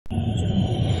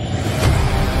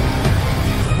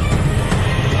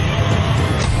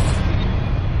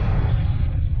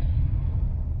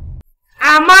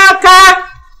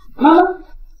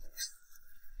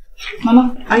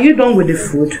you done with the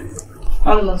food?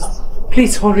 Almost.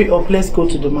 Please hurry up. Let's go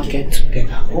to the market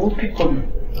together. Okay,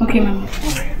 come. Okay, Mama.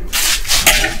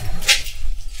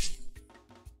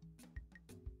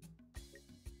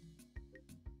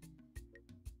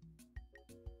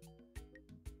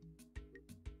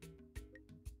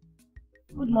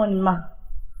 Good morning, ma.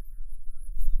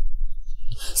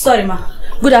 Sorry, ma.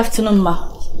 Good afternoon, ma.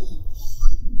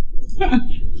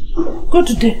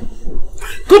 Good day.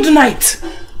 Good night.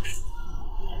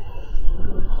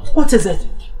 What is it?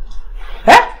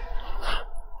 Eh?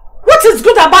 What is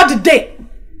good about the day?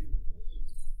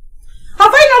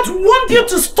 Have I not warned you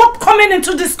to stop coming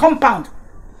into this compound?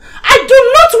 I do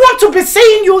not want to be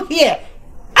seeing you here.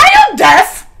 Are you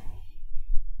deaf?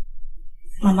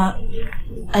 Mama,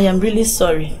 I am really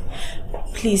sorry.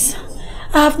 Please,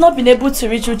 I have not been able to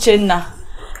reach Uchenna.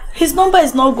 His number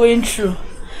is not going through.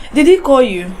 Did he call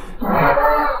you?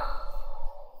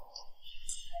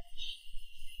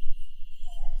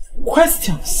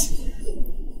 Questions.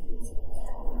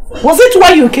 Was it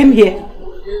why you came here?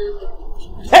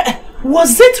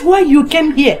 Was it why you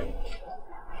came here?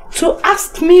 To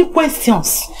ask me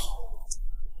questions?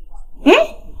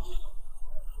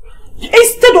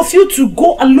 Instead of you to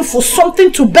go and look for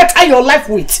something to better your life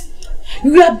with,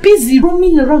 you are busy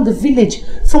roaming around the village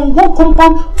from one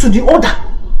compound to the other.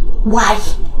 Why?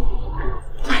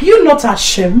 Are you not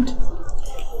ashamed?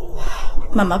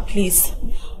 Mama, please.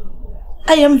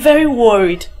 I am very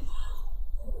worried.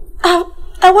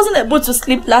 I wasn't able to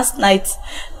sleep last night.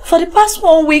 For the past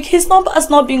 1 week, his number has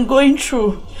not been going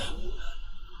through.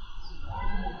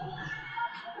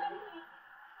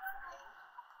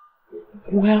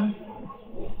 Well,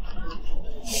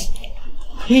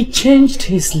 he changed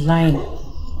his line.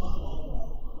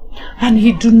 And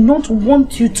he do not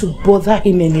want you to bother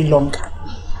him any longer.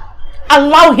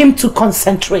 Allow him to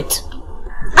concentrate.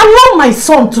 Allow my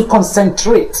son to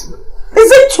concentrate.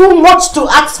 Is it too much to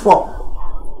ask for?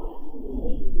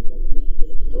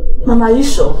 Mama, are you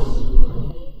sure?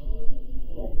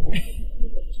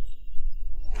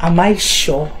 Am I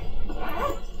sure?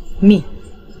 Me,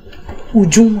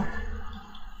 Ujunwa.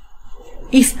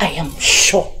 If I am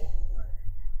sure.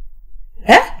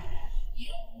 Eh?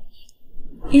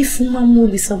 If Mama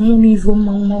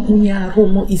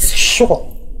is sure.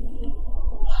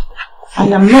 I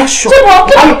am not sure.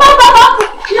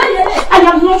 I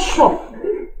am not sure.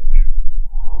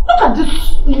 Look at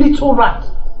this little rat.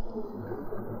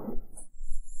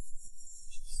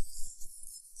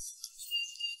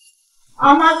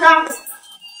 Amaka,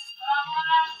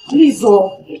 please,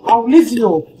 I'll leave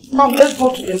you. Come, let's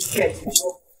go to the skirt.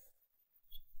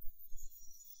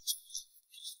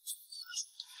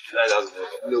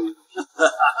 No.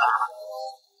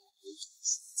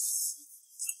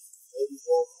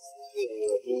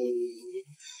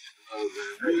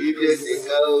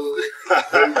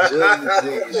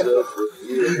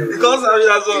 Because I mean,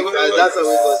 that's how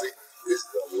we go say. This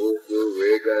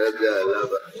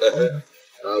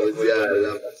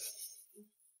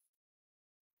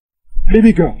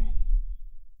baby girl,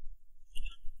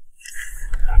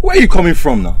 where are you coming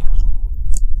from now?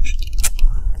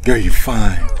 Girl, you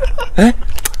fine. Eh?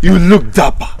 You look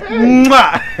dapper.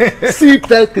 See,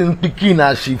 taking picking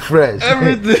as she fresh.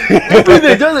 Everything.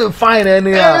 Everything just fine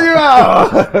anyhow.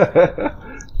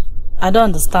 I don't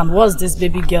understand. What's this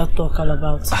baby girl talk all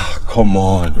about? Oh, come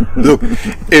on. Look,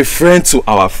 a friend to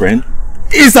our friend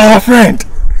is our friend.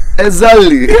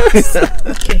 Exactly.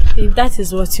 Okay, if that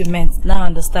is what you meant, now I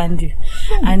understand you.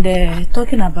 And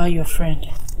talking about your friend,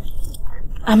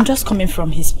 I'm just coming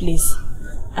from his place.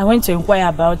 I went to inquire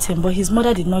about him, but his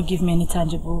mother did not give me any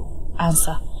tangible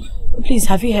answer. Please,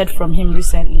 have you heard from him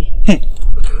recently?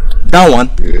 That one?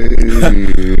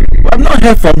 I've not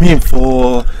heard from him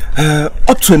for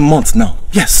up to a month now.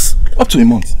 Yes, up to a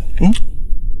month.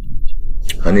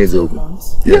 And he's open.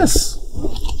 Yes.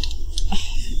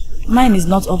 Mine is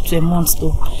not up to a month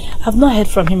though. I've not heard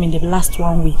from him in the last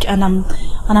 1 week, and I'm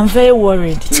very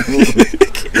worried.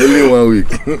 Only 1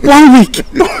 week. 1 week?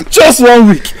 Just 1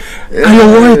 week. Yeah. And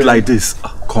you're worried like this?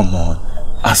 Oh, come on.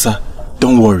 Asa,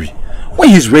 don't worry. When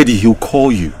he's ready, he'll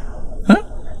call you. Huh?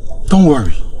 Don't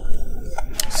worry.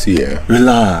 See,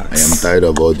 relax. I am tired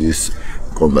of all this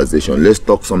conversation. Let's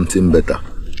talk something better.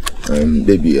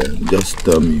 Baby, just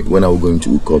tell me, when are we going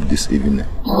to hook up this evening?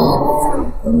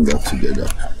 And get together.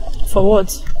 For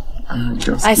what?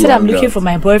 I said I'm looking for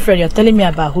my boyfriend. You're telling me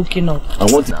about hooking up. I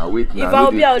want now. Wait now. If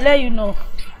I'll be, I'll let you know.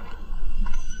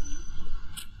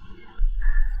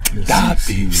 That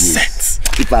babe set.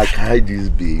 If I carry this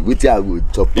babe, wait till I go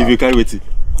chop. If you carry wait,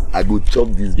 I go chop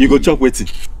this babe. You go chop waiting.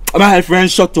 My friend,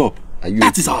 shut up. Are you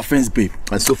that is our friend's babe.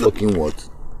 And so fucking what?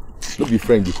 No be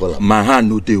friend you call him. My hand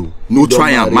no deal. No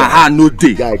try am. My hand no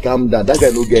deal. Guy, calm down. That guy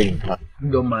no getting.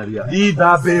 Don't marry her. Leave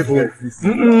that babe.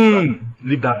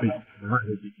 Leave that babe.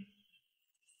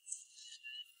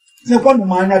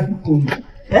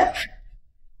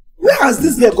 Where has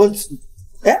this girl gone to?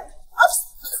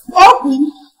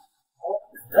 Open.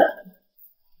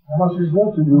 Mama, she's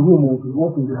not in the room or she's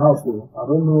not in the house. I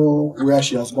don't know where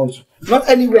she has gone to. Not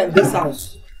anywhere in this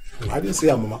house. I didn't see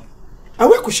her, Mama. And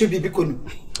where could she be, Bikonu?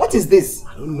 What is this?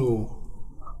 I don't know.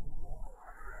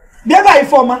 Never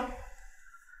informer.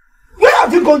 Where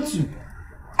have you gone to?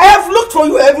 I have looked for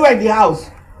you everywhere in the house.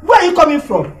 Where are you coming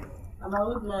from?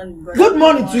 Good morning, brother. Good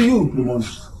morning to you. Good morning.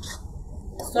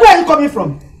 Where are you coming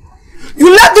from?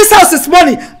 You left this house this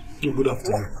morning. Good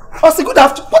afternoon. I said good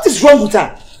afternoon. What is wrong with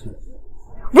her?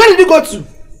 Where did you go to?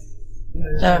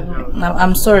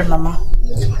 I'm sorry, Mama.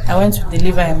 I went to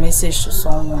deliver a message to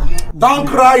someone. Don't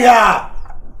cry.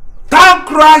 Don't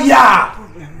cry.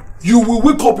 You will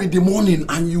wake up in the morning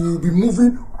and you will be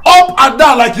moving up and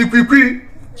down like a pee-pee.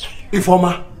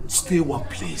 Informer, stay one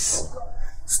place.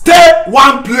 Stay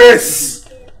one place.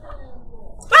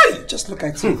 Hey, just look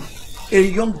at you. A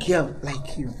young girl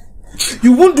like you.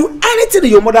 You won't do anything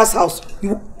in your mother's house.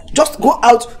 You just go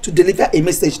out to deliver a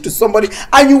message to somebody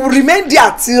and you will remain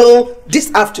there till this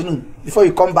afternoon before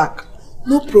you come back.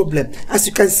 No problem. As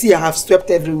you can see, I have swept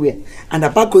everywhere and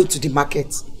I'm about going to the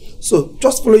market. So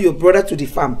just follow your brother to the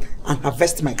farm and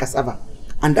harvest my cassava.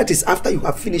 And that is after you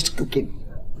have finished cooking.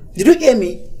 Did you hear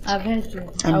me? I've heard you.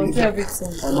 I will do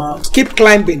everything. Mama, keep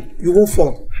climbing. You won't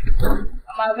fall.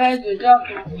 I've heard you.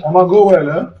 Mama, go well,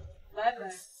 eh?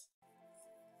 Bye-bye.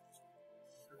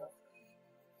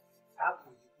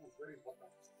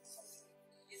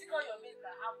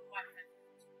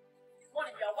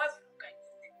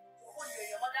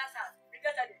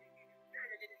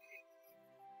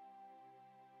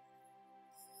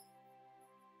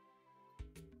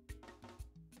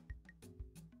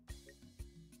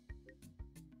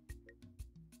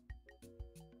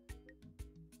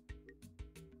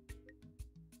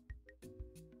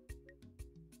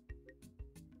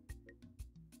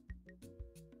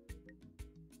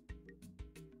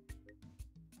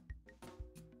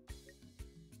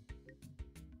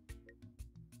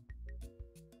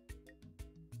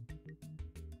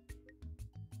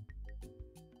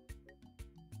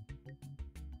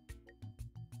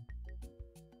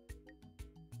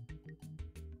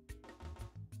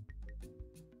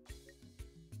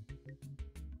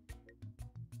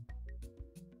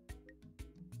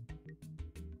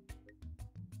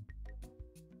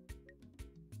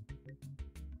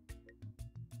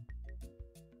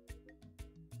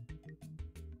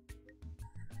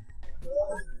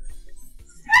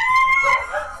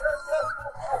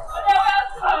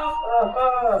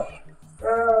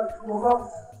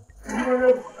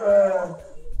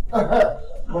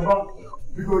 Mama,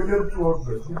 we go get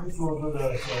 200. Give me 200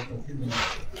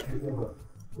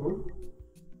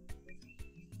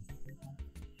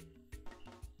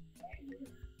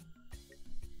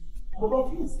 Mama,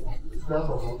 please.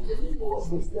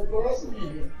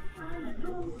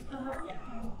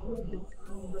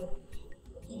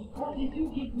 What did you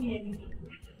give me anything?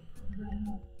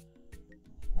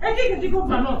 I think you go,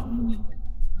 Mama.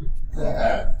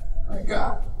 My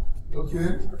God. Okay.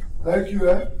 Thank you,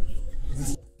 eh?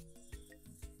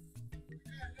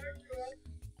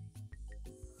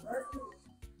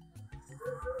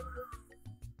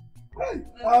 Hey,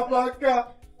 Abaka,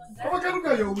 look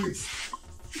at your waist.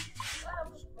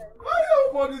 Why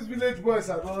you all these village boys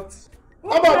are not?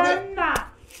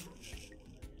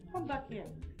 Come back here.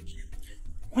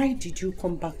 Why did you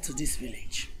come back to this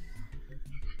village?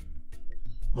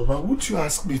 Baba, would you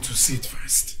ask me to sit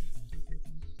first?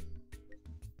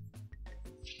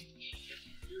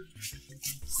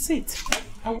 Sit.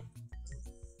 I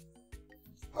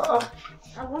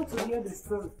want to hear the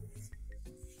story.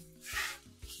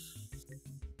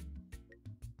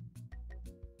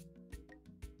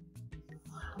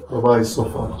 Baba, I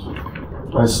suffered.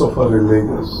 I suffered in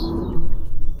Lagos.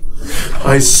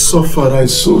 I so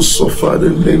suffered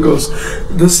in Lagos.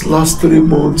 This last 3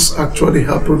 months actually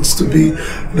happens to be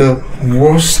the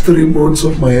worst 3 months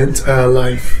of my entire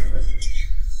life.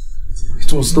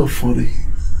 It was not funny.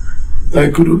 I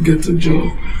couldn't get a job.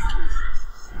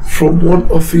 From one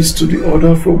office to the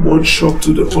other, from one shop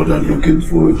to the other, looking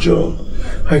for a job.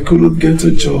 I couldn't get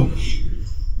a job.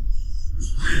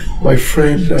 My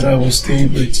friend that I was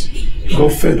staying with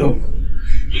got fed up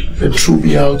and threw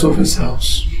me out of his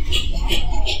house.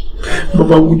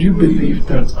 Mama, would you believe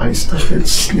that I started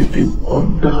sleeping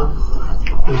under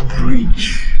the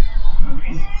bridge?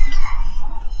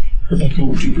 Mama,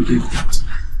 would you believe that?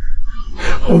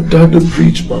 under the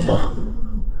bridge, Mama.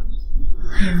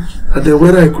 And then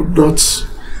when I could not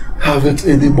have it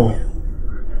anymore,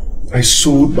 I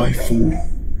sold my food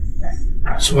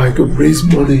so I could raise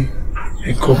money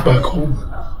and come back home.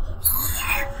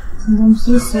 I'm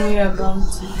so sorry about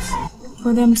it.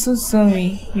 But I'm so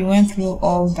sorry you went through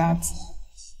all that.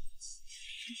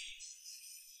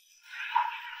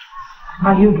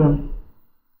 Are you done?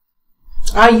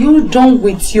 Are you done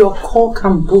with your cock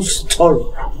and bull story?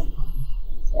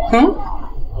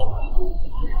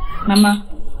 Mama,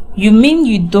 you mean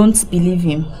you don't believe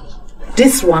him?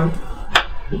 This one?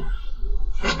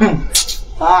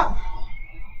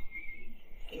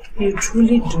 You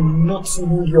truly do not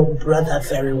know your brother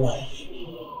very well.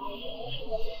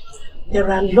 There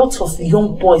are lots of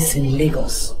young boys in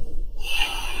Lagos.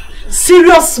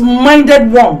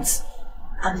 Serious-minded ones.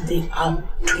 And they are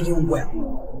doing well.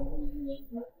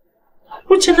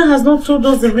 Uchenna has not told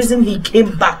us the reason he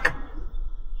came back.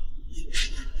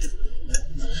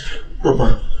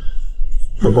 Mama,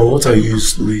 what are you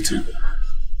insinuating?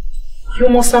 You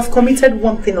must have committed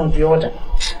one thing or the other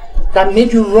that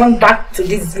made you run back to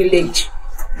this village.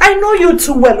 I know you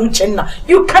too well, Uchenna.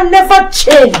 You can never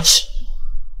change.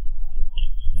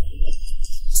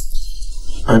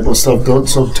 I must have done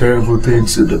some terrible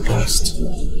things in the past.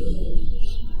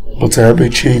 But I am a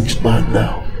changed man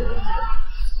now.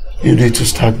 You need to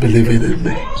start believing in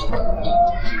me.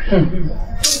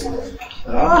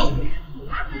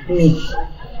 Me?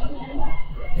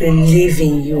 Believe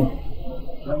in you.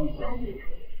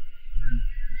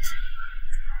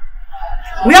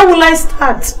 Where will I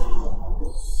start?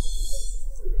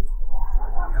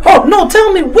 Oh, no,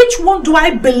 tell me, which one do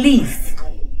I believe?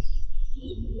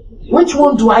 Which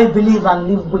one do I believe and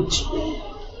live which?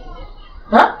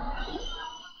 Huh?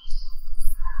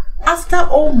 After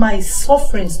all my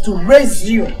sufferings to raise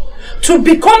you, to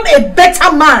become a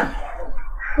better man,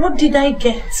 what did I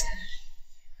get?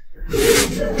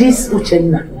 This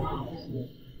Uchenna.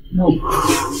 No.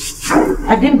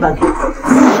 I didn't bag it.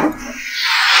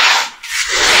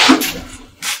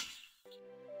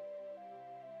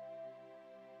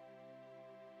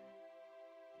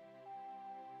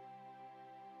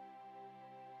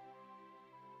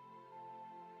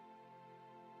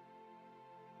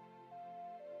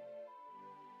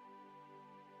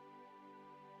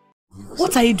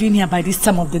 What are you doing here by this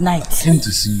time of the night? I came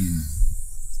to see you.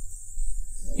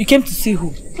 You came to see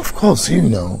who? Of course, you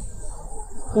know.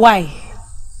 Why?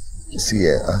 See,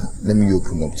 let me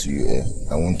open up to you.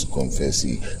 I want to confess,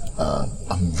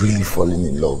 I'm really falling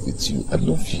in love with you. I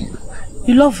love you.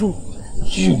 You love who?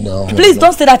 You know. Please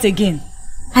don't say that again.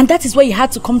 And that is why you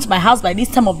had to come to my house by this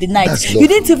time of the night. You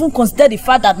didn't even consider the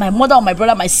fact that my mother or my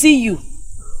brother might see you.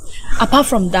 Apart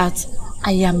from that,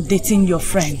 I am dating your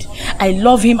friend. I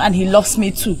love him and he loves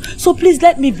me too. So please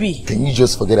let me be. Can you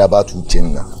just forget about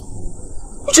Uchenna?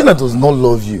 Uchenna does not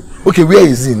love you. Okay, where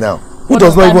is he now? Who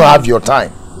does not even have your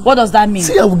time? What does that mean?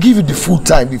 See, I will give you the full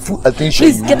time, the full attention.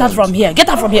 Please get out from here. Get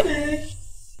out from here.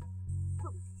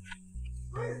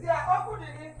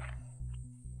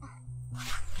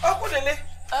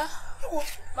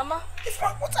 Mama,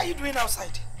 what are you doing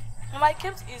outside? Mama, I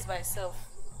came to ease myself.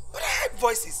 But I heard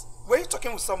voices. Were you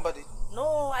talking with somebody?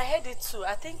 No, I heard it too.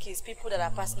 I think it's people that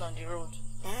are passing on the road.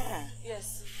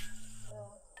 Yes.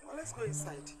 Well, let's go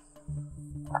inside.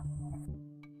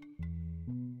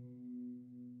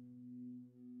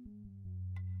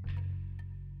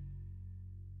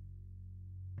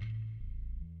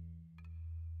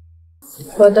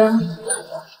 Father,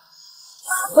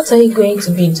 what are you going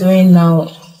to be doing now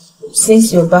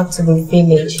since you're back to the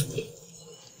village?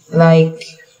 Like,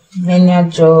 many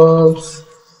jobs?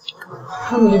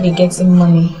 How will you be getting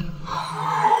money?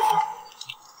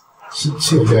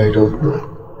 Sincerely, I don't know.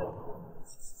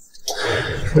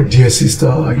 My dear sister,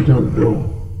 I don't know.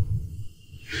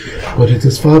 But it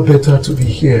is far better to be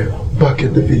here, back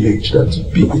in the village, than to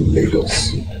be in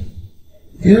Lagos.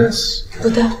 Yes.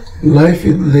 Life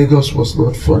in Lagos was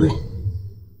not funny.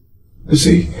 You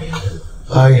see,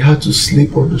 I had to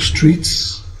sleep on the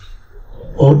streets,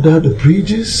 under the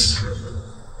bridges,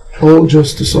 all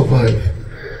just to survive.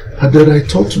 And then I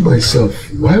thought to myself,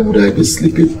 why would I be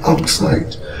sleeping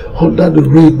outside, under the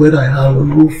rain, when I have a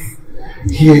roof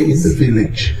here in the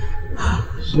village?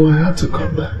 So I had to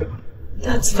come back.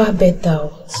 That's far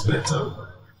better. It's better.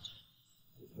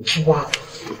 Wow.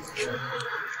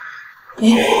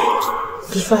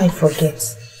 Before I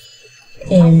forget,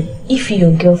 if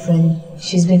your girlfriend,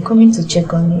 she's been coming to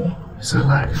check on you. It's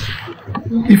alive.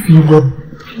 If you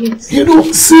mom, yes. You know,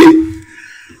 see,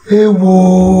 hey,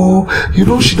 whoa, you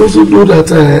know, she doesn't know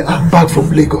that I'm back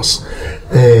from Lagos.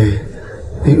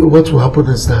 What will happen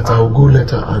is that I'll go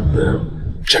let her and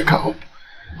check her up.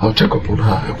 I'll check up on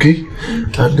her, okay?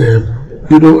 And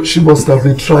you know, she must have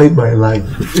been trying my life.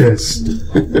 Yes.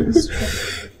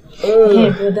 Hey,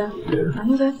 brother. Yeah.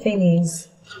 Another thing is,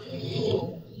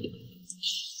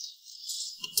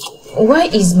 why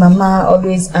is Mama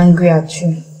always angry at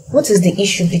you? What is the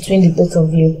issue between the both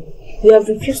of you? You have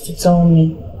refused to tell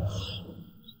me.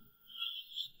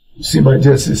 See, my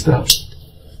dear sister,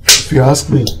 if you ask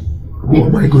me, who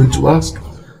am I going to ask?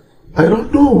 I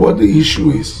don't know what the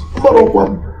issue is.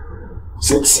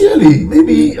 Sincerely,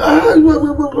 maybe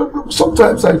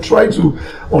sometimes I try to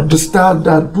understand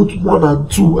and put 1 and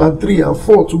 2 and 3 and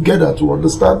 4 together to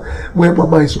understand where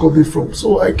Mama is coming from.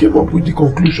 So I came up with the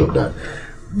conclusion that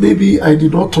maybe I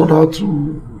did not turn out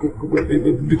to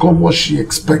become what she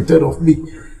expected of me.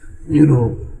 You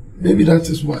know, maybe that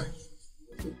is why.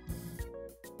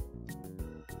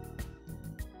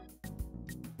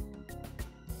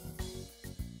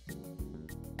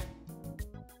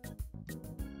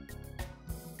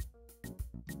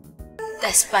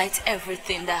 Despite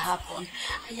everything that happened,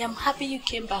 I am happy you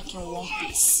came back in one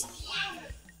piece.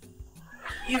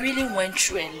 You really went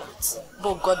through a lot,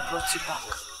 but God brought you back.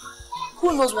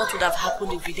 Who knows what would have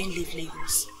happened if you didn't leave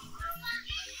Lagos?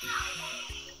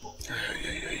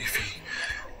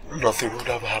 Nothing would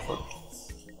have happened.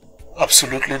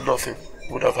 Absolutely nothing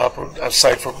would have happened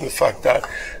aside from the fact that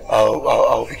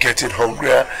I'll be getting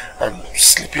hungrier and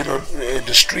sleeping in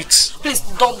the streets. Please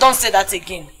don't say that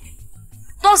again.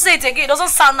 Don't say it again. It doesn't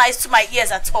sound nice to my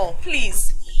ears at all.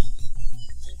 Please.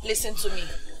 Listen to me.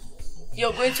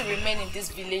 You're going to remain in this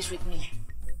village with me.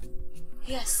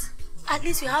 Yes. At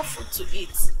least you have food to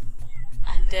eat.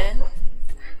 And then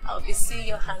I'll be seeing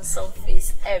your handsome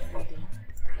face every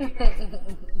day.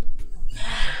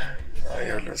 I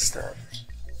understand.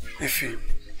 Ify.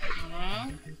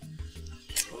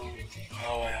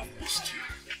 How I have missed you.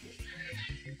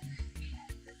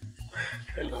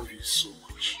 I love you so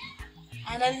much.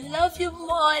 And I love you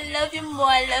more, I love you more,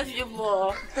 I love you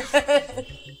more.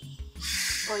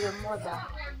 For your mother.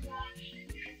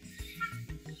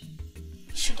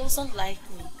 She doesn't like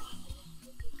me.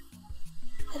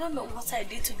 I don't know what I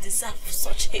did to deserve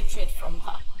such hatred from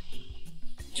her.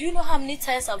 Do you know how many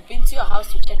times I've been to your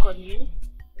house to check on you?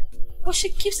 But she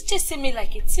keeps chasing me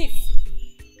like a thief.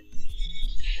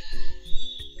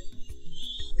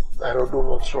 I don't know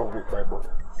what's wrong with my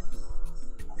mother.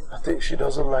 I think she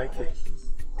doesn't like me.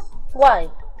 Why?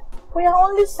 We're your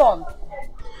only son.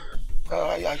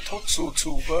 I thought so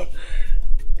too, but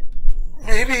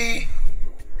maybe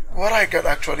what I can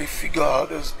actually figure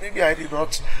out is maybe I did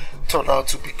not turn out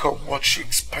to become what she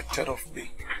expected of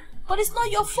me. But it's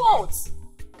not your fault.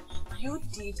 You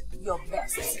did your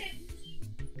best.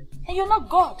 And you're not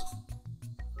God.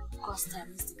 God's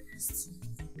time is the best.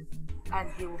 And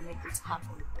He will make it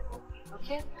happen.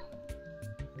 Okay?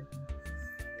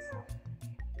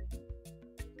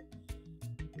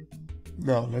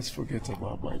 Now let's forget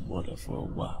about my mother for a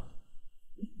while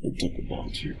and talk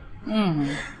about you.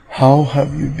 How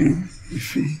have you been,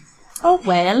 Ify? Oh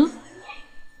well.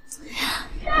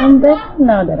 I'm better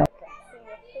now that I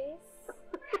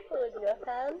Hold your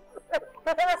hand. I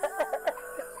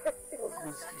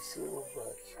miss you so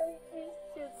much.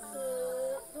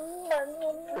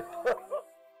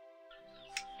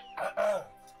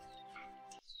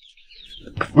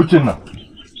 Uchenna,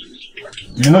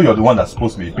 you know you're the one that's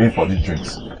supposed to be paying for these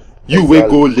drinks. You will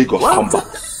go Lagos, come back.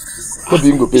 What do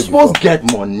you go pay? You're supposed to get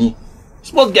money. You're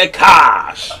supposed to get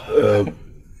cash.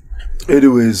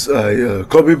 Anyways,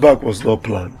 coming back was not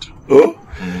planned. Oh?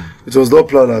 It was not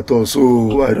planned at all,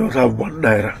 so I don't have 1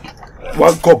 naira.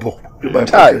 1 kobo in my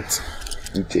pocket.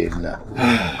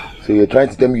 So you're trying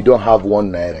to tell me you don't have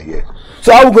 1 naira here?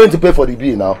 So how are we going to pay for the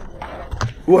bill now?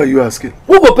 Who are you asking?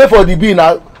 Who will pay for the bill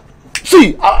now?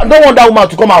 See, I don't want that woman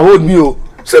to come and hold me. Oh.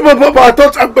 Say, but Papa, I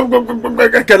thought,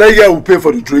 can I hear who pay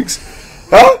for the drinks?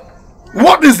 Huh?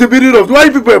 What is the meaning of, why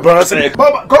people embarrassing me?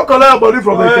 Papa, come collect money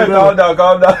from the Calm down,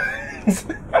 calm down.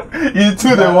 You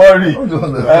too, don't worry.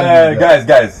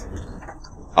 Guys,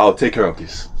 I'll take care of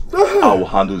this. I will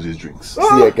handle these drinks. See,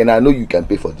 I know you can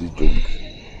pay for this drink.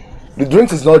 The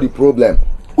drinks is not the problem.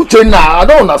 Uchenna, I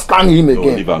don't understand him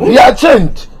again. He had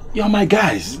changed. You're my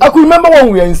guys. I could remember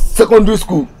when we were in secondary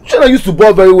school. Uchenna used to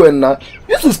ball very well now.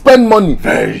 He used to spend money.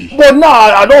 Very. But now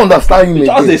I don't understand him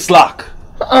again. Just a slack.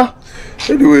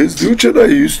 Anyways, the Uchenna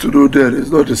you used to know then is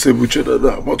not the same Uchenna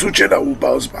now. But Uchenna will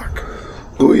bounce back.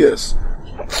 Oh yes.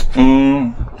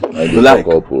 You like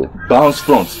bounce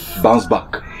front, bounce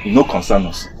back. You no concern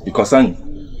us. You concern you.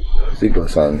 Still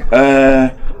concern.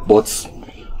 But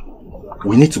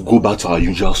we need to go back to our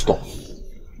usual store.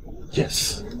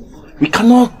 Yes. We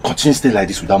cannot continue to stay like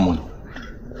this without money.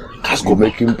 Let's go. You're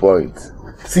making points.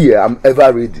 See, I'm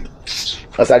ever ready.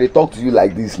 As I talk to you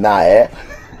like this now,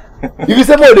 If you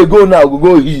say more they go now, we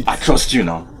go eat. I trust you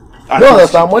now. No,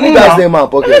 understand. Money that's in my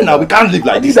pocket. Now we can't live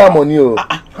like this. That money,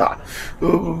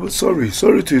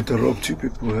 Sorry to interrupt you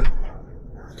people.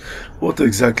 What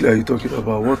exactly are you talking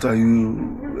about? What are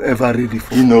you ever ready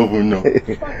for? You know.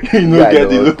 You know, get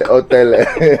the look. Hotel.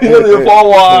 You know the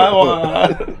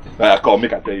 411. Come,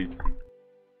 make I tell you.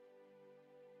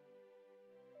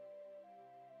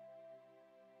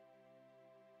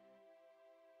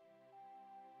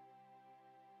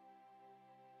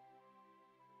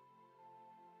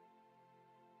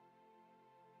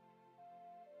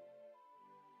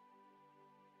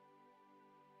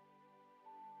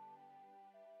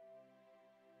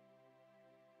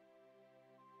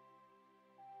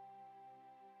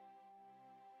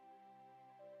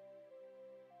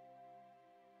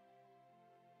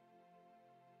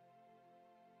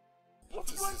 What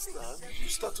is this now? You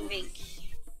start to...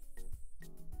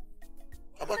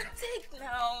 Amaka. Take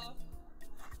now.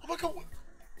 Amaka,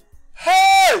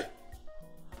 hey!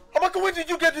 Amaka, where did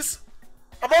you get this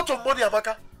amount of money,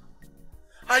 Amaka?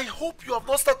 I hope you have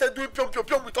not started doing pion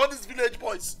with all these village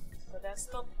boys. But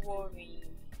stop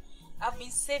worrying. I've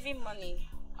been saving money.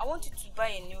 I want you to buy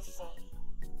a new phone.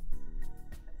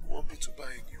 You want me to buy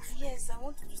a new phone? Yes, I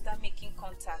want you to start making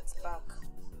contacts back.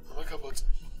 Amaka, but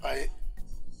I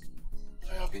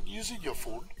have been using your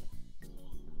phone.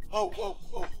 Oh.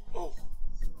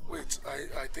 Wait,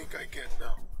 I think I get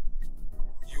now.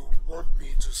 You want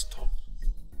me to stop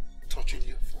touching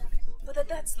your phone? But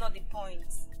that's not the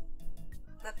point.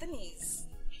 The thing is,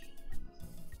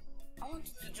 I want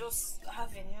you to just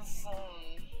have a new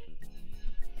phone.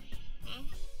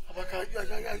 Amaka,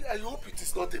 I hope it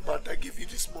is not a man that gave you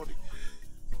this money.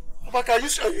 Amaka,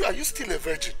 are you still a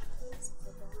virgin?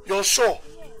 Yes, You're sure?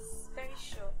 Yes, very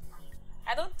sure.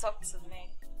 I don't talk to men.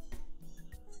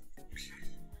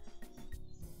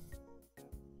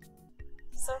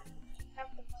 So, have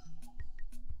the money.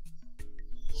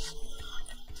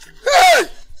 Hey!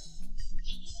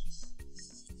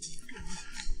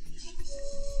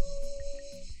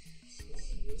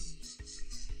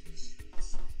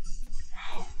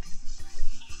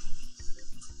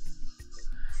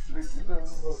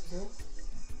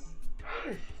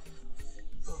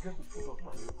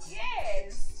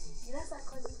 Yes! That's a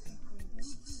cousin.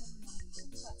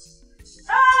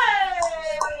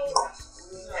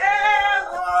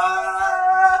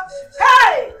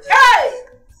 Hey!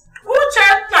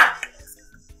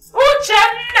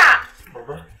 Uchenna!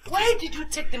 Why did you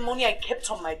take the money I kept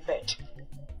on my bed?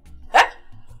 Eh?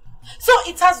 So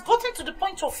it has gotten to the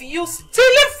point of you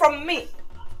stealing from me.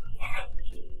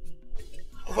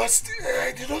 But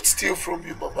I did not steal from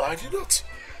you, Mama. I did not.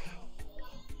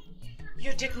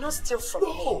 You did not steal from me.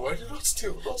 No, I did not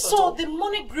steal. Not so the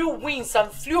money grew wings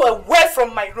and flew away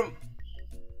from my room.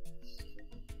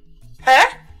 Eh?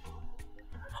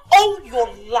 All your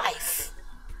life,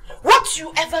 what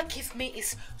you ever give me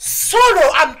is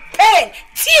sorrow and pain,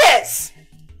 tears.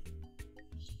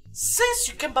 Since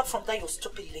you came back from that your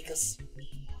stupid Lagos,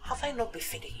 have I not been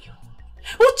feeding you?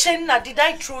 Uchenna, did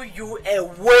I throw you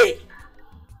away?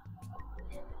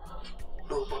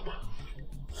 No, Mama.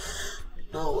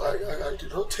 No, I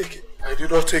did not take it. I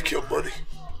did not take your money.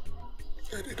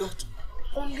 I did not.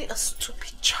 Only a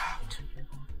stupid child.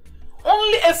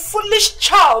 Only a foolish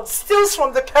child steals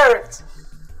from the parent.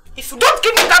 If you don't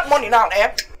give me that money now,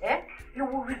 you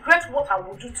will regret what I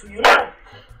will do to you now.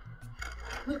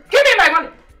 Give me my money.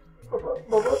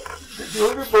 Mama, the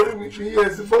only money with me here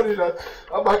is the money that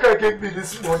Amaka gave me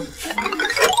this morning.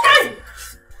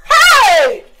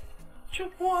 Hey!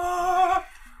 Chukwa!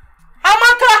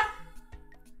 Amaka!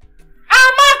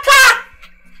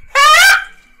 Huh?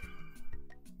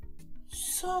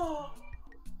 So,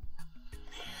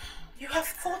 you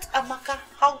have taught Amaka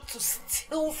how to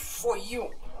steal for you.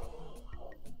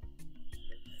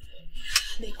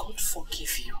 May God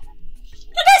forgive you.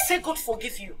 Did I say God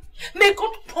forgive you? May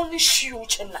God punish you,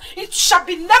 Uchenna. It shall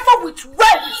be never with well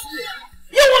with you.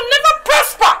 You will never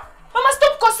prosper. Mama,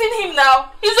 stop cursing him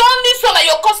now. He's the only son that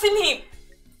you're cursing him.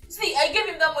 See, I gave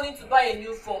him that money to buy a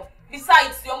new phone.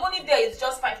 Besides, your money there is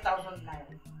just 5,000 naira.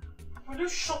 Will you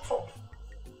shut up?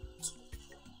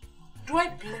 Do I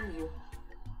blame you?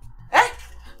 Eh?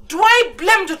 Do I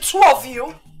blame the two of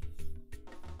you?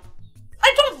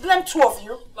 I don't blame two of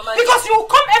you. Mama, because you will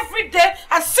come every day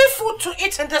and see food to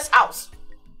eat in this house.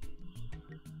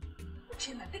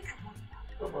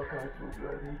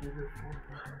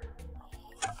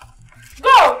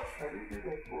 Go!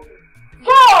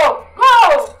 Go! Go!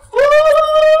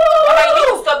 Mama, you need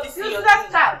to stop this. Useless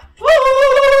child!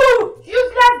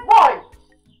 Useless boy!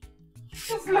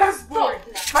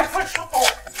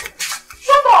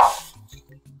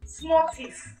 Small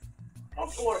thief.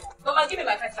 Don't worry. Mama, give me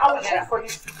my 5,000 I will check for you.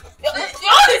 Your own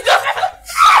is just...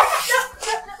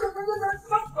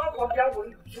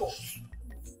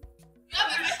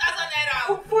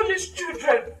 Foolish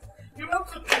children. You want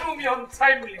to kill me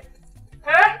untimely.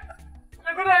 Eh?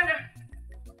 A good idea.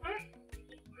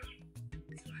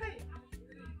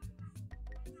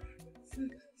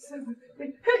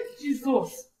 Hey, Jesus.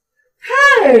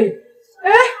 Hey!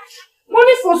 Eh?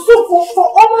 Money for soup for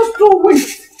almost 2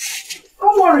 weeks.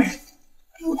 Don't worry.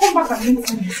 We'll come back and meet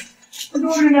you. Don't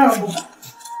worry now.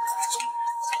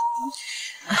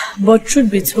 But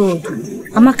truth be told,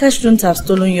 Amaka shouldn't have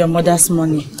stolen your mother's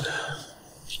money.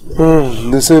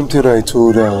 The same thing I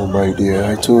told her, my dear.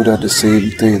 I told her the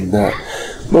same thing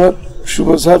but she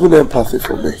was having empathy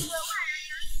for me.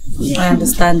 I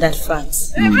understand that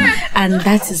fact. And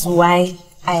that is why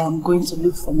I am going to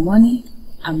look for money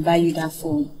and buy you that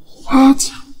phone.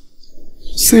 What?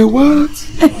 Say what?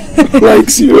 Like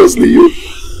seriously, you?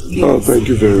 Yes. Oh, thank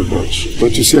you very much.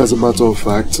 But you see, as a matter of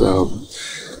fact,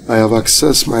 I have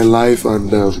accessed my life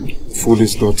and phone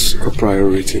is not a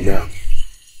priority now.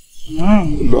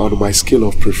 On my scale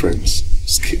of preference,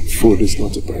 phone is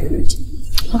not a priority.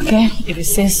 Okay, if you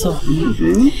say so.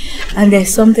 And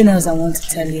there's something else I want to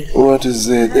tell you. What is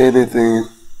it? Anything?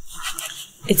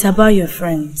 It's about your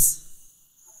friends.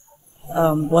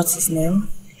 What's his name?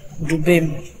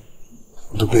 Dubem.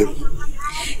 Dubem?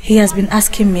 He has been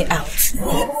asking me out.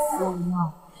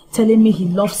 Telling me he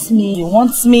loves me, he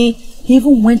wants me. He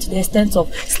even went to the extent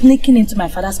of sneaking into my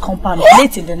father's compound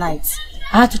late in the night.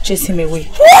 I had to chase him away.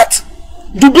 What?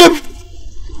 Dubem?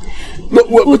 No,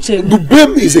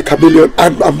 Dubem is a chameleon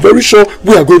and I'm very sure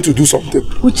we are going to do something.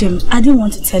 Uchem, I didn't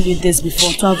want to tell you this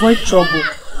before to avoid trouble.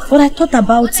 But I thought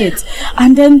about it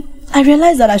and then I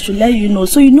realized that I should let you know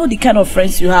so you know the kind of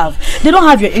friends you have. They don't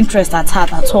have your interest at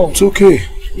heart at all. It's okay.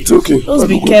 It's okay. Just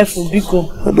be careful, Biko.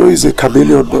 I know he's a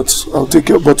chameleon, but I'll take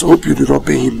care. But I hope you do not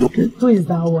pay him, okay? Who is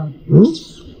that one? You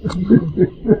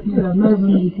are not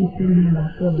even looking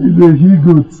at all. He's a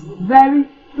he-goat. Very.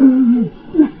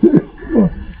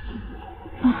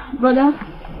 Brother.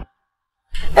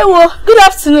 Hey, good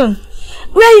afternoon.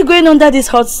 Where are you going under this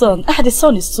hot sun? The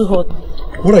sun is too hot.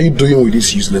 What are you doing with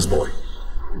this useless boy?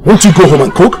 Won't you go home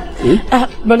and cook?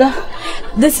 Brother,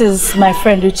 this is my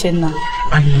friend Uchenna.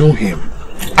 I know him.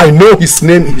 I know his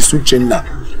name is Uchenna.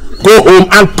 Go home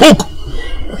and cook!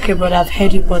 Okay, brother, I've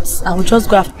heard you, but I will just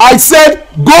go after. I said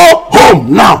go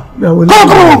home now! Go!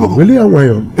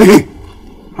 William, hey,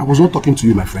 I was not talking to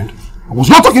you, my friend. I was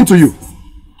not talking to you.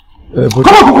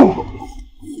 Come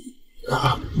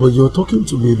on! But you're talking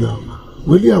to me now.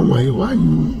 William, why are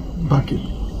you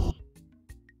backing?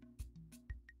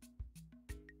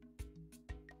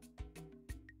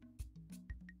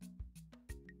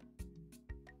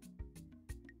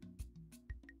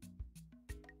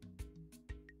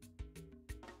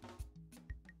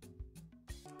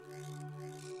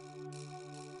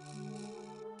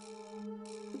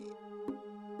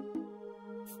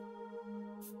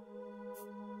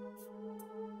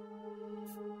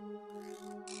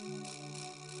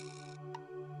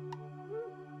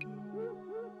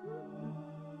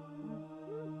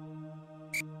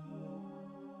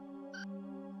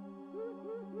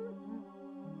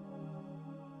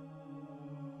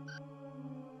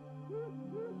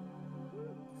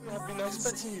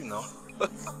 Expecting you now.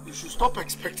 You should stop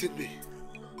expecting me.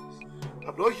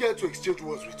 I'm not here to exchange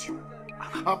words with you.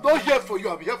 I'm not here for you.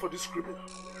 I'm here for this criminal.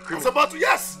 It's about to,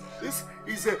 yes, this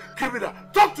is a criminal.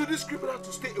 Talk to this criminal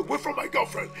to stay away from my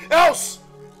girlfriend. Else,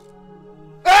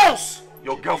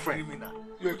 your girlfriend.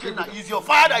 You're a criminal. Is your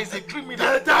father is a criminal?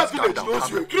 Yeah, that's village knows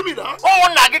you're a criminal.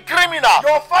 Oh, like a criminal.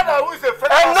 Your father, who is a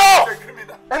friend, Enough! is a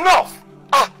criminal. Enough!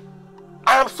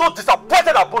 I am so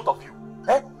disappointed at both of you.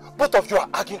 Both of you are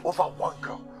arguing over one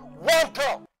girl. One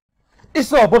girl!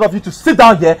 Instead of both of you to sit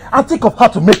down here and think of how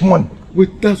to make money.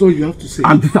 Wait, that's all you have to say.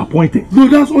 I'm disappointed. No,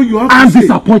 that's all you have to say. I'm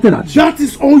disappointed at you. That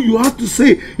is all you have to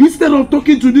say. Instead of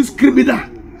talking to this criminal.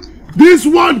 This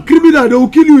one criminal, they will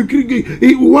kill you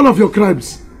in one of your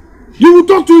crimes. You will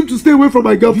talk to him to stay away from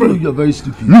my girlfriend. You know, you're very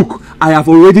stupid. Look, I have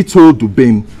already told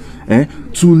Dubem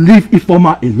to leave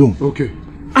Ifoma alone. Okay.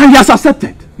 And he has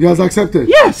accepted. He has accepted?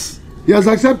 Yes. He has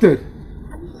accepted.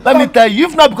 Let me tell you,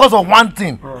 if not because of one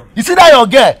thing, you see that your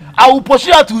girl, I will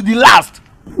pursue her to the last.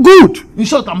 Good. In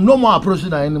short, I'm no more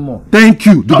approaching her anymore. Thank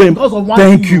you, Dubem. Because of one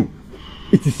Thank thing. you.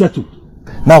 It is settled.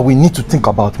 Now we need to think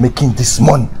about making this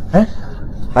money.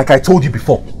 Like I told you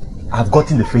before, I've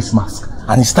gotten the face mask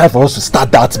and it's time for us to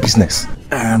start that business.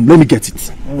 Let me get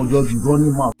it. Oh, Lord, you're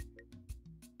running mouth.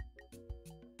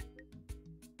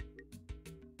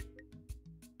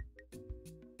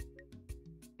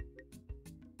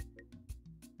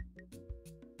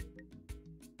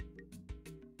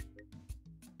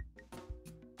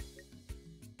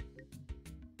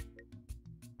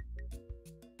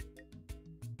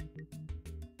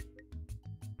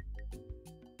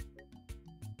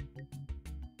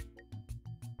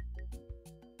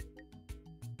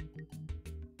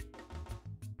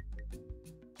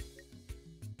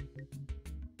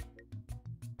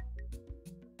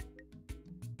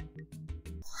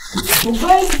 We're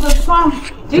going to the farm.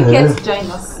 Do you care to join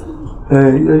us?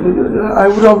 I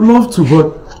would have loved to, but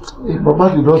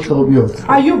Mama did not tell me on time.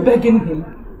 Are you begging him?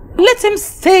 Let him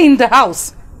stay in the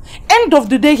house. End of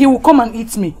the day, he will come and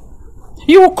eat me.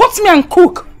 He will cut me and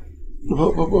cook.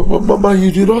 Mama,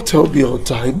 you did not tell me on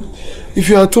time. If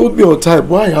you had told me on time,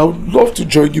 why? I would love to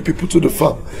join you people to the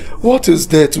farm. What is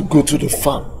there to go to the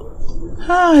farm?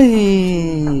 Hi,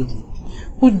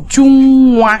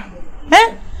 Ujumwa.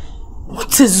 Eh?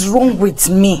 What is wrong with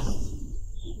me?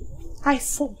 I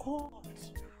forgot.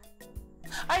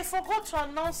 I forgot to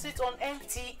announce it on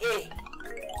NTA.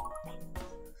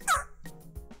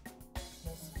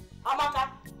 Amaka,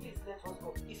 please let us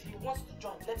go. If he wants to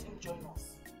join, let him join us.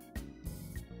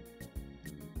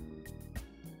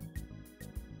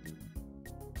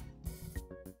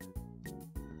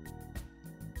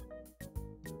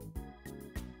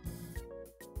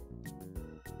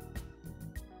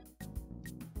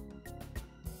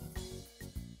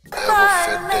 I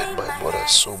have offended my mother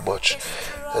so much,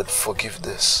 and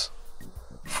forgiveness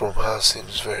from her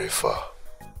seems very far.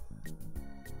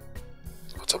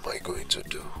 What am I going to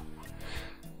do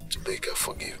to make her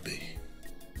forgive me?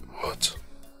 What?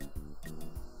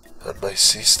 And my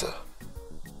sister,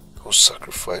 who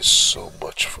sacrificed so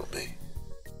much for me,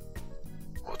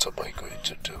 what am I going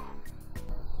to do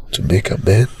to make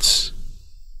amends?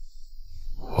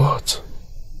 What?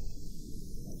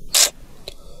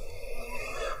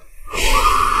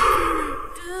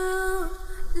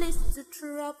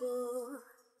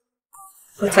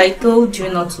 But I told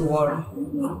you not to worry.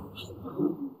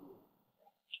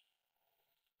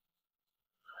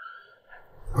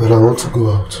 Well, I want to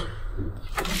go out.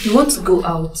 You want to go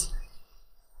out?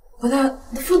 But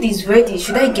the food is ready.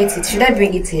 Should I get it? Should I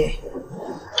bring it here?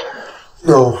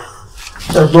 No,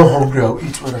 I'm not hungry. I'll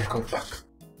eat when I come back.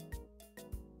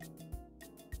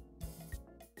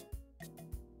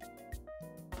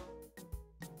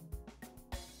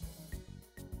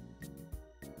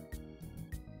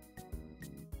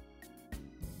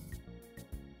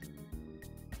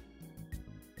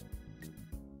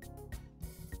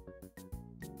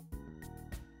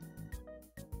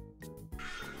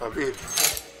 Abid.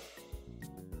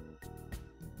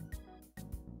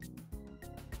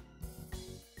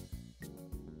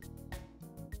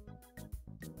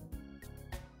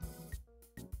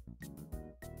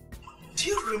 Do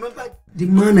you remember the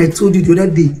man I told you the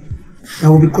other day that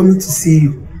will be coming to see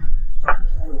you?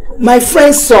 My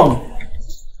friend's son.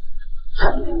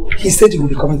 He said he will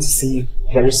be coming to see you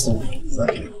very soon.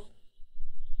 Exactly.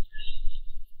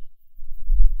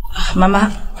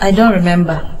 Mama, I don't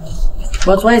remember.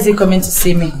 But why is he coming to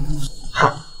see me?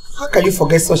 How can you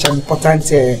forget such an important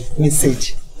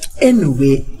message?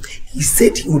 Anyway, he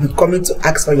said he will be coming to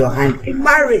ask for your hand in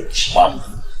marriage.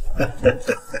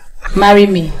 Marry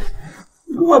me.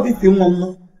 What if you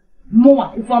want?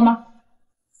 Mama, if Mama.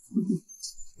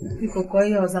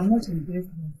 I'm not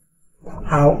interested.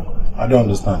 How? I don't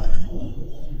understand.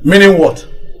 Meaning what?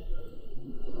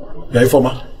 Yeah,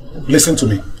 Ifeoma, listen to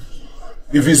me.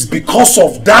 If it's because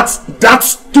of that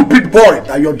stupid boy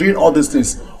that you're doing all these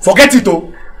things, forget it,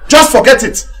 oh. Just forget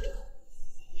it.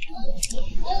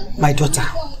 My daughter,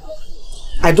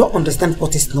 I don't understand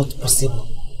what is not possible.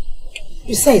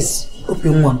 You says,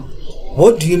 open one.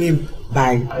 What do you mean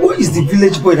by who is the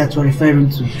village boy that you're referring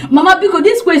to? Mama, because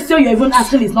this question you're even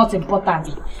asking is not important.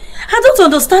 I don't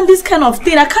understand this kind of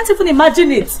thing. I can't even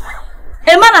imagine it.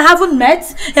 A man I haven't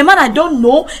met, a man I don't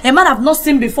know, a man I've not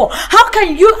seen before. How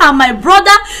can you and my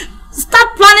brother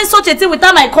start planning such a thing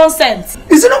without my consent?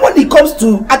 Is it not when he comes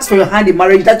to ask for your hand in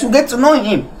marriage that you get to know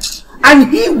him?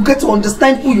 And he will get to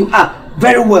understand who you are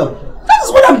very well. That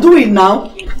is what I'm doing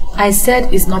now. I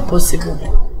said it's not possible.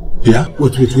 Yeah?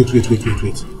 Wait.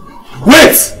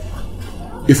 Wait!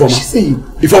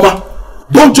 Ifeoma,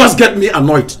 don't just get me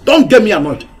annoyed. Don't get me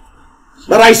annoyed.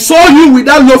 That I saw you with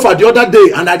that loafer the other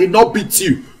day and I did not beat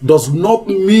you does not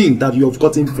mean that you have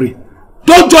gotten free.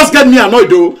 Don't just get me annoyed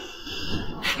though.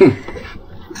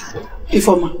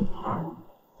 Ifeoma,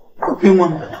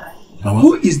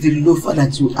 who is the loafer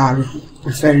that you are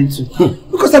referring to?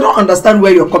 Because I don't understand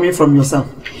where you're coming from yourself.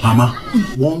 Mama,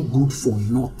 one good for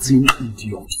nothing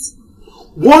idiot.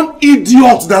 One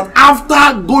idiot that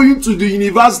after going to the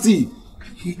university,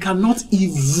 he cannot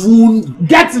even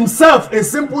get himself a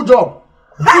simple job.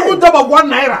 Even job of 1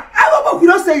 naira. You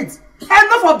don't say it.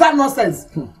 Enough of that nonsense.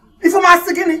 If I'm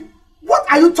asking, what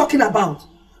are you talking about?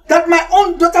 That my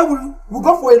own daughter will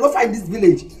go for a loafer in this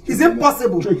village is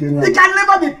impossible. It can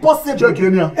never be possible.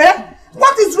 Eh?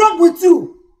 What is wrong with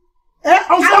you? Eh?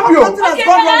 I'll stop you.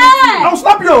 I'll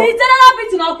stop you. Is there a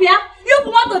bit in Opia? You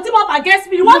want to team up against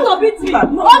me? You want to beat me? Oh,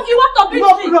 you want to beat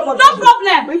me? No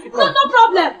problem. No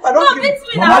problem. No, beat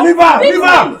me now. Leave her. Leave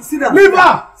her. Sit down. Leave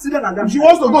her. Sit down, Adam. She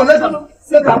wants to go. Let her.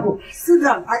 Let her go. Sit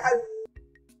down.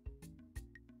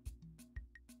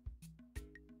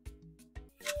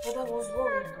 But I was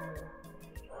worried.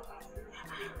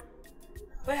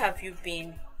 Where have you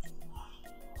been?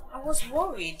 I was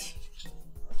worried.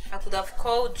 I could have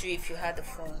called you if you had the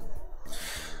phone.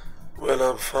 Well,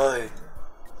 I'm fine.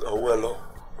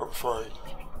 I'm fine.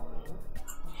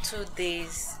 2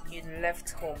 days you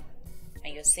left home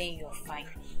and you're saying you're fine.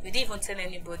 You didn't even tell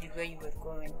anybody where you were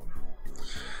going.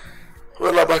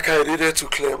 Well, Abaka, I needed to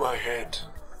clear my head.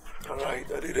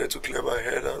 Alright, I needed to clear my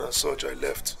head, and as such I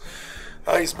left.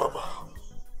 How is Mama?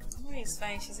 No, it's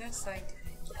fine. She's inside.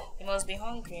 You must be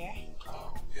hungry, eh?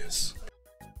 Oh, yes.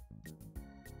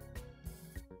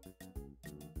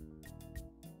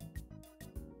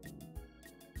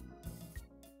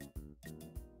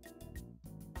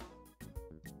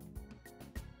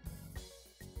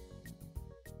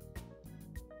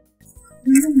 I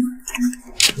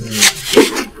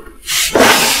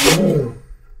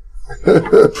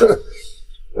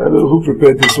don't know who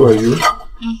prepared this one, you?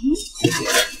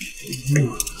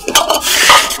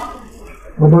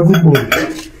 Mama, good morning.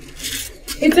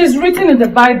 It is written in the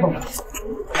Bible.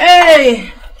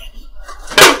 Hey!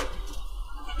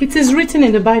 It is written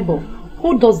in the Bible.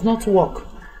 Who does not work,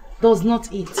 does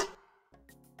not eat.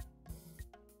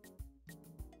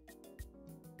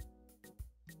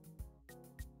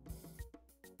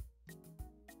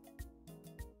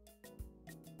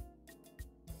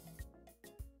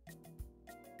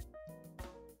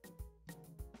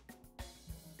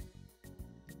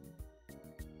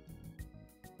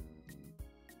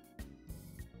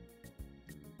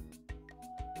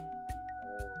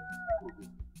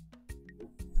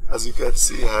 As you can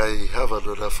see, I have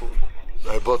another phone.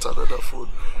 I bought another phone.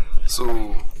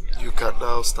 So you can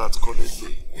now start calling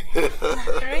me.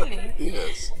 Really?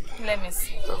 Yes. Let me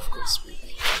see. Of course,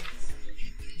 me.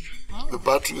 The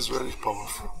battery is very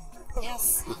powerful.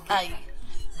 Yes, I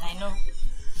know.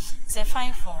 It's a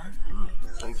fine phone.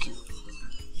 Thank you.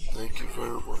 Thank you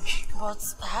very much. But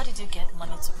how did you get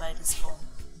money to buy this phone?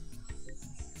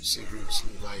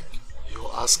 Seriously, like,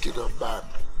 you're asking a man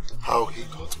how he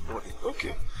got money.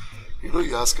 Okay. You know,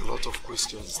 you ask a lot of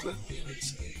questions. Let me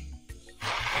answer.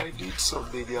 I did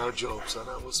some media jobs and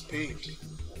I was paid.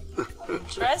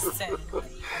 Interesting.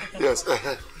 Yes,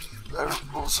 that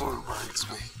also reminds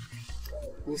me.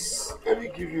 This, let me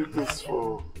give you this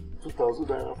for 2,000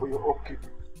 naira for your upkeep.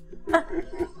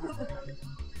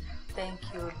 Thank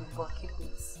you, but keep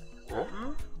it. Huh?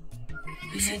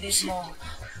 You need it more.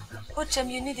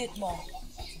 Ochem, you need it more.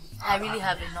 I really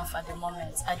have enough at the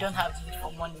moment. I don't have need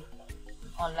for money.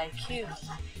 Unlike you,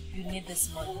 you need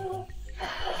this money.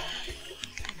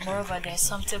 Moreover, there's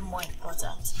something more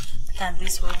important than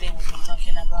this whole thing we've been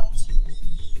talking about.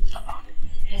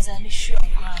 There's an issue on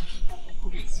ground.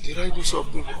 Did I do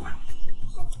something wrong?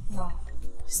 No,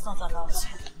 it's not about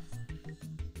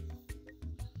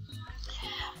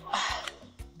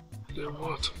you. Then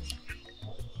what?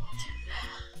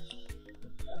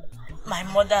 My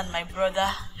mother and my brother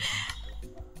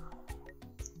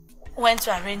went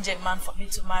to arrange a man for me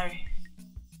to marry.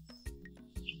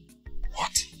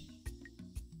 What?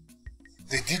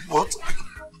 They did what?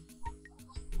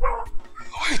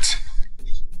 Wait.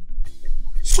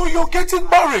 So you're getting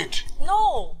married?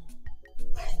 No.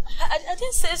 I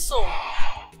didn't say so.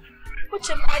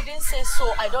 Uchem, I didn't say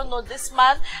so. I don't know this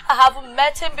man. I haven't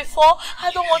met him before. I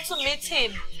don't want to meet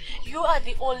him. You are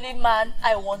the only man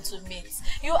I want to meet.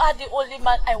 You are the only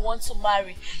man I want to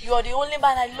marry. You are the only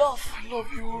man I love. I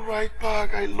love you right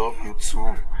back. I love you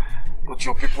too. But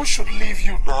your people should leave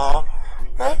you now.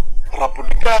 Eh?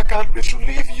 They should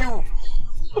leave you.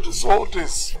 What is all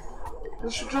this? They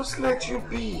should just let you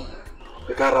be.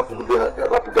 I have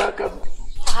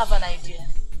an idea.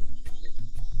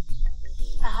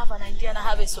 I have an idea and I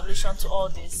have a solution to all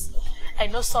this. I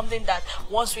know something that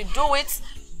once we do it,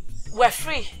 we're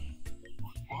free.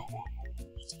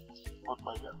 What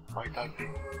might that be?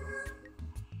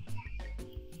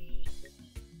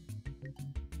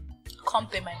 Come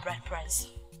pay my bride price.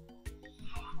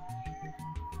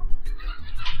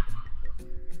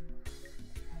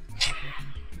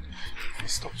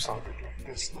 Please stop sounding like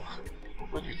this now.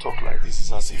 When you talk like this,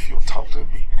 it's as if you're touting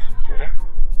me. Yeah?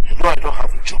 You know I don't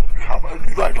have a job.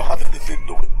 You know I don't have anything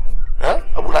doing.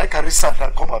 Yeah? Would I carry sand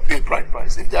and come and pay bride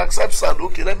price? If they accept sand,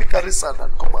 okay, let me carry sand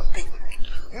and come and pay.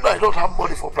 You know I don't have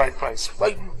money for bride price. Why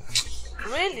you?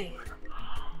 Really?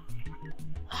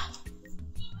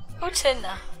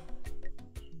 Uchenna,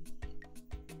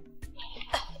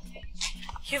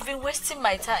 You've been wasting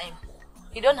my time.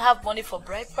 You don't have money for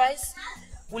bride price?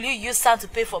 Will you use Sam to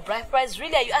pay for bride price?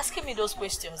 Really, are you asking me those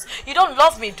questions? You don't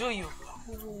love me, do you?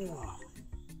 Oh,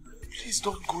 please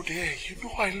don't go there. You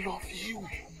know I love you.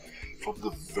 From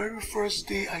the very first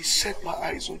day I set my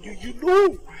eyes on you, you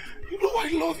know I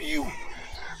love you.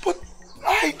 But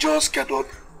I just cannot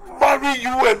marry you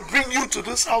and bring you to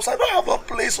this house. I don't have a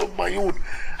place of my own.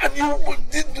 And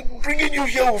bringing you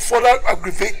here will further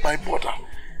aggravate my mother.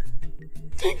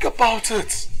 Think about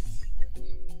it.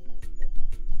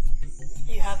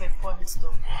 You have a point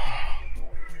though.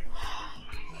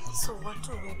 So what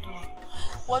do we do?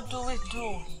 What do we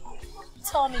do?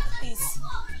 Tell me, please.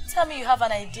 Tell me you have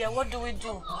an idea. What do we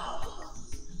do?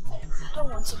 I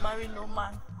don't want to marry no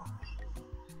man.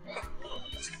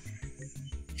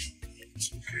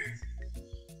 It's okay.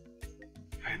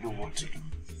 I know what to do.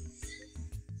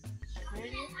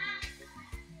 Really?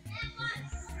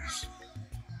 Yes.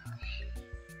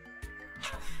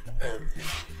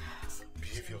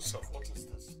 Behave yourself. What is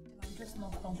this? I'm just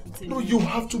not comfortable. No, you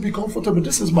have to be comfortable.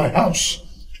 This is my house.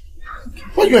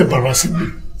 Why are you embarrassing me?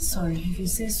 Sorry, if you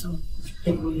say so.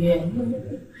 Yeah.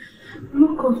 I'm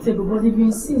not comfortable, but if you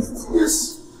insist.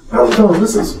 Yes. No,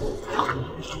 this is...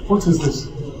 What is this?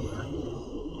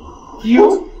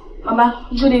 You? Mama,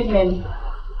 good evening.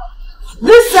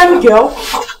 This same girl?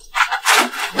 Huh?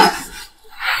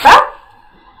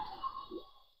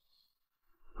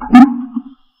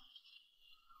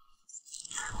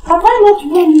 Have I not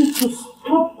warned you to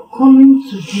stop coming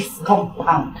to this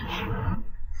compound?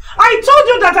 I told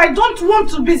you that I don't want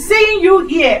to be seeing you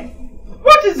here.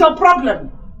 What is your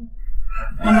problem?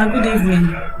 Mama, good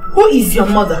evening. Who is your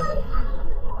mother?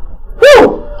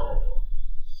 Who?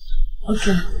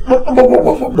 Okay.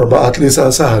 Mama, at least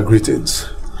answer her greetings.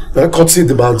 Courtesy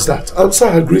demands that. Answer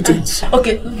her greetings.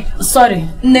 Okay, sorry.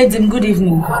 Nedim, good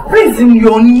evening. Reason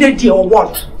your Nedi or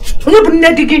what?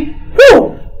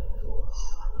 Who?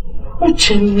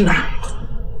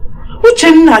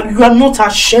 Uchenna, you are not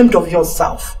ashamed of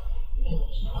yourself.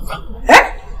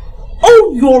 Eh?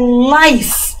 All your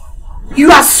life, you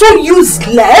are so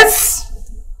useless.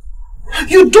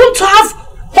 You don't have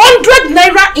 100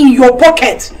 naira in your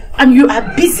pocket and you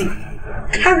are busy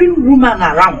carrying woman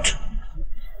around.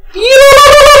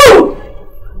 You!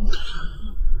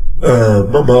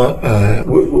 Mama,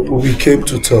 we came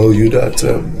to tell you that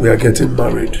we are getting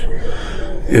married.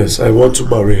 Yes, I want to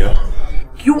marry her.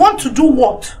 You want to do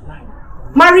what?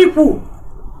 Marry who?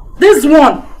 This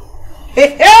one.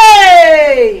 Hey,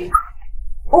 hey!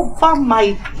 Over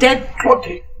my dead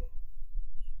body.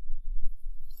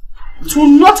 It will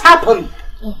not happen.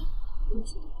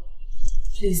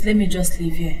 Please, let me just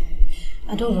leave here.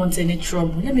 I don't want any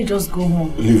trouble. Let me just go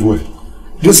home. Leave where?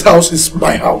 This house is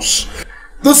my house.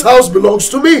 This house belongs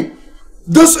to me.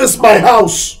 This is my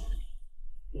house.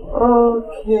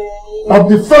 Okay. I'm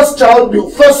the first child, the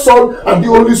first son, and the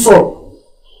only son.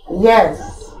 Yes.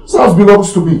 This house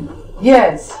belongs to me.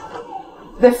 Yes.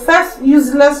 The first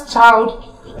useless child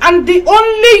and the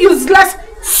only useless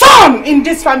son in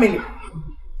this family.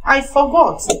 I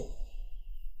forgot.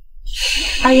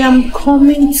 I am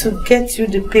coming to get you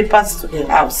the papers to the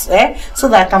house, so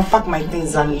that I can pack my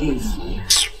things and leave.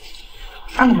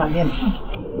 Hang on again.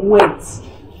 Wait.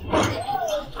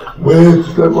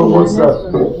 Wait, what's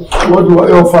that? What do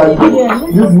I offer you?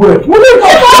 Leave where?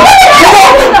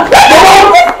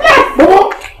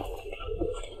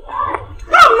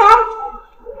 Come now.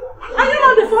 Are you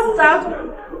not the first child?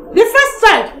 The first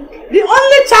child, the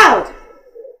only child,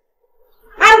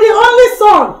 and the only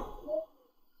son.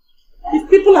 If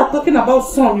people are talking about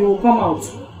son, you will come out.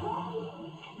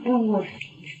 Don't worry.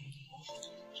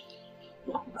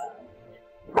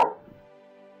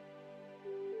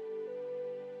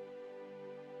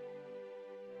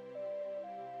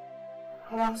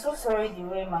 I'm so sorry the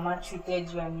way Mama treated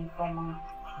you and Ifeoma.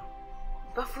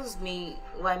 It baffles me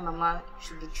why Mama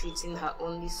should be treating her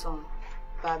only son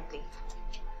badly.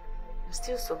 I'm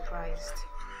still surprised.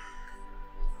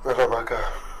 Well, Amaka,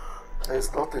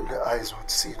 there's nothing the eyes would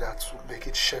see that would make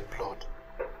it shed blood.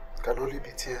 It can only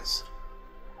be tears.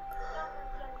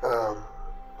 I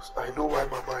know why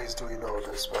Mama is doing all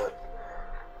this, but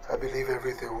I believe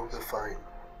everything will be fine.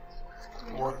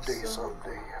 One day,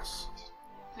 someday, yes.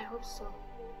 I hope so.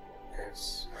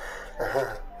 Yes.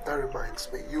 That reminds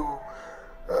me,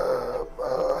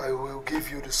 I will give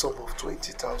you the sum of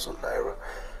 20,000 naira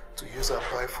to use and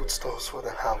buy foodstuffs for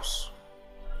the house.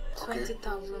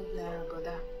 20,000 naira,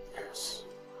 brother. Yes.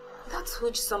 That's a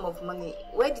huge sum of money.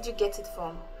 Where did you get it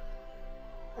from?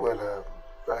 Well,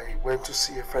 I went to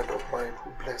see a friend of mine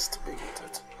who blessed me with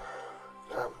it.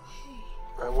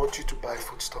 I want you to buy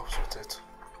foodstuffs with it.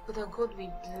 But that God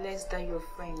will bless that your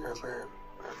friend. Amen.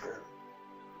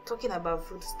 Talking about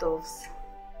foodstuffs.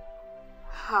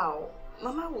 How?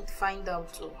 Mama would find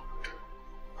out too.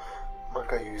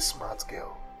 Maka, you a smart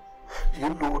girl.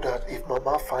 You know that if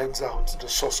Mama finds out the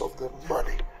source of the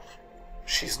money,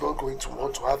 she's not going to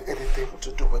want to have anything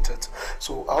to do with it.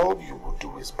 So all you will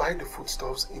do is buy the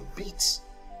foodstuffs in bits.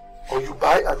 Or you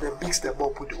buy and then mix them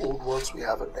up with the old ones we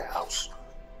have in the house.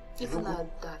 Even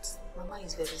at that, Mama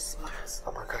is very smart.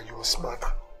 Amaka, you're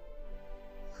smarter.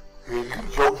 You're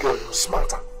a young girl, you're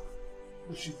smarter.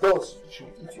 If she does, she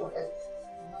will eat your head.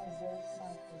 Mama is very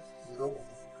smart. You know?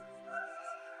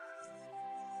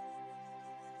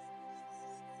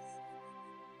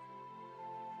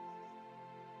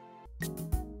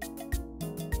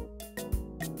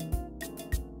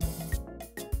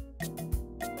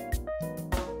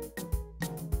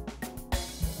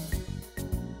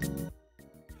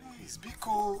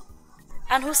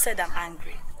 And who said I'm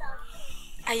angry?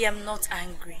 I am not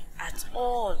angry at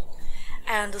all.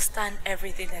 I understand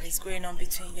everything that is going on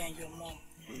between you and your mom.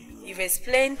 You've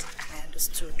explained and I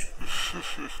understood.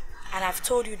 And I've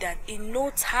told you that in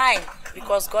no time,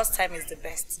 because God's time is the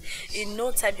best, in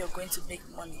no time you're going to make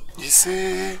money. You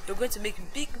say? You're going to make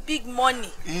big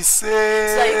money. You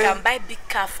say? So you can buy big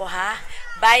car for her,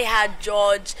 buy her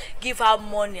George, give her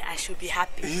money, I should be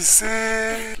happy. You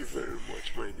say? Thank you very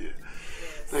much, my dear.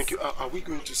 Yes. Thank you. Are we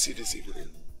going to see this evening?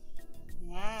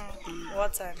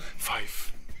 What time?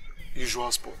 5.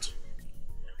 Usual spot.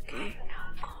 Okay.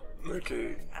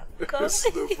 Okay. That's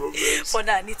no problem. For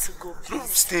now, I need to go. Please.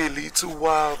 Stay a little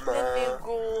while, man. Let me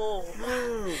go.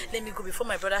 Let me go before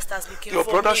my brother starts looking for me.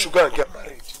 Your brother should go and get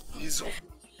married. He's up.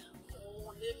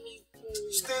 Oh, let me go.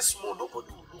 Stay small,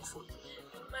 nobody will look for you.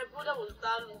 My brother will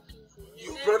start looking for me.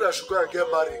 Your brother should go and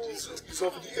get married. He's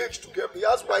of the age to get married. He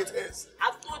has white hairs.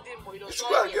 I've told him, but he doesn't. He should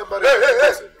go and get married.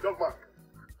 Hey, young man.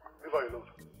 Leave her alone.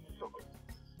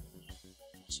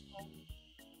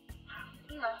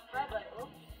 Bye-bye. Oh.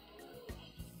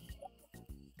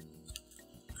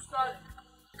 Sorry.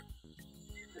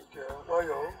 Take care. Bye,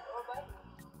 yo.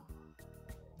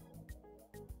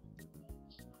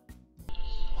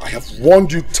 I have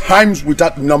warned you times with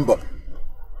that number.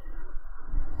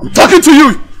 I'm talking to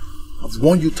you. I've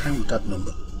warned you times with that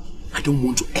number. I don't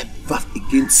want to ever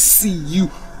again see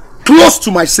you close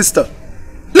to my sister.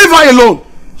 Leave her alone.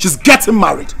 She's getting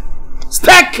married.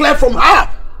 Stay clear from her.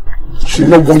 She will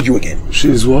not want you again. She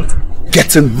is what?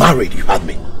 Getting married, you heard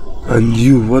me. And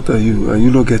you, what are you? Are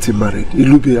you not getting married?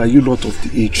 Ilube, are you not of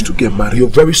the age to get married? You're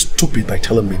very stupid by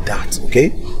telling me that,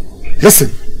 okay? Listen,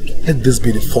 let this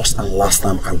be the first and last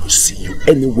time I will see you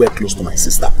anywhere close to my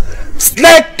sister.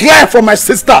 Stay clear from my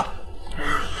sister!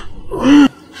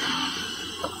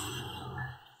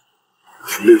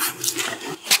 Slave.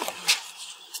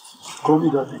 Call me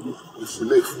that again.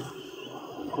 Slave.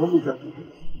 Call me that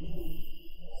again.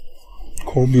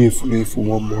 Call me a slave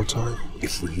one more time. A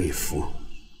slave?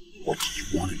 What do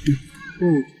you want to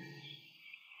do?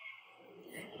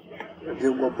 I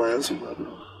didn't want my answer, brother.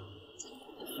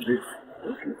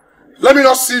 Okay. Let me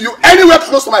not see you anywhere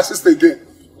close to my sister again.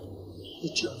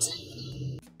 Idiot.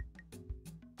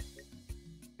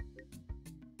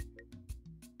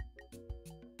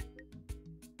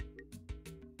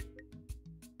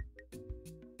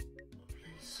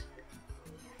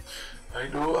 I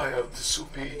know I have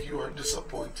disobeyed you and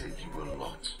disappointed you a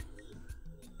lot.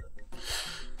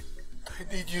 I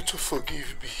need you to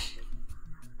forgive me.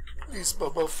 Please,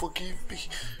 Mama, forgive me.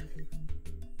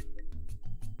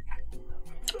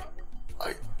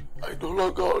 I no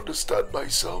longer understand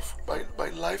myself. My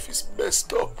life is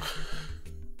messed up.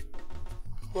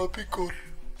 Mama, be good.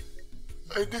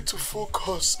 I need to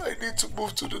focus. I need to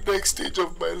move to the next stage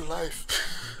of my life.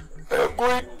 I am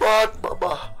going mad,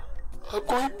 Mama. I'm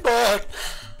going mad.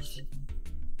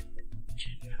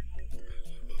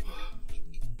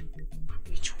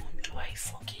 Which one do I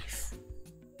forgive?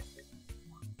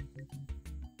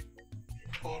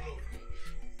 All of it.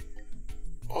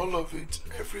 All of it.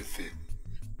 Everything.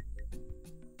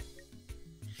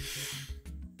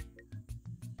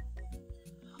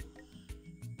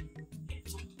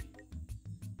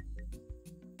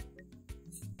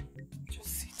 Just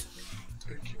sit.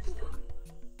 Thank you.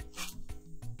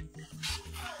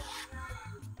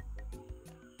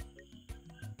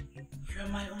 You're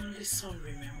my only son,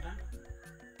 remember?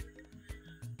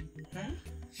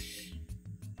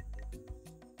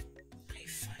 I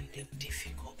find it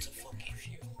difficult to forgive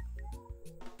you.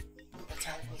 But I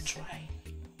will try.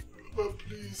 Mama,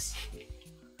 please.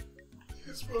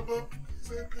 Please, Mama,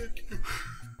 please, I beg you.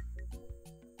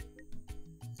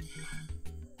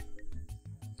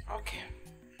 Okay.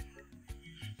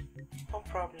 No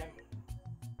problem.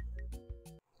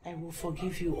 I will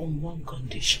forgive you on one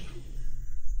condition.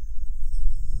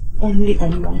 Only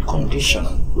on one condition.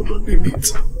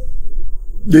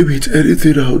 David,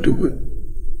 anything I'll do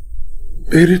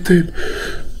it. Anything.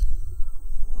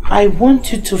 I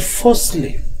want you to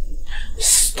firstly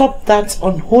stop that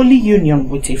unholy union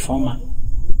with a former.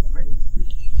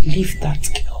 Leave that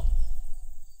girl.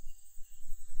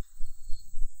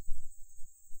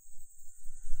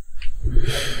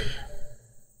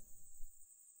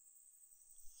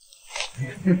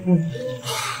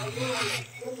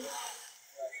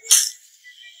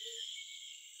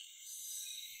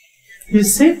 You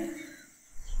see?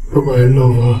 Mama, I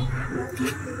love her.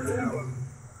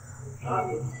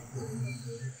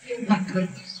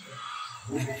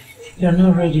 You're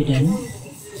not ready then?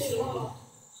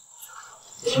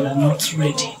 You are not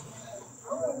ready.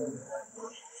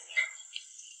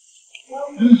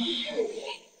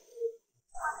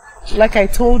 Like I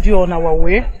told you on our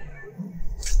way,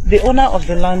 the owner of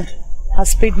the land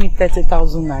has paid me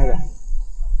 30,000 naira.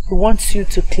 He wants you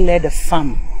to clear the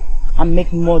farm and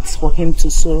make mods for him to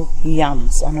sow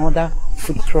yams and other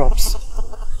food crops.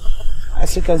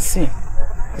 As you can see,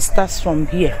 it starts from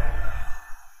here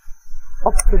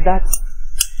up to that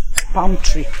palm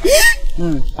tree.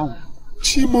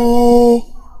 Chimo!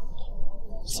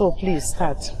 So please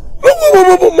start.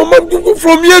 Mama,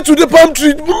 from here to the palm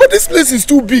tree, Mama, this place is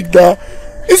too big now.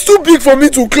 It's too big for me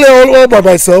to clear all by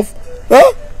myself.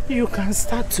 Huh? You can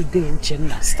start today,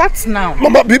 Uchenna. Start now.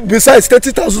 Mama, besides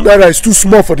 30,000 naira is too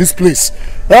small for this place.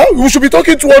 Huh? We should be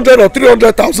talking 200 or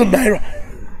 300,000 naira.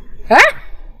 Huh?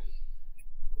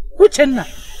 Uchenna,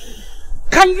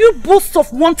 can you boast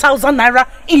of 1,000 naira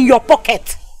in your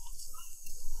pocket?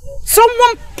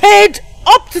 Someone paid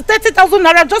up to 30,000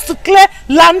 naira just to clear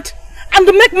land and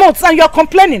to make mods, and you're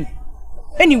complaining.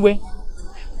 Anyway,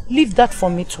 leave that for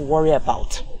me to worry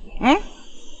about.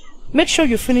 Make sure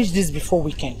you finish this before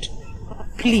weekend.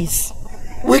 Please.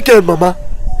 Weekend, Mama?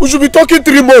 We should be talking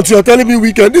 3 months. You're telling me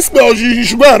weekend. This girl, you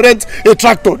should go and rent a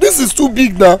tractor. This is too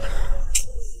big now.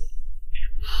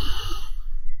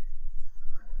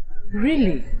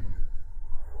 Really?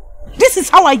 This is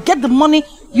how I get the money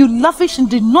you lavish in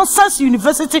the nonsense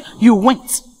university you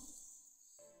went.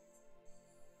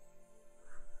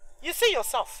 You see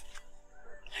yourself.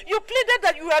 You pleaded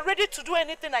that you are ready to do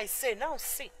anything I say. Now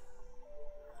see.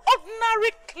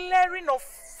 Ordinary clearing of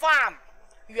farm.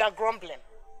 You are grumbling.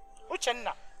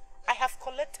 Uchenna, I have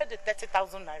collected the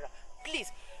 30,000 naira.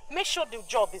 Please, make sure the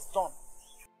job is done.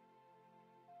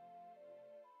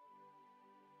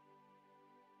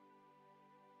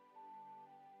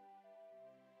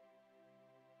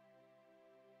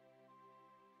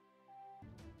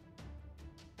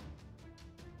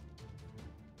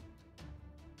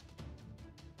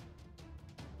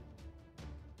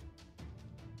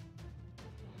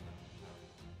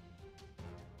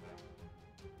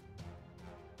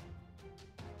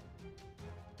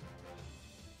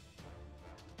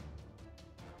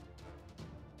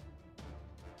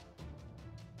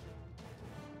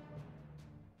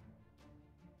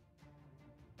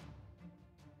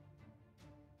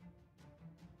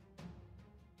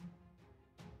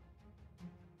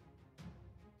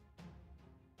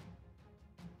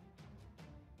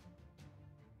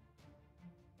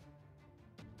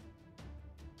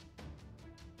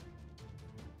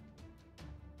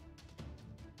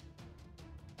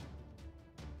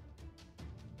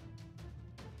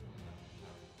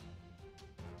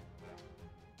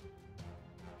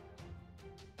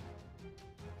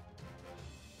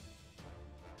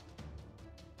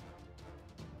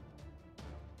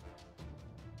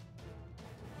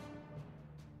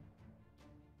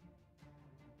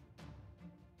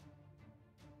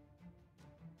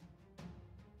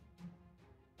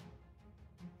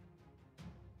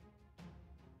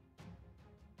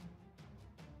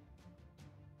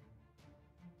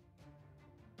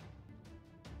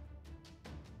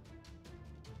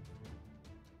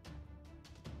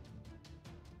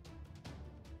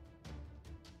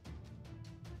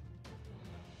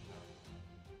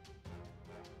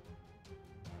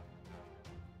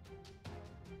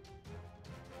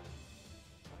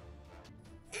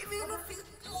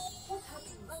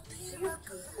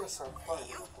 Yes, I'm fine.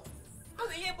 How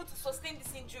were you able to sustain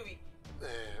this injury?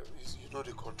 You know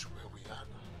the country where we are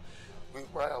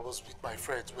now. I was with my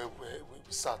friends where we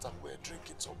sat and we were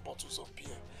drinking some bottles of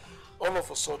beer. All of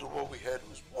a sudden what we heard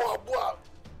was wah wah,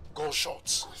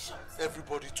 gunshots.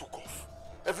 Everybody took off.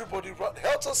 Everybody ran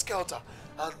helter-skelter.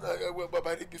 And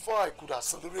before I could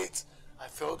accelerate, I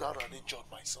fell down and injured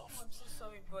myself. I'm so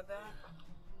sorry, brother.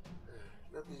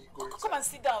 Let me go inside. Come and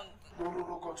sit down.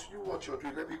 No, continue what you're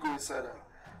doing. Let me go inside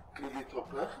clean it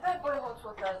up, huh? I borrow hot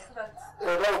water so that...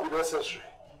 That would be necessary.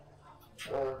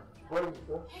 What is it,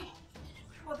 huh?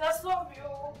 Oh, that's not you.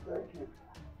 Thank you.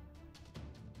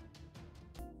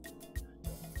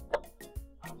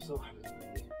 I'm so happy to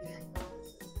be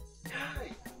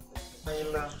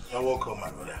here. You're welcome, my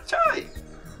brother. Chai!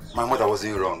 My mother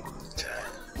wasn't wrong. Chai.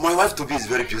 My wife to be is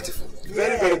very beautiful.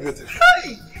 Very, very beautiful.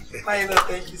 Chai! Maila,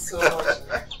 thank you so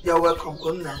much. You're welcome,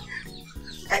 Gonna.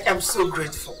 I am so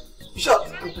grateful. Sure,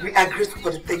 we are grateful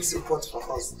for the things you bought for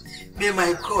us. May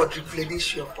my God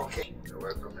replenish your pocket. You're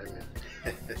welcome, amen.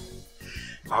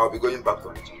 I'll be going back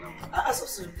to Nigeria now. So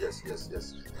soon? Yes.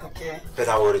 Okay. But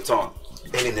I will return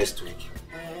early next week.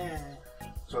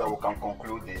 So that we can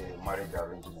conclude the marriage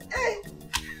arrangement. Hey.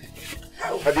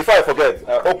 And before I forget,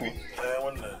 Opi,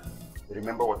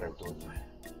 remember what I told you.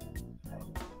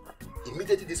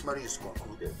 Immediately this marriage is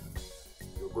concluded,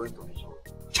 you're going to Nigeria.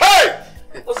 Hey!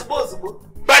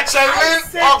 Betchelin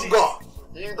Ogo!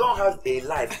 You don't have a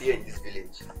life here in this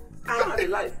village. You don't have a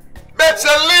life.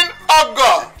 Betchelin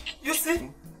Ogo! You see?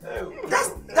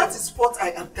 That is what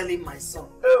I am telling my son.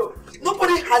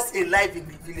 Nobody has a life in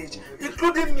the village,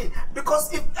 including me.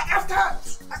 Because if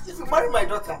you marry my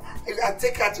daughter and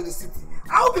take her to the city,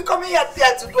 I will be coming here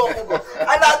to do Ogo.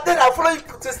 And then I'll follow you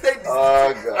to stay in the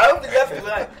city. I won't be left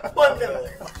behind.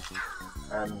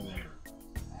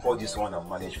 For this one I'll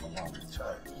manage for now.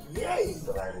 Yay!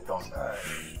 Till I return.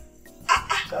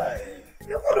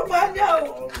 You're going to buy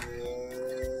now.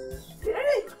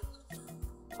 Yay!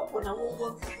 Oh,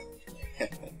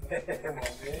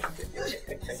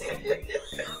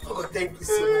 thank you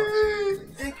so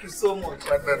much. Thank you so much.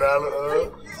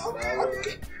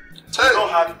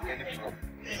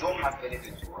 You don't have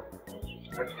anything to worry.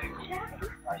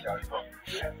 I shall return.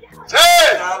 Hey!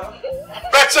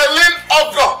 Betchelin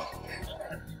Ogo!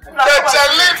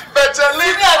 Betchelin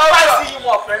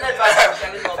Ogo!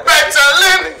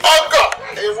 Betchelin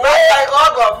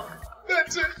Ogo!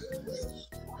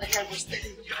 Like I was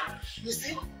telling you, you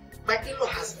see, my in-law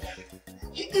has money.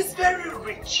 He is very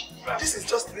rich. This is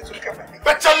just a little look at my name.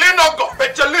 Betchelin Ogo!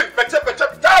 Betchelin! Betchelin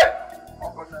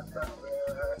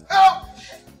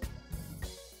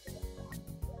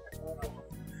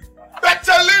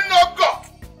Ogo!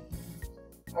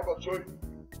 Joy!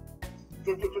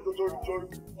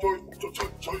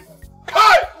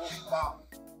 Hey!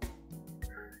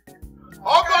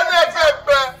 Ogo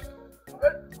Nepepe!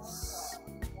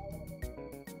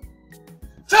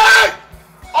 Hey!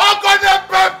 Ogo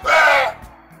Nepepe!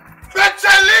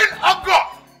 Betchelin Ogo!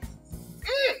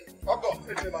 Ogo!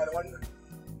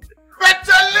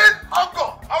 Betchelin Ogo!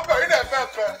 Ogo in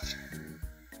Nepepe!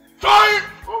 Joy!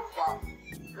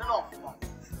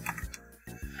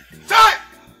 Hey!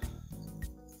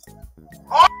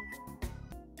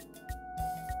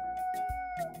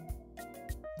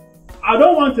 I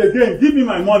don't want again. Give me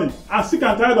my money. I'm sick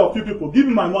and tired of you people. Give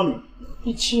me my money.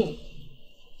 Ichie,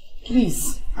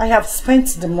 please, I have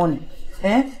spent the money.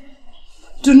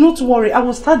 Do not worry. I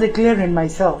will start declaring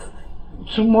myself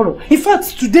tomorrow. In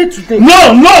fact, today.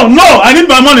 No! I need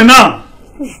my money now.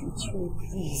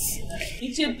 Please.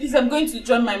 Ichie, please, I'm going to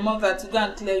join my mother to go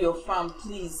and clear your farm,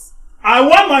 please. I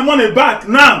want my money back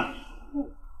now.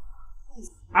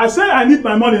 I said I need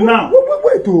my money now.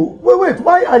 Wait.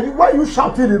 Why are you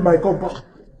shouting in my compound?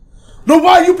 No,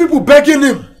 why are you people begging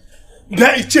him?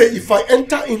 If I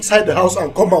enter inside the house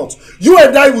and come out, you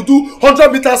and I will do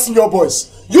 100 meters senior boys.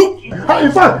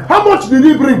 In fact, how much did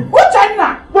he bring?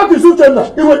 Uchenna! What is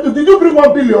Uchenna? Did you bring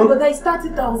 1 billion? But I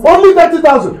started 30,000. Only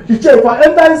 30,000. If I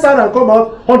enter inside and come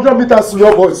out, 100 meters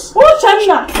senior boys.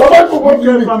 Uchenna!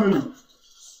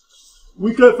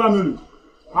 Wicked family.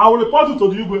 I will report you to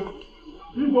the Igwe.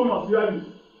 Igwe must hear it.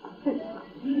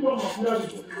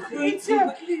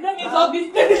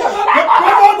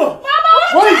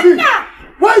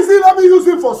 Why is he let me use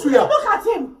him for suya? Look at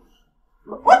him.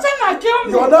 Uchenna kill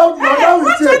me. You're now with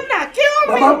you. Uchenna kill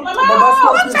me. Mama,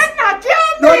 Uchenna kill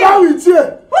me. You're now with you.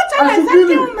 Uchenna kill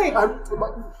me.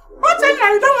 Uchenna,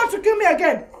 you don't want to kill me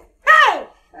again. Hey!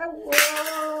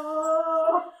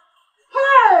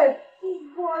 Hey!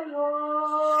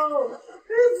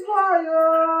 This boy,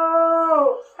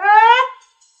 eh?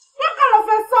 What kind of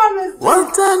a son is this?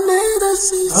 What another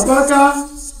season. Abaka.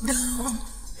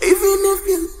 Even if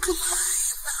you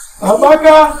climb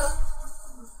Abaka.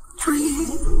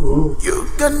 tree, you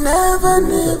can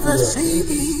never see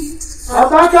it.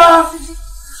 Abaka.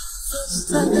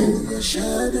 Faster than your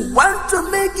shadow. Want to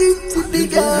make it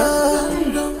bigger.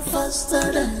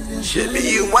 Faster than your shadow.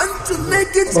 You want to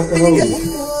make it bigger.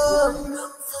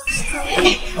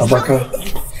 Abaka,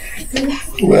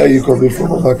 where are you coming from,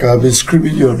 Abaka? I've been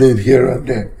screaming your name here and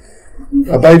there.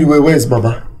 By the way, where is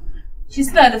Mama? She's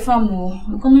still at the farm.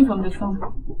 I'm coming from the farm.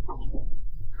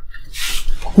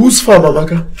 Whose farm,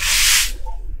 Amaka?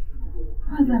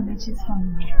 What's that bitch's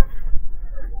farm?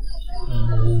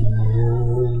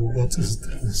 Oh, what is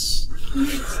this?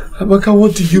 Amaka,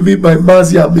 what do you mean by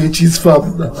Mazi Amechi's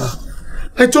farm now?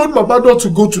 I told Mama not to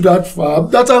go to that farm,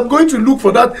 that I'm going to look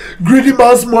for that greedy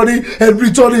man's money and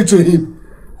return it to him.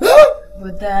 Huh?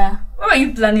 But where are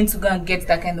you planning to go and get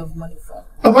that kind of money from?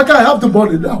 Amaka, I have the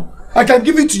money now. I can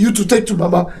give it to you to take to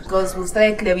Mama. Because we'll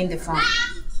start clearing the farm.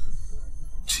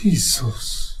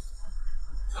 Jesus.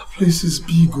 That place is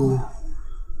big, oh.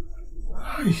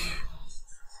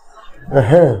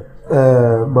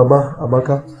 Mama,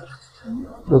 Amaka,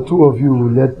 the two of you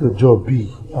will let the job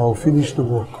be. I'll finish the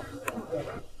work.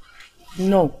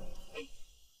 No.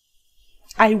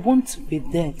 I want to be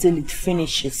there till it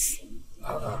finishes.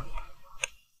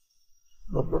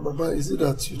 Mama, is it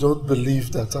that you don't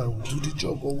believe that I will do the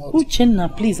job or what? Uchenna,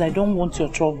 please, I don't want your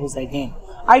troubles again.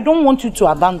 I don't want you to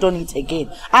abandon it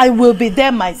again. I will be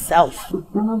there myself.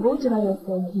 Mama, go to your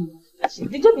forgive.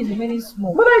 The job is very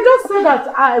small. But I just said that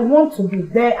I want to be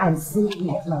there and see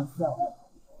it myself.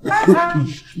 Go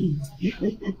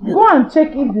and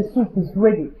check if the soup is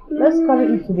ready. Let's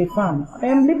carry it to the farm. I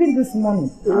am leaving this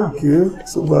morning. Okay,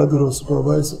 so Badro,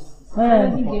 supervisor.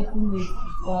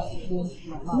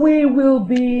 We will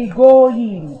be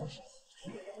going.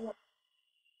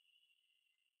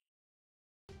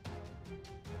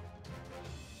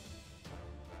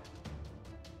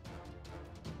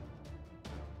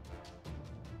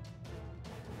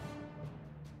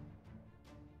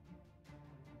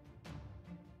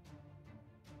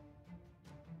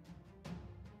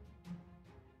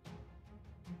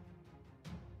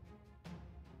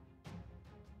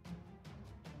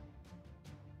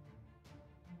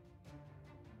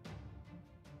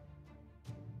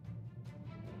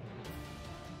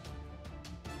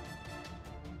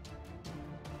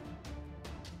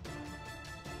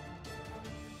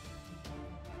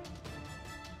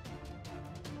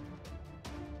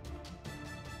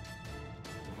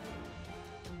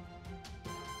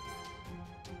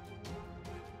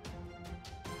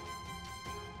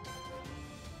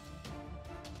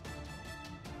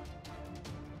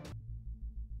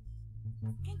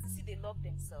 Can't you see they love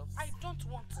themselves? I don't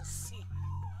want to see.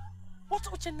 What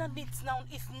Uchenna needs now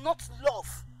is not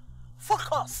love.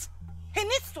 Focus. He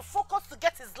needs to focus to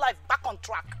get his life back on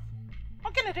track.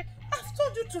 Okay, Nede, I've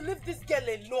told you to leave this girl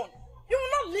alone. You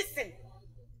will not listen.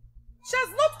 She has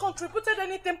not contributed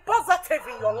anything positive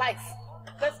in your life.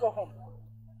 Let's go home.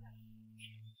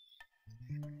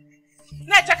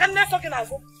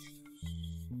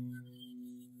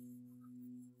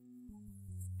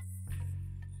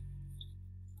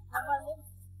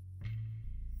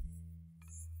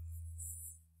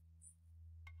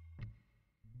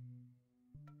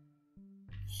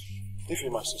 If you,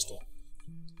 my sister,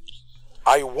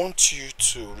 I want you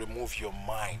to remove your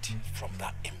mind from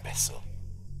that imbecile.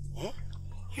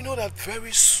 You know that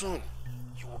very soon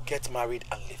you will get married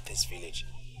and leave this village.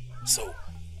 So,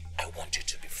 I want you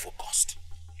to be focused.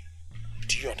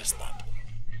 Do you understand?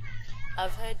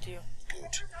 I've heard you.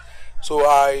 Good. So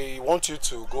I want you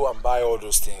to go and buy all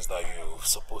those things that you're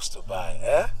supposed to buy.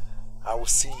 Eh? I will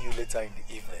see you later in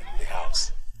the evening in the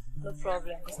house. No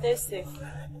problem. Stay safe.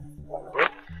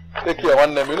 Take care,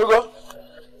 one name. You know, go.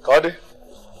 Cardi.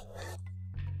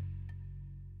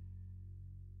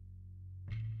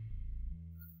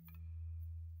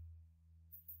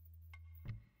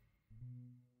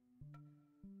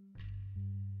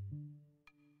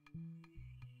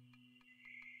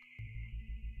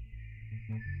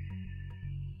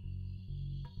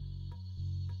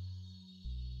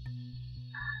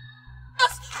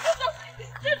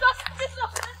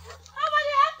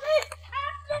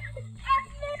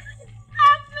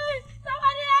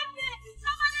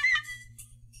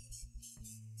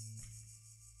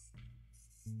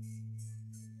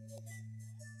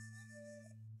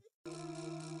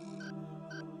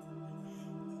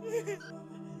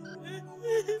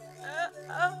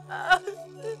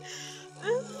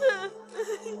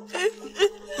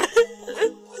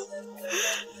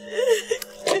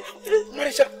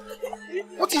 Marisha,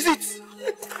 what is it?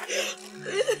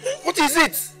 What is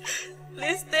it?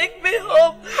 Please take me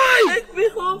home. Hi. Take me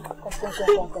home. Come.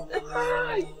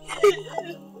 Hi.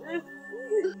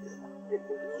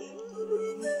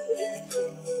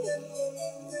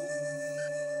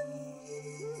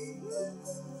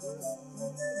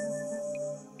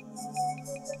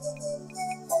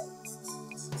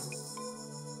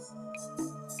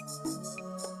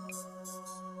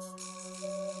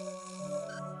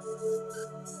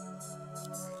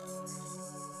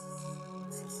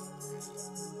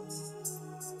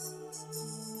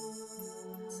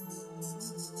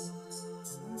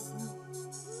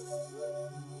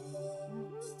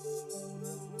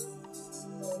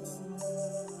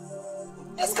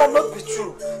 This cannot be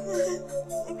true.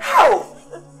 How?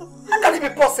 How can it be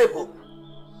possible?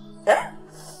 Eh?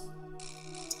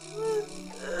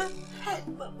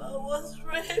 Mama was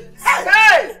raped.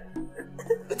 Hey!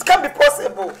 It can't be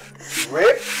possible.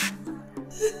 Rape?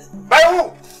 By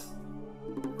who?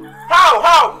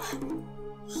 How?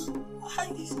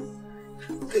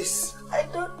 Please. I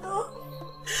don't know.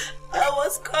 I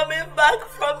was coming back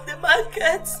from the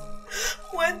market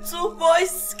when two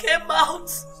boys came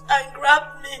out and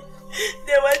grabbed me.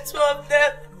 There were two of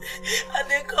them and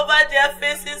they covered their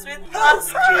faces with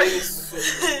masks.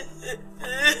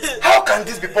 How can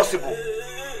this be possible?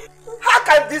 How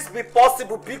can this be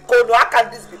possible, Bikono? How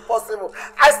can this be possible?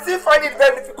 I still find it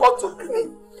very difficult to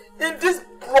believe. In this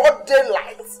broad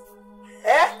daylight.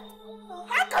 Eh?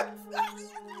 How can...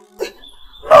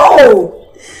 No!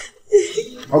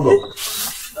 Ogo,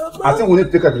 I think we need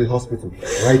to take her to the hospital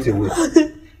right away.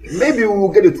 Maybe we will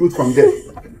get the truth from there.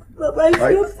 Baba, I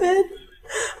feel pain.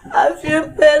 I feel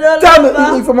pain all Tell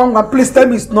over. me, if Mama, please tell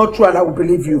me it's not true and I will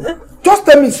believe you. Just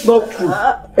tell me it's not true.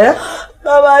 Eh?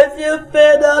 Baba, I feel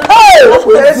pain all over. Hey!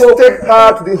 Let's take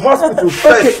her to the hospital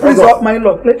first. Okay, please, my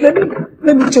lord.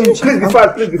 Let me change. Please be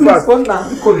fast, please be fast.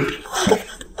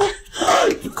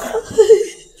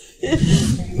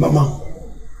 Mama,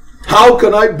 how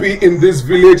can I be in this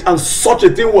village and such a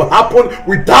thing will happen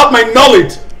without my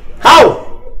knowledge? How?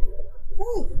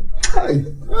 Hey!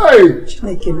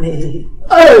 I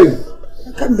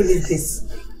can't believe this.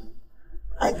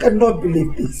 I cannot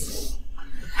believe this.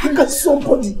 How can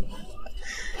somebody,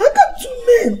 how can two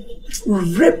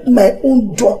men rape my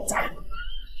own daughter?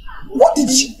 What did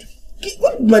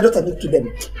my daughter do to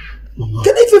them? Mama.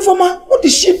 Can I inform her? What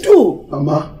did she do?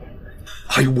 Mama,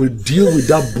 I will deal with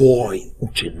that boy,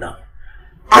 Uchenna.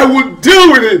 I will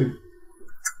deal with him!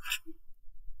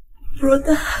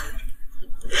 Brother,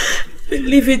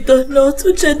 believe it or not,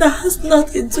 Uchenna has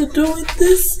nothing to do with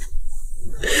this.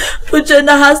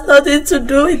 Uchenna has nothing to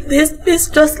do with this. Please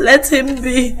just let him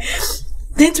be.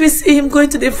 Didn't we see him going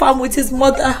to the farm with his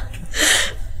mother?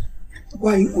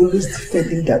 Why are you always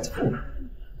defending that fool?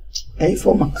 Hey,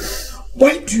 Informer,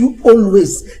 why do you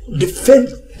always defend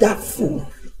that fool?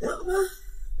 Mama,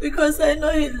 because I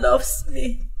know he loves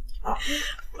me.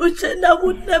 Uchenna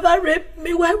would never rape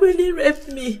me. Why will he rape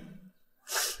me?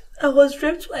 I was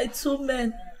raped by two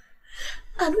men.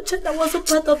 And Uchenna was a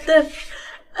part of them.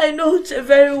 I know Uche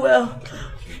very well.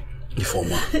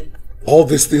 Informer, all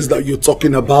these things that you're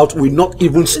talking about will not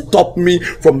even stop me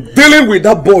from dealing with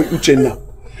that boy, Uchenna.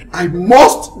 I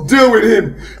must deal with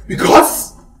him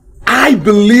because I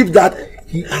believe that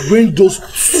he arranged those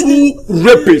two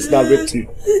rapists that raped you.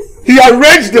 He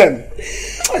arranged them.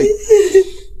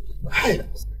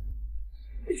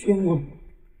 If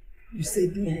you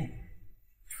said me.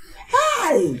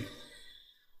 Hi!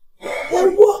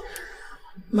 Then what?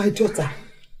 My daughter,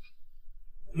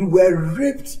 you were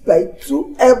raped by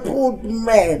two able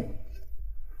men.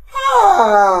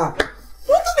 What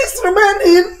did this remain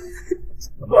in?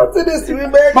 What did this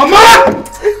remain? Mama!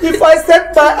 If I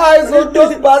set my eyes on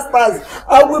those bastards,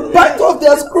 I will bite off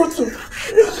their scrotum.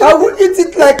 I will eat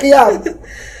it like yam.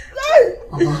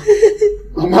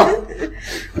 Mama,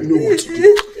 I know what to do.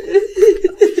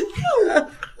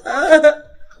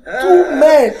 Two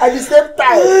men at the same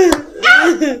time.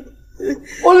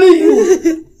 Only you.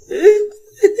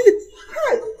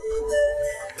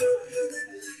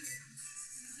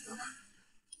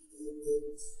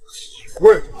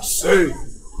 Wait, say.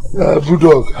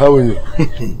 Bulldog, how are you?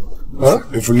 Huh?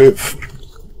 If you live.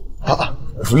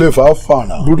 If you live, how far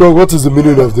now? Bulldog, what is the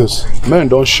meaning of this? Men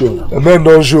don't show. Men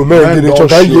don't show. Men don't show.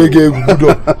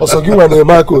 Bulldog. Also, give me a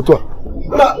Michael. You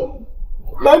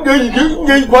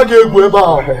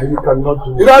cannot do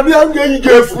it.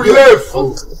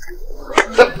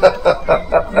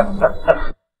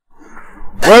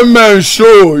 When men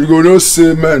show, you go not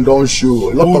say men don't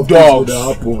show. A lot of things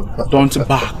happen. Don't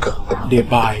bark, they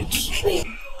bite.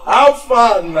 How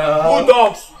far now?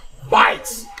 Bulldogs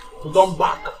bite, don't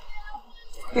bark.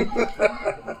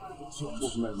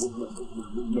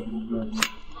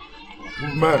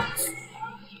 Movement.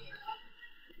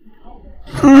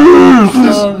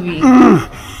 Sorry.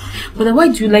 But why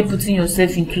do you like putting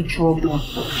yourself into trouble?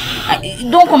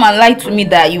 Don't come and lie to me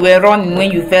that you were running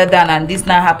when you fell down and this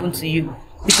now happened to you.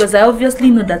 Because I obviously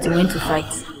know that you went to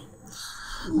fight.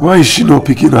 Why is she not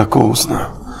picking her calls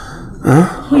now? Huh?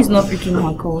 Who is not picking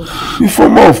her calls?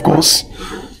 Informer, of course.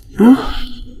 Huh?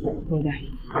 Brother,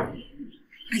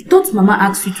 I thought Mama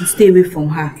asked you to stay away from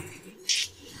her.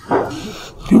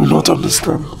 You will not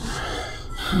understand.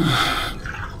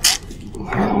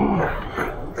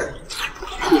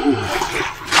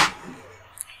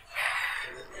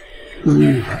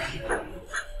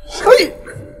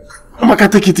 Amaka,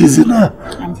 take it easy now.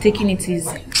 I'm taking it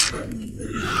easy.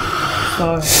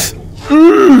 Sorry.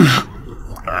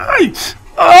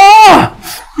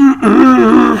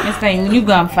 Next time, will you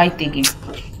go and fight again?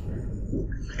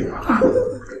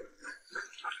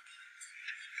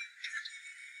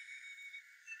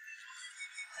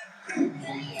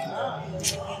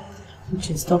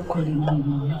 Uche, stop calling me,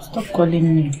 Mama. Stop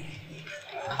calling me.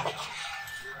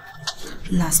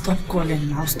 Nah, stop calling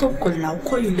now. Stop calling. I'll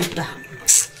call you later.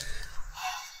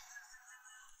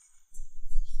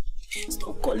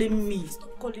 Stop calling me.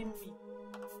 Stop calling me.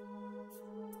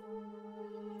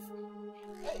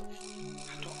 I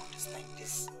don't understand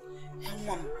this.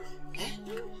 Mom,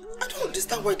 I don't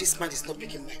understand why this man is not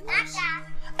picking my calls.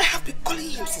 I have been calling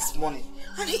him since morning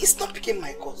and he is not picking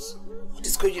my calls. What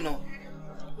is going on?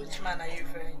 Which man are you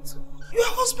referring to? Your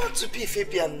husband to be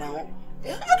Fabian now. I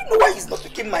don't know why he's not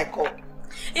picking my call.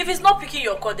 If he's not picking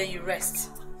your call, then you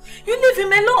rest. You leave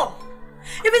him alone.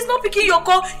 If he's not picking your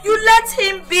call, you let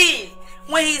him be.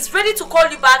 When he's ready to call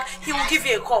you back, he will give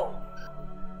you a call.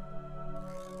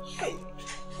 Hey,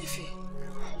 Ify,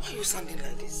 why are you sounding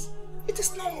like this? It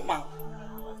is not normal.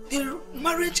 The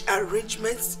marriage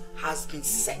arrangements has been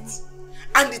set.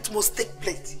 And it must take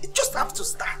place. It just have to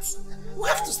start. We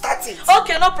have to start it.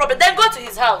 Okay, no problem. Then go to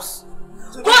his house.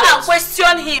 Go and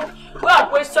question him. Go and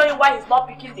question him why he's not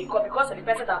picking the call because of the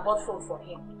person that bought phone for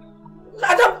him.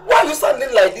 Madam, why are you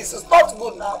sounding like this? It's not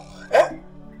good now. Eh?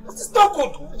 It's not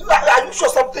good. Are you sure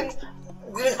something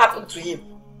didn't happen to him?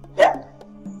 Yeah?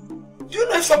 Do you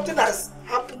know if something has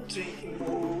happened to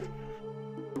him?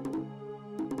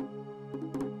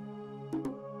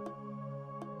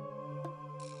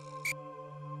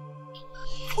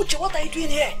 Uche, what are you doing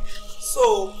here?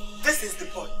 So, this is the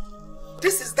boy.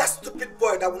 This is that stupid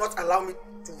boy that will not allow me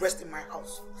to rest in my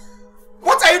house.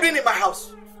 What are you doing in my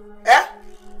house? Eh?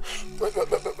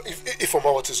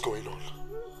 Ifeoma, what is going on?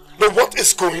 No, what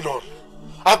is going on?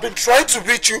 I've been trying to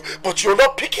reach you, but you're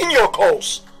not picking your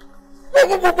calls.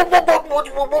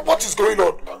 What is going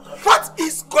on? What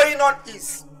is going on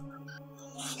is...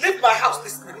 Leave my house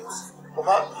this minute.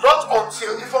 Mama, not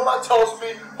until Ifeoma tells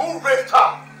me who raped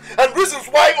her. And reasons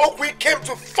why Okwi came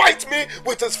to fight me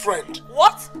with his friend.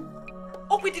 What?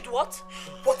 Okwi did what?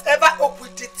 Whatever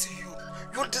Okwi did to you,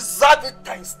 you deserve it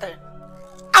times 10.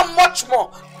 And much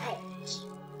more.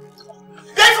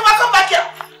 Ifeoma, come back here.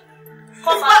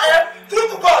 Come back here. True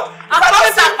to God. I'm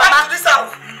coming back to this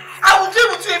house. I will deal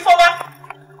with you, Ifeoma.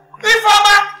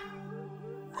 Ifeoma!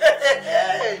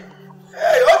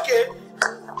 Hey, okay.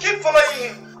 Keep following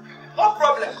him. No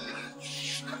problem.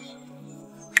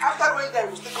 After going there,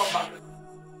 we'll still come back.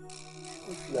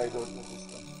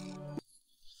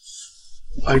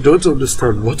 I don't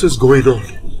understand. What is going on?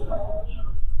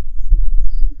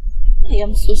 I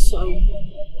am so sorry.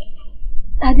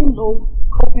 I didn't know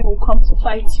Kobe will come to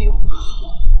fight you.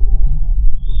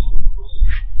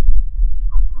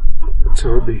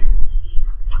 Tell me,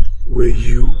 were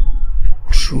you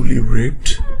truly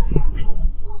raped?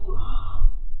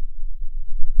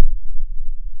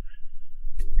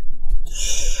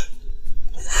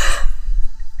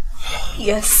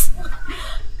 Yes.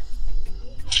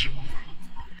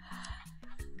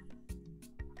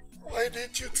 Why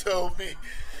didn't you tell me?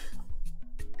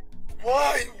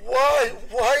 Why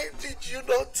did you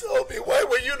not tell me? Why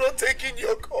were you not taking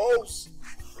your calls?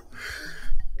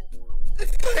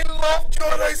 If I loved you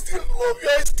and I still love you,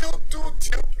 I still do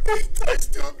till late. I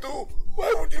still do.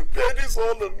 Why would you bear this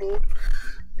all alone?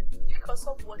 Because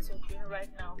of what you're doing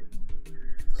right now.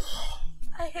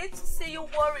 I hate to see you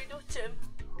worried, Uchem.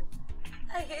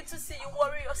 I hate to see you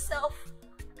worry yourself.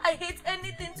 I hate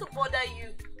anything to bother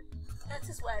you. That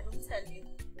is why I don't tell you.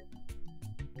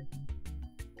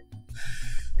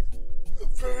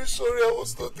 I'm very sorry I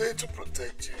was not there to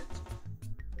protect you.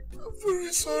 I'm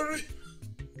very sorry.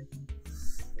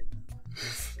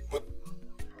 But...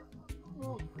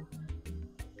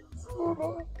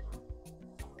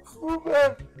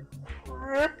 Woman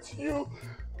raped you.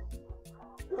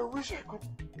 I wish I could...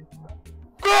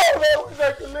 God, I wish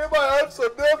I could lay my hands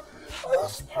on them and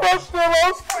smash them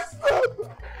out with them.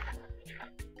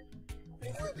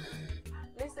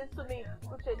 Listen to me,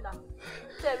 Uchenna.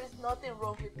 There is nothing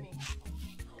wrong with me.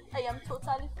 I am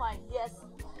totally fine, yes.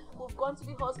 We've gone to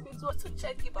the hospital to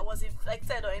check if I was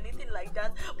infected or anything like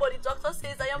that, but the doctor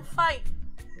says I am fine.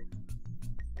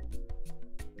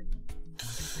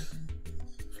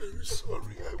 Very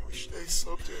sorry. I wish there is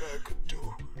something I could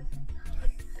do.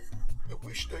 I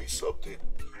wish there is something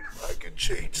I can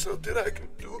change, something I can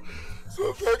do.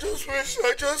 So I just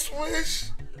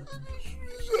wish.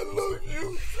 I love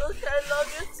you. Okay, I love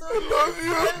you too. I love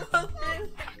you. I love you.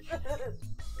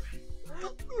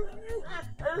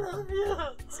 I love you.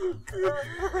 It's okay.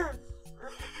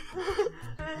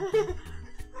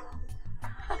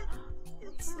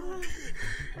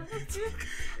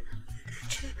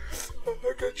 I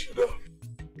got you now.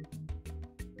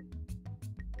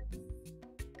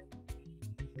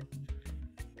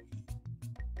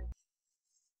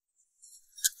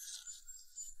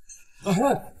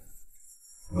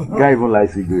 Guy even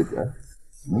likes cigarette,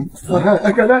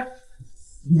 huh? Can I?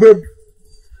 Babe,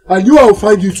 I knew I'll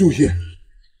find you two here.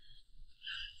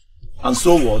 And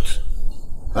so what?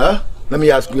 Huh? Let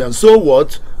me ask you, and so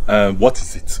what? What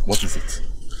is it? What is it?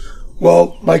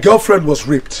 Well, my girlfriend was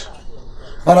raped.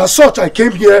 And as such, I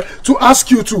came here to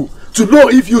ask you two, to know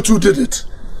if you two did it.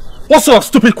 What sort of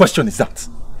stupid question is that?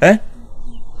 Eh?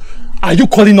 Are you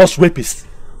calling us rapists?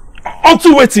 Aren't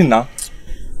you waiting now?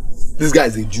 This guy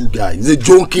is a Jew guy. He's a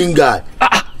joking guy.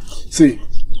 See,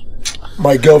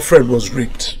 my girlfriend was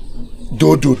raped.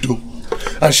 Do.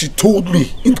 And she told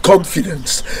me in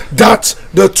confidence that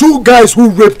the two guys who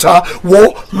raped her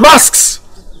wore masks.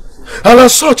 And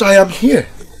as such, I am here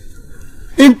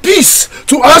in peace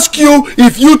to ask you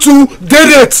if you two did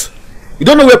it. You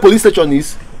don't know where police station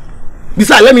is?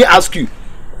 Besides, let me ask you.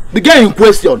 The girl in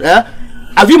question,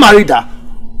 have you married her?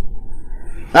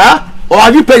 Huh? Or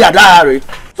have you paid her diary?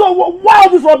 So why all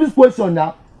this rubbish question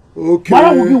now?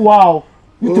 Okay. Wow.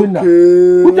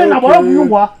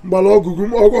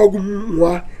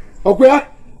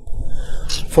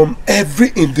 From every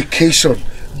indication,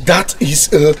 that is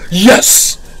a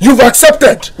yes. You've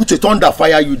accepted. Which a thunder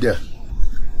fire you there?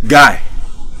 Guy,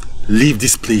 leave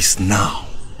this place now.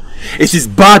 It is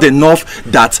bad enough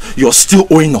that you're still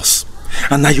owing us.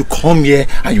 And now you come here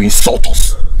and you insult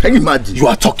us. Can you imagine? You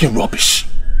are talking rubbish.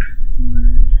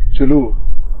 Chelo.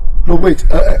 No, wait.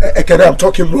 Ekene, I'm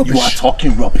talking rubbish. You are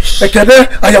talking rubbish. Ekene,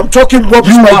 I am talking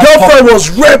rubbish. My girlfriend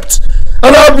was raped.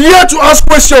 And I'm here to ask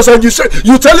questions and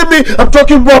you're telling me I'm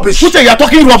talking rubbish. You say you're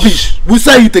talking rubbish. We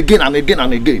say it again and again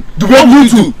and again. What you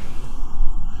do?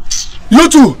 You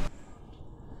two.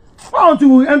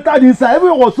 Until we entered inside,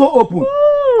 everyone was so open.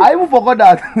 I even forgot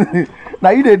that.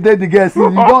 Now you did the guest. You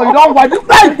don't want to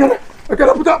play.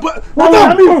 Ekene, put that.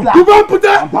 You don't put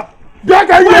that. That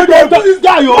guy here, this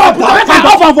guy, you are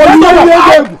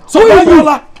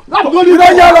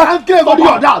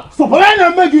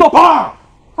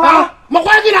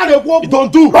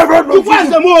don't do.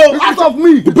 Out of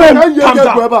me. You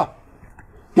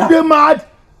get mad?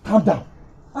 Calm down.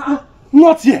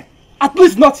 Not here. At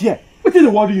least not here. What is the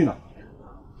worry you now?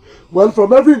 Well,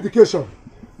 from every indication,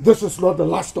 this is not the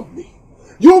last of me.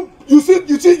 You see,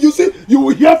 you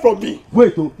will hear from me.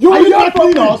 Wait, you will hear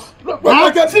from us.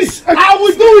 I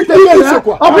will do it again. Let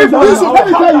me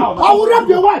tell you. I will rape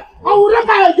your wife. I will rape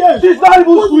her again. She's not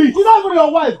even sweet. She's not even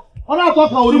your wife. I'm not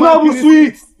talking. She's not even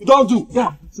sweet. You don't do.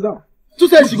 Yeah, sit down. Two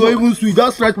said she go even sweet.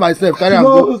 Just stretch myself. Carry on.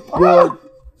 Go.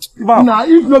 Nah,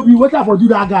 if not be waiting for do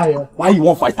that guy. Why you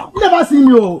won't fight out? You never see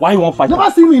me. Why you won't fight out?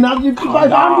 Never see me now. If I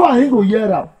go, I ain't go hear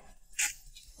that.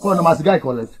 Come on, the guy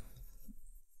collect.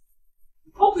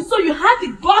 Okay, so you had the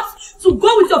guts to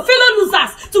go with your fellow losers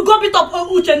to go beat up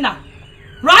Uchenna,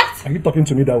 right? Are you talking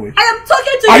to me that way? I am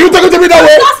talking to you. Are you talking to me that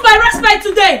way? You lost my respect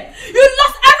today. You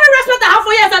lost every respect I have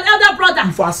for you as an elder brother.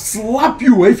 If I slap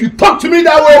you, if you talk to me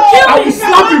that way, I will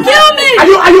slap you. Kill me. Are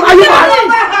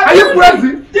you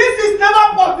crazy? This is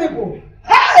never possible.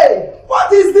 Hey, what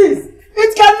is this?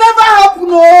 It can never happen.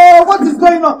 Oh, what is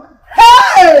going on?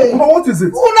 Hey! What is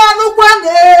it?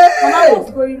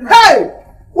 Hey!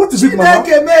 What is it, Mama?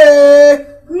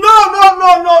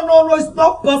 No, it's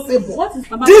not possible. What is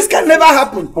Mama? This can never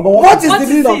happen. Mama, what is the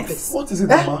meaning of this? What is it,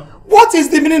 Mama? What is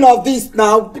the meaning of this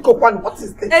now? What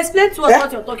is this? Explain to us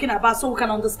what you're talking about so we can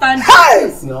understand.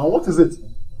 Hey! Now, what is it?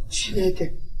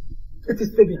 Chineke. It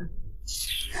is Fabian.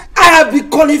 I have been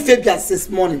calling Fabian since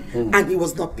morning and he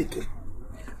was not picking.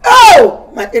 Oh!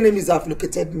 My enemies have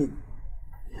located me.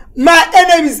 My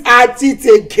enemies are at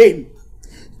it again.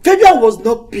 Fabian was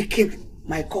not picking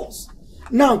my calls.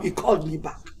 Now he called me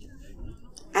back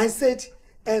and said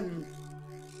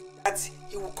that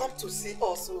he will come to see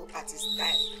also at his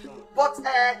time. But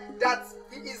that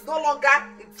he is no longer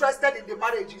interested in the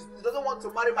marriages. He doesn't want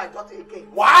to marry my daughter again.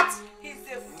 What? He is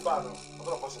a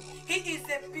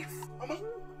big... Mama?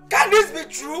 Can this be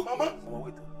true? Mama,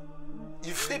 wait.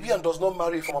 If Fabian does not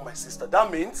marry from my sister,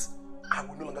 that means I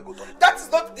will no longer go to her. That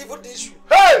is not even the issue.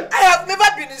 Hey! I have never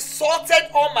been insulted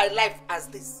all my life as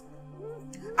this.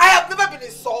 I have never been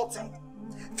insulted.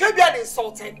 Fabian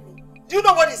insulted me. Do you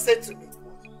know what he said to me?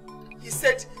 He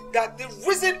said that the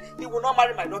reason he will not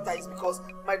marry my daughter is because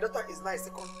my daughter is now a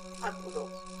second-hand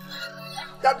product.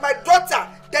 That my daughter,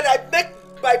 that I make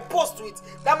by boast with,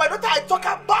 that my daughter I talk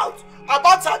about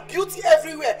her beauty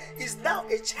everywhere, is now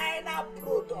a China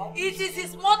product. It is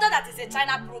his mother that is a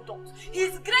China product.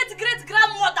 His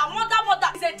great-great-grandmother, mother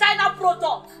is a China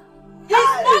product. His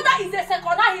mother is a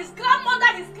second hand, his grandmother,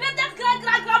 his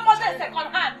great-great-grandmother is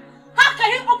second hand. How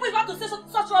can he open his mouth to say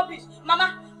such rubbish?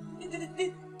 Mama, did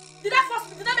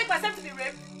I make myself to be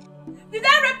raped? Did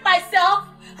I rape myself?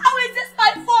 How is this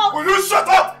my fault? Will you shut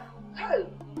up? Hey,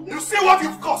 you see what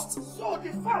you've cost? So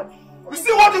the fact. You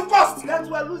see what you've cost? That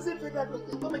we are losing Fabian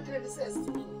don't make any sense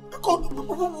to me. Because we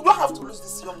don't have to lose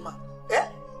this young man. Eh?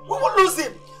 We will lose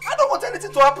him. I don't want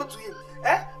anything to happen to him.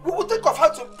 Eh? We will think of how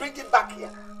to bring him back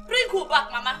here. Bring who back,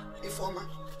 Mama? Informer,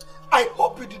 I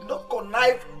hope you did not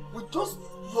connive with just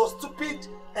your stupid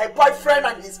boyfriend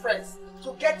and his friends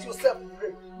to get yourself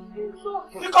raped.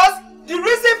 Because the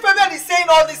reason Fabian is saying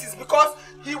all this is because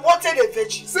he wanted a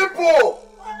virgin. Simple!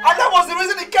 And that was the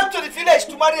reason he came to the village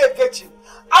to marry a virgin.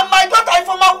 And my daughter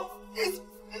Informer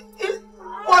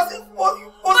was a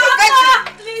virgin.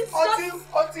 Please,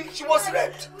 until she was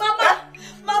raped. Mama,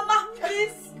 Mama,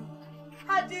 please.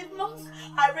 I did not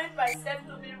arrange myself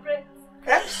to be raped.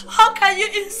 How can you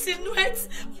insinuate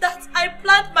that I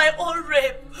planned my own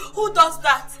rape? Who does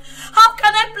that? How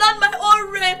can I plan my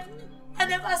own rape? I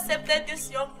never accepted this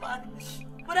young man.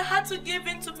 But I had to give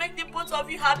in to make the both of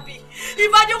you happy.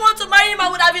 If I didn't want to marry him, I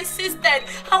would have insisted.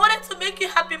 I wanted to make you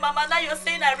happy, Mama. Now you're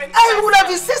saying I raped I would have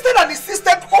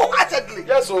insisted wholeheartedly.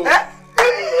 Yes, sir.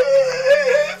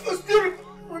 If you still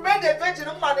remain a virgin,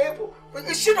 unable.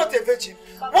 Is she not a virgin?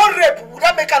 One rape, would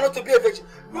that make her not to be a virgin?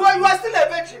 You are still a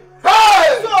virgin.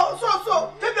 Hey!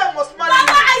 So, Fabian must marry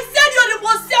Mama, I said you're the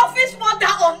most selfish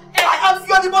mother on earth.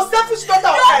 You're the most selfish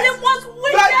daughter on earth. You're the most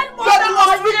wicked mother on earth. You're the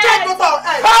most wicked daughter on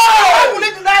earth. Why will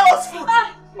you deny us food?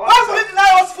 Why will you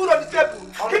deny us food on the table?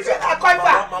 Keep it a coin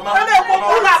back. Mama.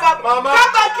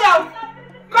 Come back here.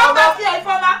 Come back here,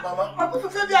 Informer. I'll put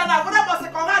 50 hand now. Whatever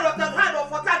second hand or third hand or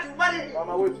fourth hand, you marry me.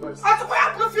 Mama, wait first. I'll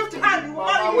put 50 hand, you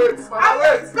marry me. Wait.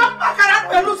 Come back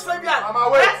and lose Fabian. Mama,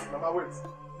 wait.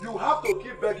 You have to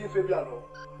keep begging Fabian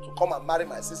to come and marry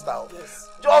my sister. Yes.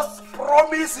 Just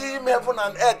promise him heaven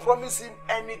and earth. Promise him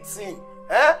anything.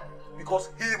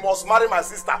 Because he must marry my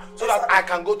sister so that I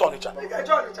can go to Onitsha.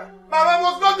 Mama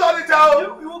must go to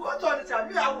Onitsha. You will go to Onitsha.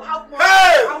 Me, I will have more.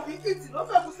 Hey! I will be eating. Not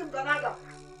for Muslim Granada.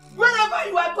 Whenever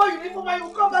you are going, you will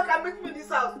come back and meet me in this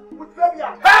house with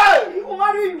Fabian. Hey! He will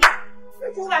marry you.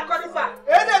 If you like qualify,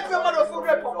 any woman of full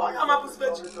rape, you will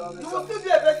still be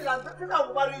a virgin and Fabian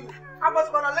will marry you. I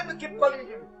must gonna let me keep calling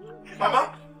him.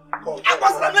 Mama, I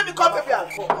must gonna let me call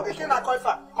Fabian. Put the thing I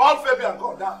qualify. Call Fabian.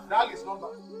 Call that is number.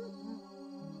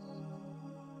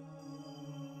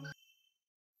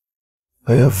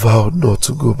 I have vowed not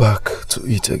to go back to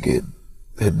it again,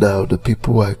 and now the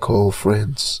people I call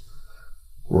friends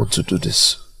want to do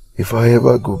this. If I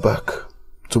ever go back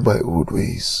to my old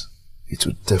ways, it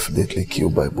would definitely kill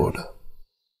my mother.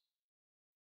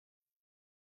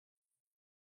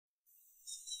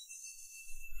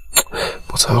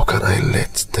 But how can I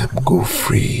let them go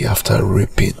free after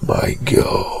raping my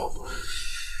girl?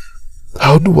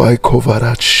 How do I cover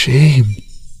that shame?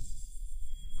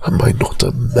 Am I not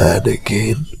a man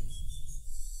again?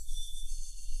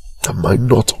 Am I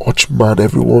not Ochman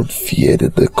everyone feared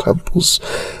in the campus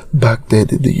back then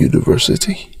in the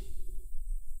university?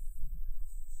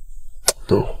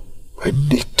 No, I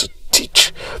need to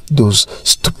teach those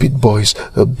stupid boys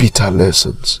bitter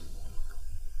lessons.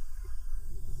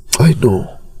 I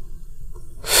know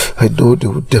they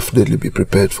will definitely be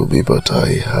prepared for me, but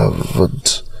I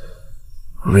haven't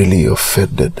really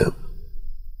offended them.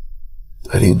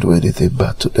 I didn't do anything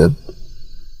bad to them.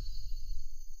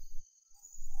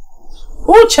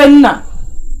 Oh, Chenna!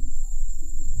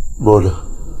 Mother.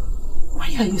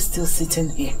 Why are you still sitting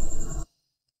here?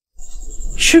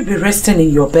 You should be resting in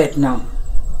your bed now.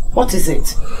 What is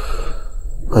it?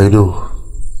 I know.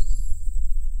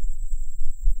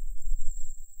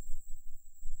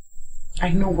 I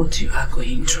know what you are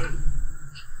going through.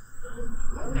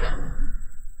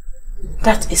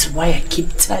 That is why I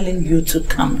keep telling you to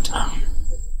calm down.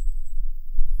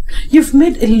 You've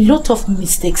made a lot of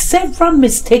mistakes, several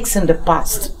mistakes in the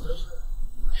past.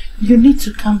 You need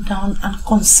to calm down and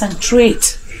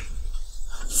concentrate.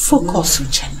 Focus,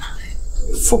 Uchenna.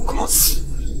 Focus.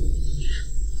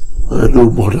 I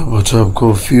know, Mother, but I'm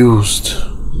confused.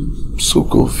 I'm so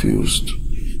confused.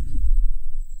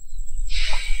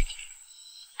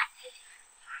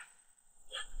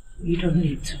 You don't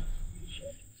need to.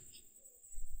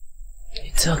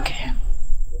 It's okay.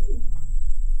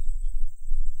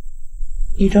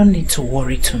 You don't need to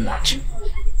worry too much.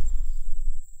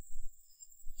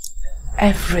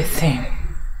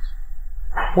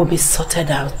 will be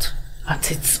sorted out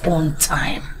at its own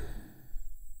time.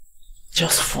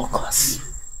 Just focus.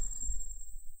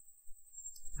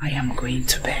 I am going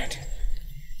to bed.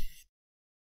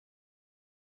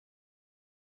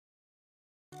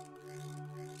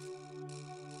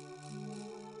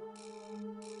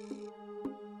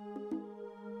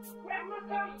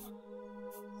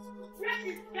 Where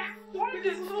is that? What is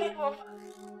this for?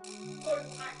 Go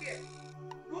here.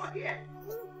 Go here.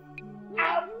 I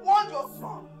have warned your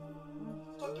son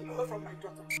to keep away from my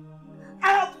daughter. I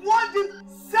have warned him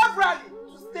severally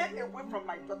to stay away from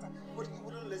my daughter, but he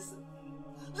wouldn't listen.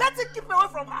 Let him keep away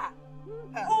from her.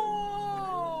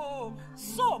 Oh,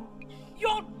 so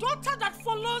your daughter that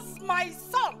follows my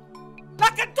son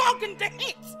like a dog in the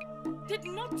heat did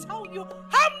not tell you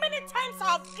how many times I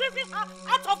have driven her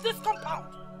out of this compound.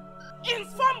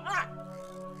 Inform her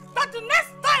that the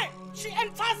next time she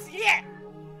enters here,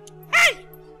 hey,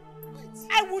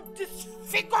 I will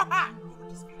disfigure her.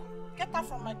 Get her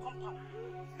from my compound.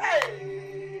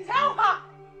 Hey, tell her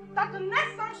that the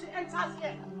next time she enters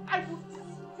here, I will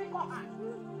disfigure her.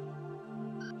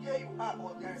 Here you are,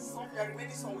 but there is something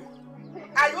remaining somewhere.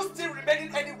 Are you still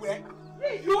remaining anywhere?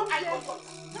 You and your daughter.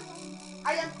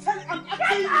 I am telling you.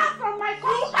 Get her from my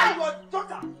compound. You and your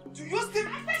daughter. Do you still?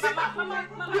 Mama.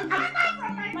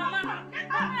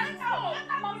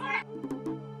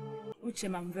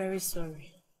 Uchem, I'm very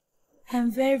sorry. I'm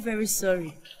very, very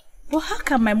sorry. But how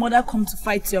can my mother come to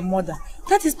fight your mother?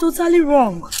 That is totally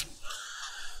wrong.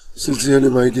 Sincerely,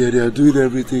 my dear, they are doing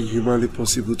everything humanly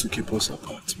possible to keep us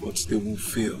apart, but they will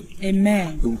fail.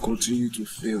 Amen. They will continue to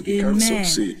fail. They Amen. can't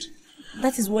succeed.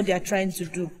 That is what they are trying to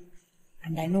do.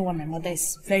 And I know why my mother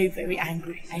is very, very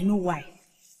angry. I know why.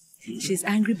 She's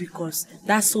angry because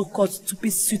that so-called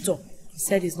stupid suitor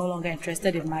said he's no longer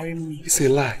interested in marrying me. It's a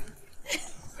lie.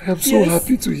 I am so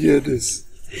happy to hear this.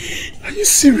 Are you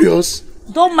serious?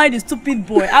 Don't mind the stupid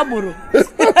boy, Amoro.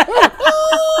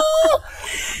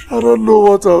 I don't know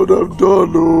what I would have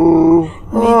done. Me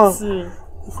too.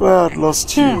 If I had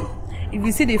lost you. If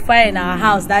you see the fire in our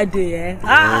house that day,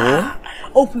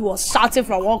 Opie was shouting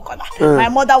from one corner. My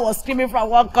mother was screaming from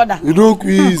one corner. You know,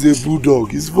 Opie is a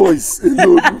bulldog. His voice. I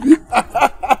know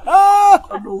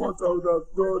what I would have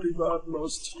done if I had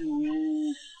lost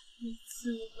you. Me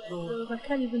too. I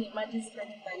can't even imagine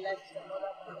spending my life with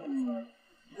another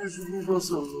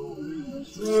person.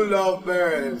 True love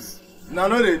parents. Now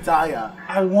no they tire.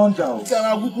 I wonder.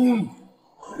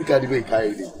 Look at the way he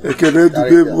carried it. Okay,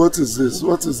 babe, what is this?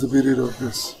 What is the meaning of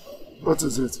this? What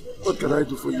is it? What can I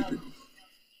do for you people?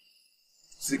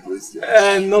 Sick question.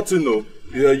 Not to know.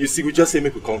 You see, we just say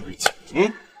make we concrete.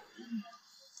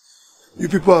 You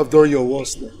people have done your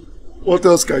worst now. What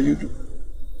else can you do?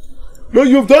 No,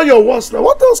 you've done your worst now.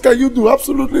 What else can you do?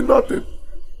 Absolutely nothing.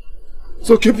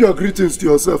 So keep your greetings to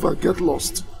yourself and get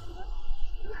lost.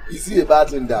 Is it a bad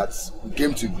thing that we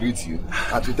came to greet you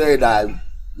and to tell you that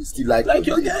we still like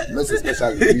your girl? Not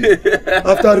especially you.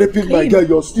 After raping my girl,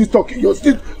 you're still talking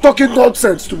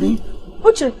nonsense to me.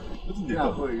 Uche,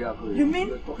 you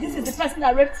mean this is the person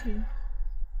that raped me?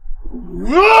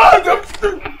 Who are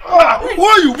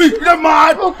you? You're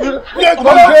mad! What is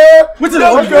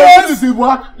it?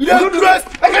 You're dressed!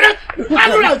 I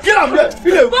don't get him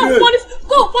there!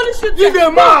 Go, police shoot them!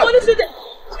 You're mad! Police shoot them!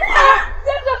 Hey!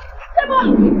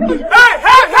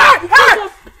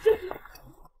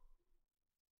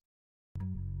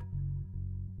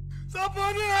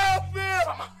 Somebody help me!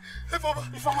 Ifama!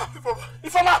 Please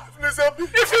help me!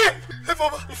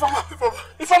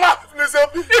 Ifama! Please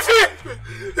help me!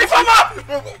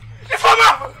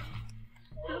 Ifama!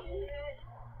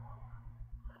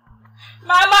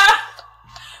 Mama!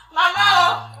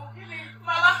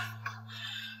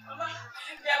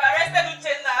 They have arrested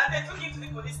Uchenna and they took him to the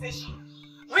police station.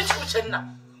 Which Uchenna?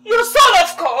 Your son,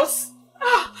 of course!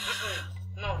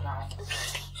 No, now.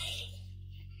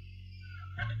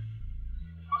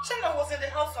 Uchenna was in the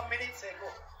house some minutes ago.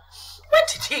 When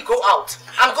did he go out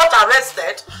and got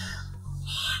arrested?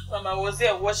 Mama was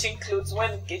there washing clothes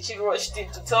when Nkechi rushed in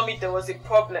to tell me there was a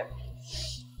problem.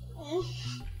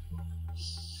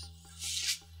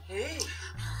 Hey,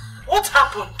 what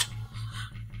happened?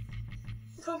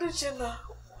 Uchenna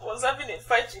was having a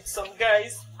fight with some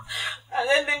guys and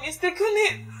then they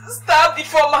mistakenly stabbed the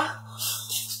former.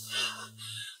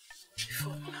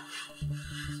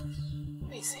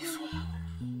 Where is he from?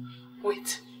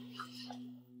 Wait.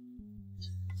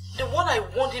 The one I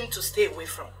want him to stay away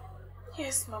from.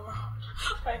 Yes, Mama.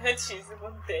 I heard she's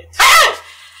even dead. Hey!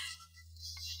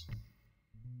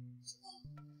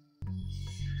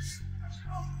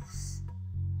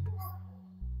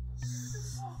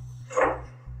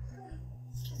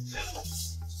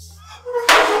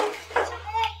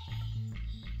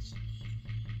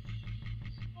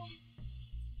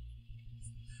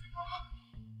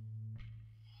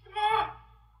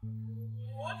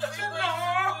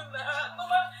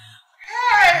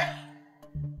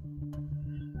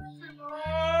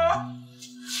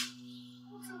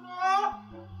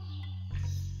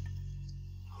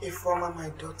 Ifeoma, my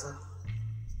daughter,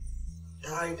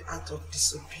 died out of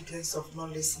disobedience of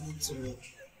not listening to me.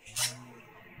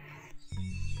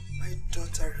 My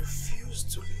daughter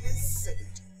refused to listen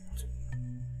to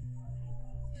me.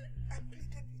 I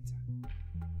pleaded with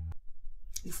her.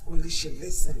 If only she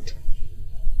listened,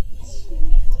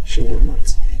 she would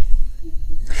not.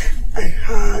 I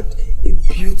had a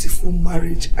beautiful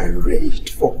marriage arranged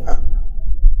for her.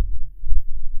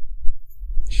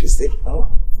 She said, "Oh,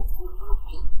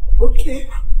 okay.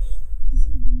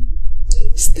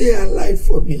 Stay alive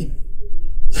for me.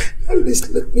 At least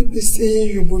let me be seeing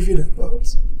you moving about."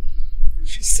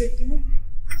 She said, "No."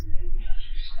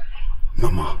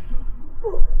 Mama,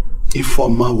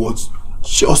 Ifeoma was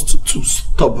just too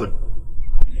stubborn.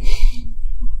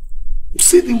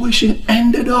 See the way she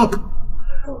ended up.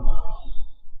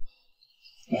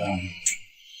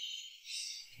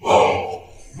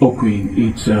 Oh,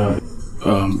 Queen, it's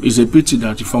a pity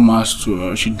that Ifeoma has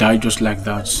to, she died just like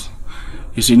that.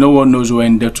 You see, no one knows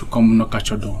when there to come knock at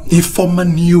your door. Ifeoma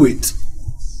knew it.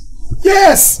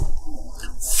 Yes!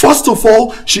 First of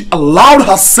all, she allowed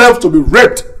herself to be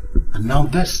raped. And now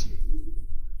this.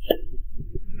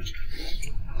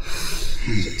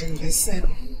 She didn't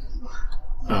listen.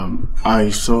 I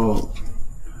saw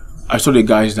the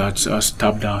guys that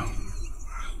stabbed her.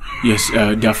 Yes,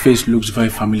 their face looks very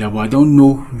familiar, but I don't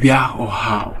know where or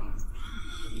how.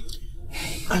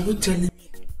 Are you telling me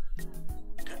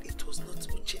that it was not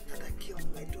Uchenna that killed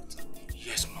my daughter?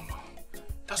 Yes, Mama.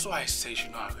 That's why I say you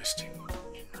should not arrest him.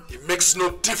 It makes no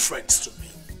difference to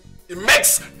me. It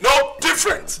makes no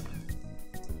difference.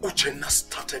 Uchenna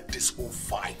started this whole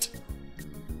fight.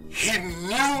 He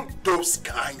knew those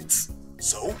kinds.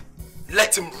 So,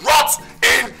 let him rot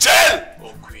in jail!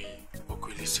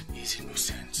 Okwi, listen, he's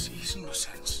innocent. He's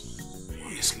innocent.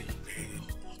 Honestly.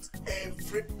 Not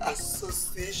every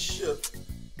association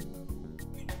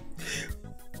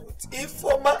with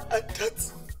Ifeoma and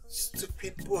that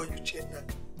stupid boy Uchenna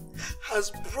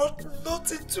has brought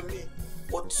nothing to me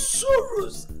but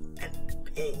sorrows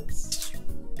and pains.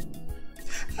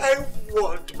 I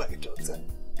warned my daughter.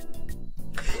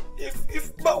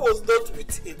 If Ma was not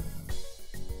with him,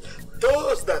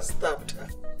 those that stabbed her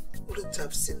wouldn't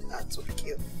have seen her to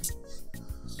kill.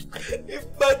 If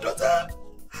my daughter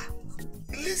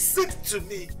listened to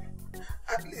me,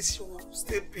 at least she will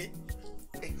still be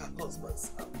in her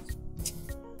husband's house.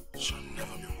 Shall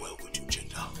never be well with you,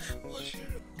 Jenda.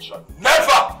 Shall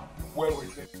never be well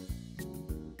with him.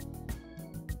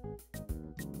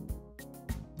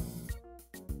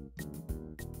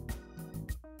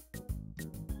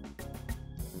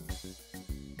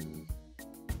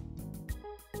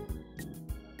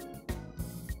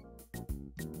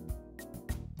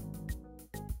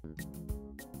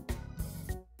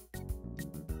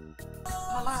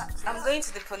 Mama, I'm going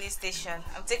to the police station.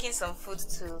 I'm taking some food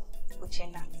to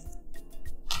Uchenna.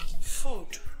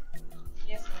 Food?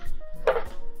 Yes, ma'am.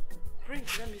 Bring,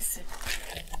 let me see.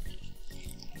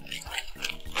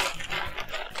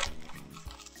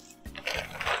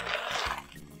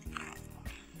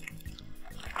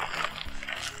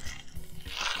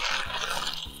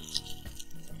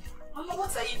 Mama,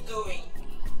 what are you doing?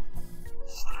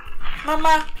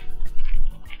 Mama!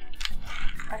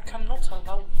 I cannot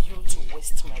allow you to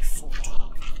waste my food.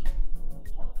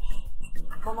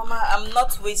 But Mama, I'm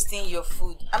not wasting your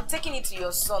food. I'm taking it to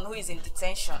your son who is in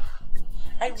detention.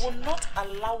 I will not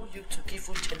allow you to give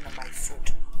Uchenna my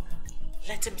food.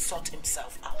 Let him sort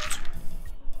himself out.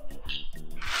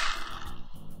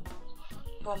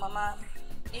 But Mama,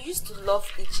 you used to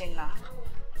love Uchenna.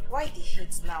 Why the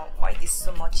hate now? Why there's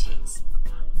so much hate?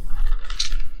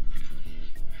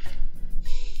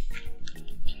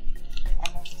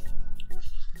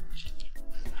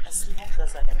 As long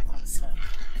as I am concerned,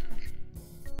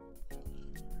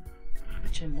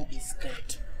 Uchenna is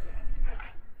dead.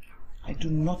 I do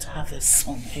not have a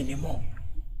son anymore.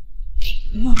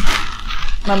 No.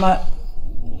 Mama,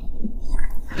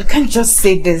 you can't just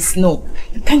say this, no.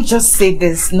 You can't just say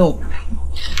this, no.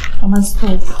 Mama,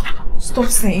 stop. Stop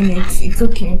saying it. It's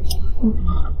okay.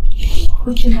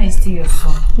 Uchenna is still your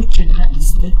son. Uchenna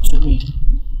is dead to me.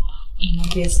 Mama,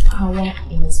 there's power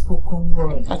in a spoken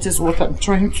word. That is what I'm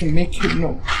trying to make you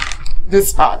know.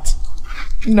 This heart.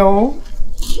 No.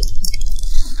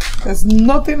 There's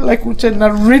nothing like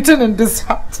Uchenna written in this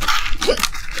heart.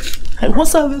 I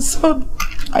once had a son.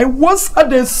 I once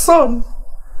had a son.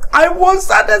 I once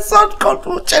had a son called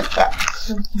Uchenna.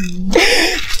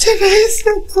 Uchenna is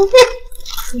dead.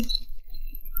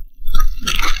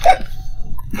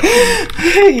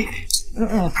 Hey.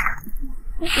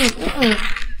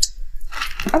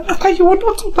 Amaka, you will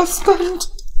not understand.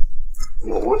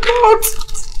 You will not.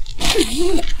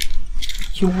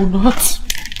 You will not.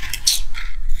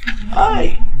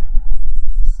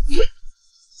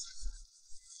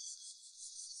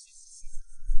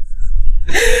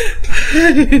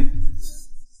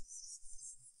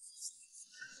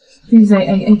 Please,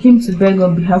 I came to beg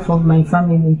on behalf of my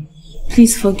family.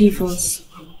 Please forgive us.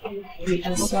 We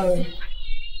are sorry.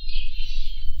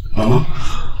 Mama,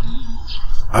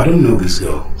 I don't know this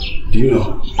girl. Do you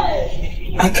know?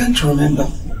 I can't remember,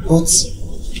 but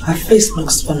her face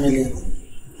looks familiar.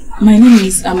 My name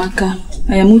is Amaka.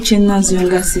 I am Uchenna's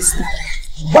younger sister.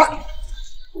 What?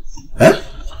 Huh?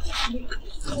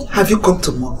 Have you come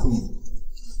to mock me?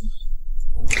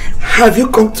 Have you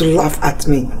come to laugh at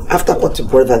me after what your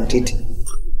brother did?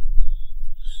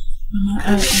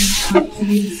 Mama,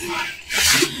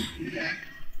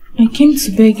 I came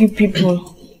to beg you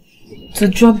people to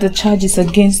drop the charges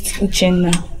against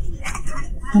Uchenna.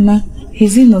 Mama,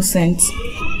 he's innocent.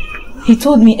 He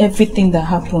told me everything that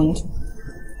happened.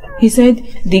 He said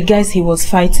the guys he was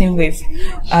fighting with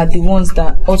are the ones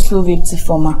that also raped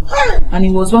Ifeoma. And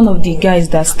he was one of the guys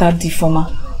that stabbed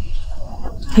Ifeoma.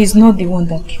 He's not the one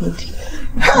that killed him.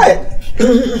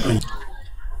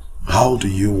 How do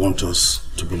you want us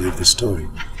to believe the story?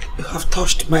 You have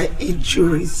touched my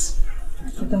injuries.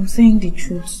 But I'm saying the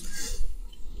truth.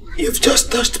 You've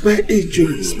just touched my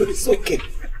injuries, but it's okay.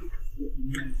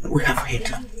 We have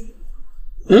heard.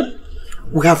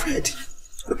 We have heard.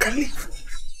 We can leave.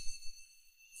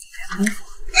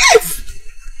 Leave!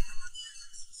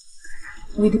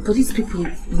 Will the police people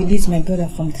release my brother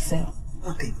from the cell?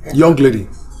 Okay. Young lady,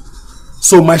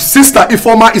 so my sister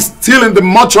Ifeoma is still in the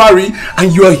mortuary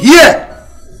and you are here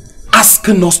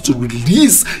asking us to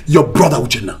release your brother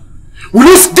Uchenna. Will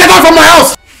you get out from my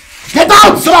house? Get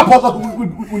out!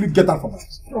 Will you get out from my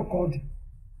house? Oh God.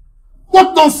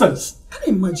 What nonsense! Can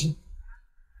you imagine?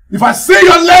 If I see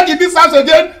your leg in this house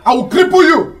again, I will cripple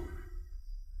you.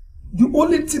 The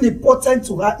only thing important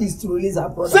to her is to release her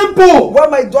brother. Simple! While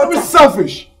my daughter is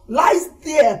selfish. Lies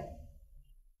there.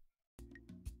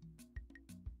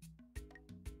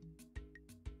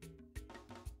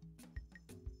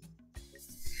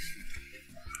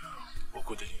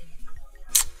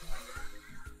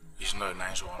 It's not a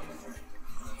nice one.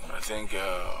 I think,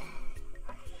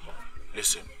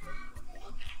 listen,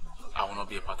 I will not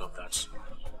be a part of that.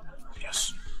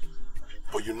 Yes.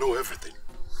 But you know everything.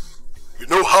 You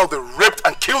know how they raped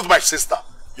and killed my sister.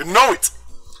 You know it.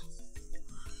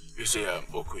 You see,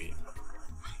 Okwe,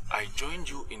 I joined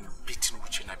you in beating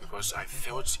Uchenna because I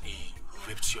felt he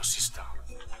raped your sister.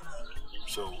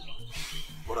 So,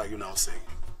 what are you now saying?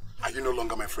 Are you no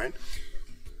longer my friend?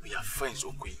 We are friends,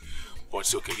 Okwe.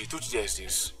 But okay, the truth is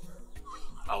this.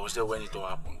 I was there when it all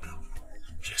happened.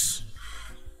 Yes.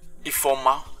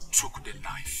 Ifeoma took the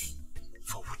knife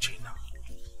for Uchenna.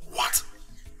 What?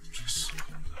 Yes.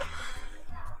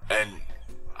 And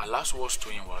her last words to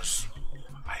him was,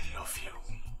 I love you.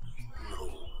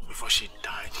 No. Before she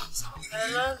died.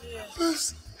 I love you.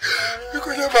 Please. You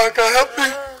could never help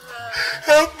me.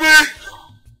 Help me.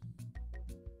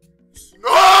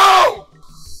 No!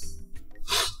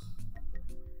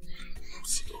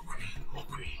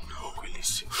 Okay,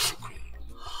 listen. Okay.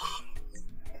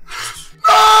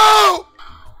 No!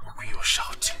 Okay, you're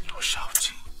shouting.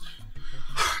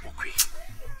 Okay.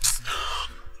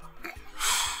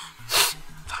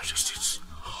 That's just it.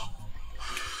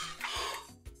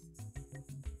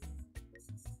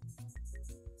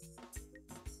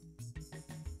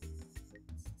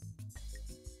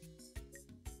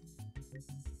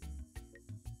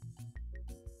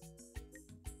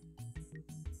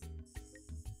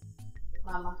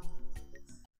 Mama,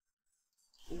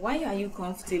 why are you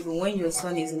comfortable when your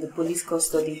son is in the police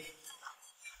custody?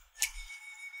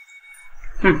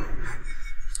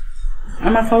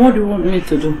 Amaka, what do you want me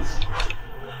to do?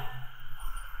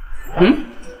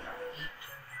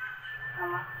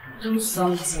 Do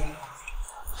something.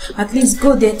 At least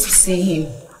go there to see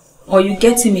him. Or you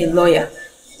get him a lawyer.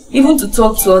 Even to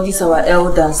talk to all these our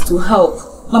elders to help.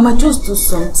 Mama, just do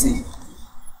something.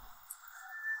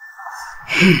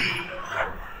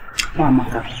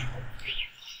 Amaka,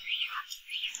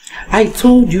 I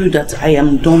told you that I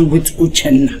am done with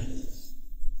Uchenna.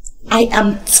 I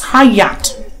am tired.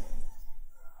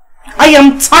 I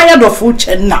am tired of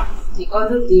Uchenna. The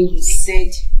other day you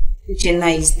said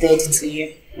Uchenna is dead to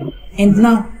you. And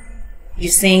now you're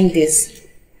saying this.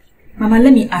 Mama,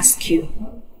 let me ask you.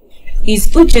 Is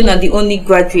Uchenna the only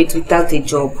graduate without a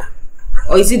job?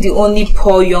 Or is he the only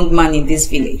poor young man in this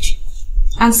village?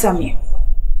 Answer me.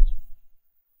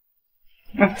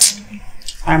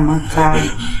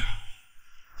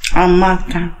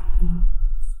 Amaka,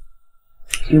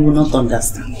 you will not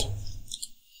understand.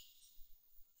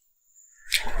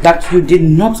 that you did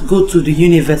not go to the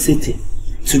university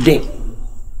today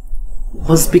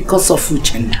was because of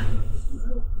Uchenna.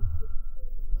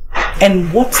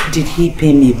 And what did he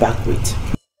pay me back with?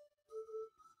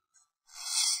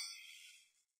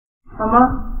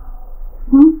 Mama,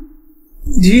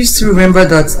 do you still remember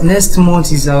that next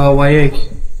month is our WAEC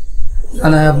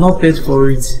and I have not paid for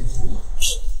it?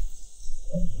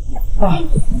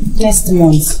 Next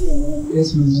month?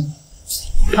 Yes, Mama.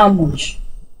 How much?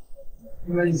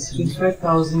 Well, it's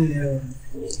 25,000.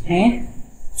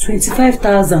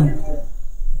 25,000?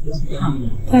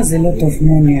 That's a lot of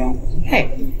money.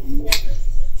 Hey.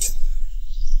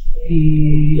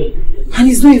 And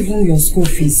it's not even your school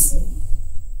fees.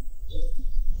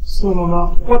 So,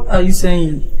 Mama, what are you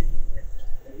saying?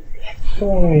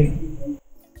 Sorry.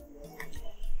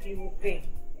 You will pay.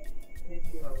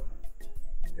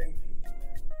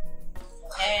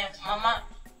 Mama,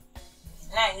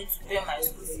 now I need to pay my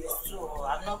school fees too.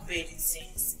 I've not paid it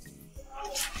since.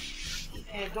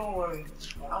 Hey, don't worry.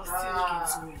 I'll still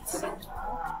look into it.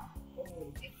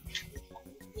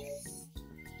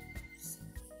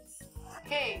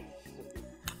 Hey,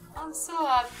 I'm so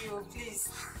happy. Please,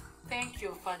 thank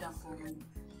your father for me.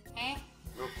 Eh?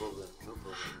 No problem, no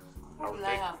problem. What will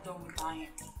I have done without him?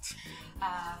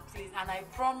 Please, and I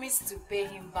promise to pay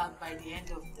him back by the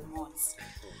end of the month.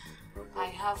 I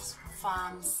have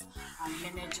farms and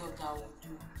many jobs that I will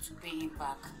do to pay him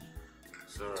back.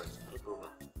 It's alright, no problem.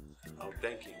 I'll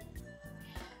thank you.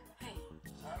 Hey,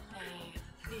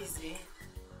 please, there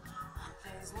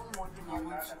is one more thing I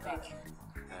want to beg you.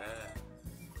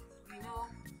 You know,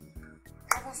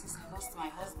 ever since I lost my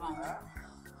husband,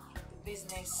 the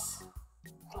business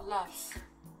collapsed.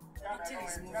 Nothing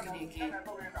is moving again.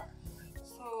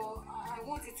 So I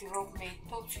want you to help me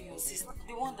talk to your sister,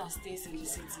 the one that stays in the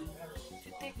city,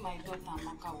 to take my daughter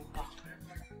Amaka with her.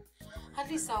 At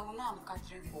least I will know I'm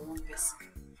catering for one person.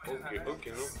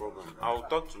 Okay, no problem. I'll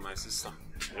talk to my sister.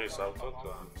 Yes, I'll talk to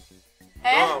her.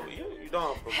 You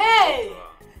don't have a problem. Hey!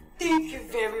 Thank you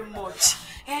very much.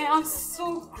 Hey, I'm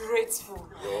so grateful.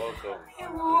 You're welcome. Hey,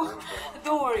 well,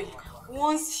 don't worry.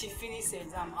 Once she finishes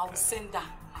exam, I will send her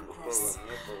across. No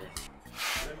problem.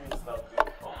 Let me start with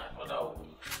my father.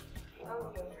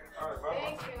 Okay.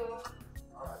 Thank you.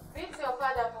 Meet your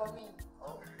father for me.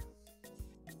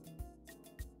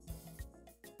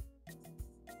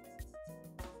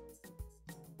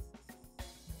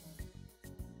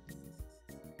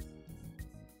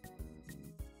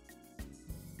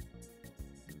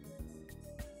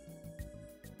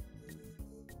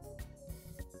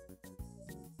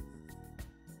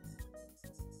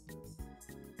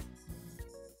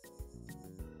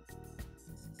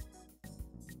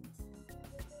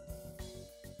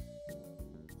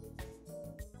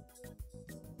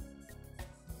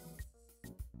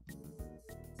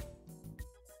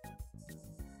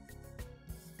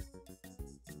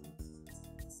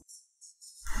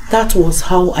 That was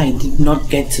how I did not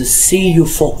get to see you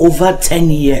for over 10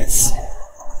 years.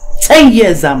 10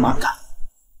 years, Amaka.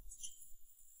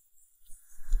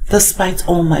 Despite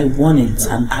all my warnings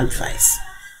and advice,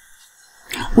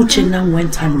 Uchenna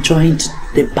went and joined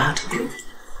the bad group,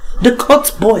 the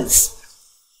court boys.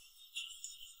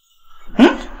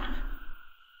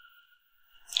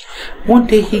 One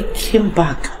day he came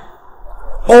back,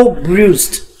 all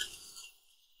bruised,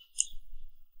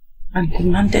 and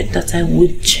demanded that I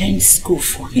would change school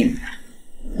for him,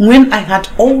 when I had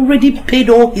already paid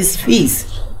all his fees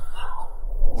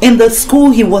in the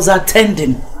school he was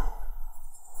attending.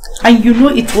 And you know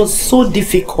it was so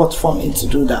difficult for me to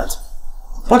do that,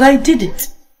 but I did it.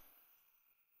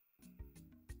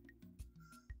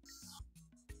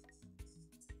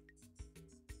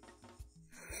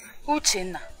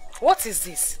 Uchenna, what is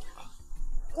this?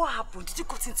 What happened? Did you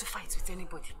get into fight with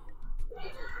anybody?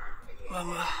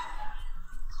 Mama,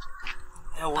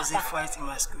 there was a fight in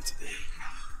my school today.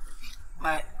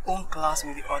 My own class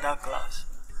with the other class.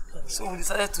 So we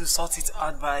decided to sort it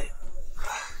out by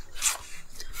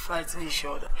fighting each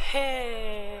other.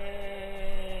 Hey,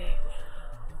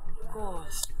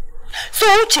 gosh. So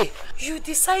Uche, you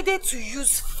decided to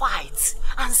use fight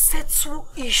and settle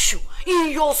issue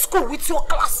in your school with your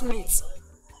classmates.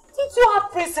 Did you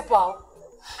have principal?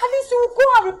 At least you will go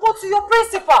and report to your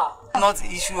principal. Not the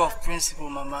issue of principle,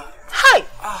 Mama. Hi!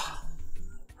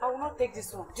 I will not take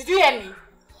this one. Did you hear me?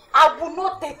 I will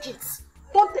not take it.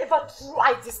 Don't ever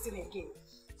try this thing again.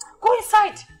 Go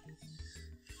inside.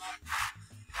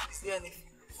 Is there any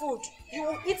food? You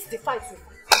will eat the fight you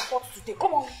fought today.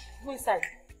 Come on, go inside.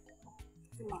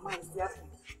 See, Mama is there for you.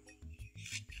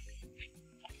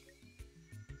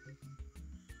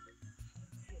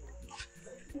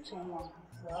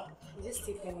 Is it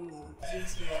still paining you?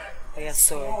 Yes, ma. Oh, yeah,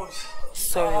 sorry. Oh,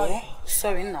 sorry.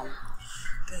 Sorry, Nam.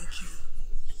 Thank you.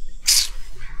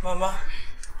 Mama.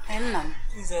 Hey, Nam.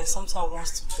 Please, there's something I want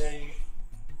to tell you.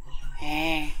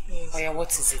 Eh? Yes. Oh, yeah,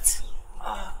 what is it?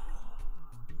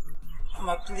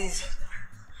 Mama, please.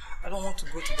 I don't want to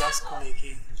go to that school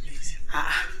again, please.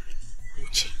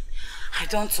 Uche, I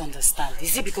don't understand.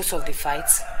 Is it because of the fight?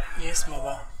 Yes,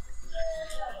 Mama.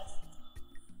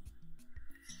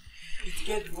 It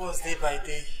gets worse day by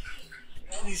day.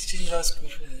 Please change that school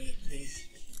for me, please.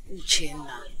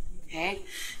 Uchenna,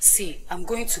 see, I'm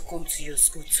going to come to your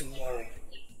school tomorrow.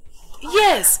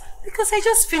 Yes, because I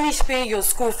just finished paying your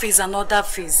school fees and other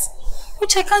fees.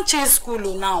 Which I can't change school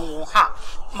now.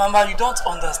 Mama, you don't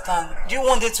understand. Do you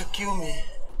want them to kill me?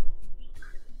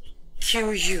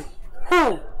 Kill you?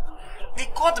 Who? The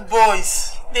court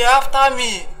boys. They're after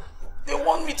me. They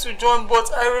want me to join,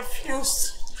 but I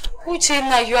refused.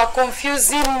 Uchenna, you are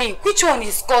confusing me. Which one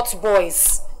is court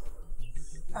boys?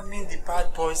 I mean the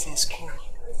bad boys in school.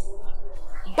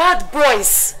 Bad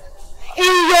boys?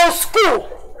 In your school?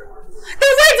 Then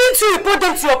why didn't you report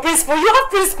them to your principal? You have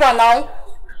principal now.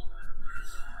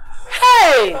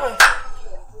 Hey!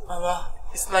 Mama,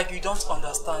 it's like you don't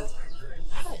understand.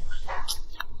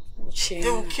 Uchenna. They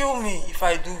will kill me if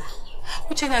I do.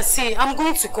 Uchenna, see, I'm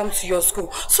going to come to your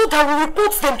school so that we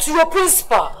report them to your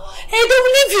principal. And they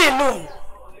will leave you alone.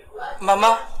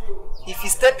 Mama, if you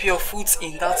step your foot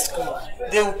in that school,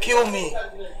 they will kill me.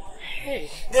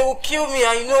 Hey. They will kill me,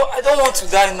 and you know, I don't want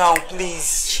to die now,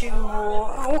 please.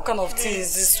 Chimo, what kind of thing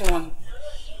is this one?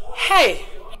 Hey!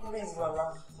 Please,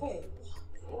 Mama. Hey.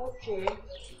 Okay.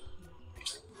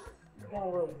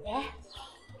 Don't worry,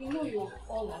 You know you're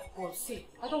all I've got. See,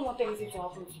 I don't want anything to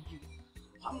happen to you.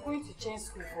 I'm going to change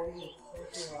school for you.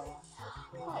 Okay, Mama.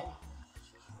 Hi.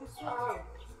 It's okay.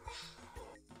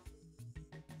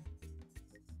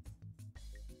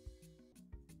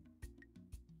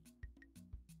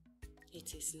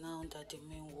 It is now that the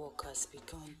main work has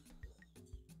begun.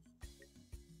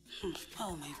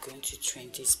 How am I going to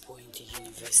train this boy in the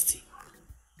university?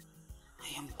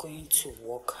 I am going to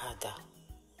work harder.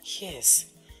 Yes,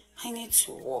 I need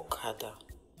to work harder.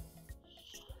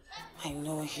 I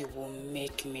know he will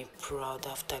make me proud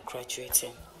after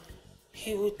graduating.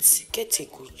 He would get a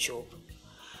good job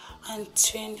and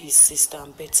train his sister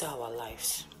and better our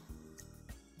lives.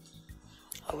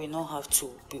 I will not have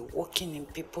to be working in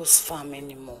people's farm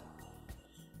anymore.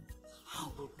 I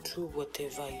will do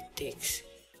whatever it takes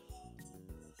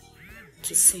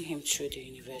to see him through the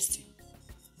university.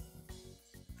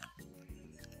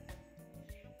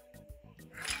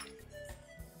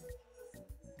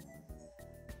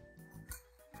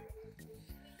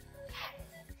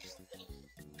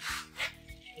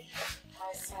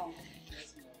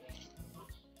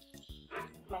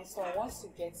 My son, once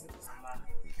you get to this man,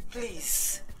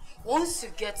 please, once you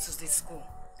get to the school,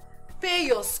 pay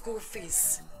your school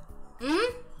fees.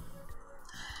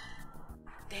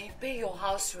 Then pay your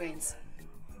house rent,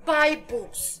 buy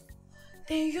books,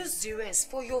 then use the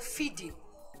rest for your feeding.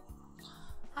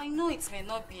 I know it may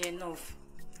not be enough,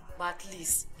 but at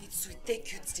least it will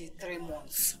take you till 3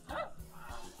 months.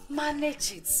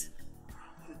 Manage it.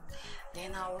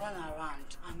 Then I'll run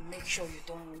around and make sure you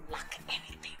don't lack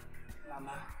anything.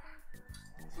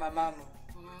 Mama,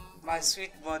 my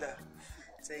sweet mother,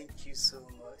 thank you so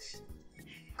much.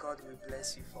 God will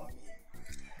bless you for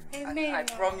me. Amen. I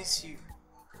promise you,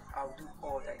 I'll do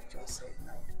all that you just said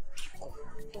now. Oh,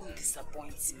 don't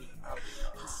disappoint me. I will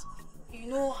not. You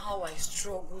know how I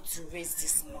struggle to raise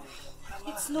this money.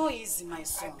 Mama, it's not easy, my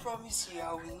son. I promise you,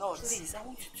 I will not. Please, I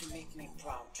want you to make me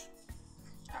proud.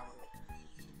 I will.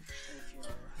 Thank you,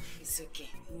 Mama. It's okay.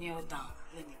 Kneel down.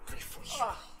 Let me pray for you.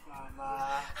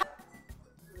 Mama.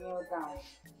 Kneel down.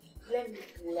 Let me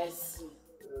bless you.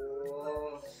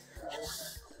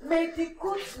 May the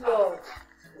good Lord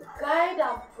guide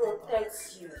and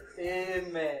protect you.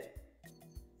 Amen.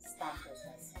 Stand for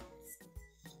that.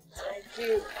 Thank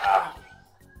you.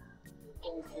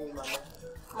 Thank you, Mama.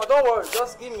 Mama, don't worry.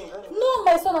 Just give me. No,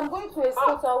 my son, I'm going to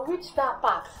escort. I'll reach that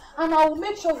park and I will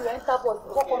make sure you enter bus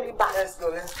before coming back. Let's go,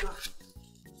 let's go.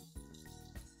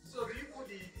 So, do you put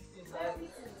the inside?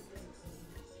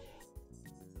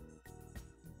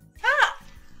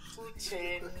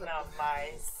 Uchenna,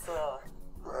 my son.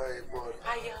 My mother.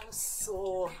 I am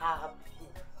so happy.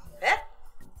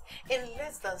 In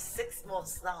less than 6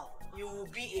 months now, you will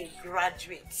be a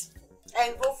graduate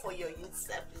and go for your youth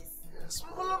service. Yes,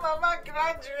 Mama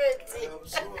graduate. I am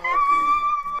so happy.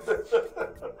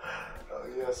 Oh,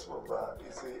 yes, Mama.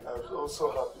 You see, I'm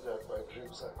also happy that my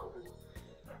dreams are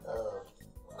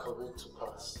coming to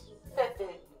pass. Thank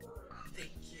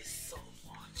you so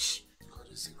much.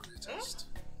 test.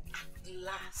 At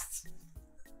last,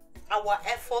 our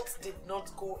efforts did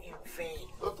not go in vain.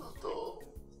 Not at all.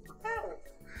 How?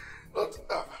 Not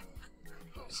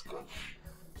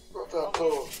at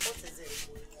all. What is it?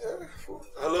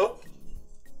 Hello?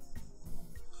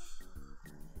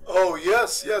 Oh,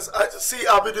 yes. I see,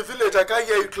 I'm in the village. I can't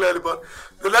hear you clearly, but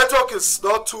the network is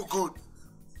not too good.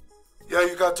 Yeah,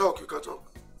 you can talk.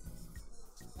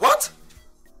 What?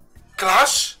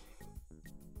 Clash?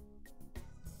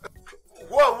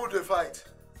 Who and who they fight?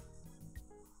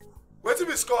 Wait till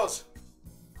we scores.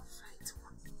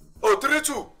 Oh,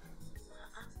 3-2.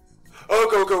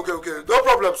 Okay. No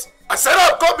problems. I said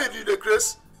I'm coming, you the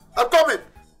Chris. I'm coming.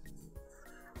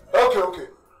 Okay.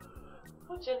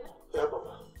 Yeah,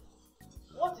 Mama.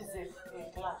 What is a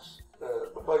clash?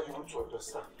 Mama, you need to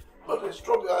understand. But it's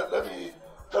strong. Let me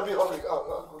hurry.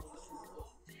 I'll go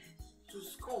to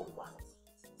school.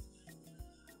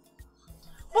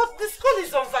 But the school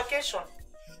is on vacation.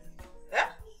 Yeah?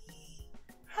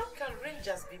 How can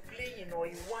Rangers be playing in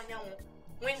Oiwanya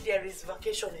when there is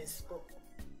vacation in school?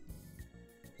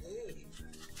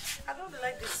 I don't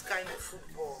like this kind of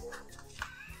football.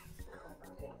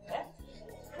 Eh?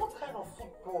 What kind of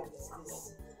football is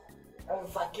this? On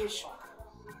vacation.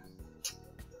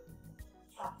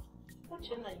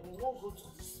 Uchenna, you will not go to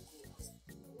this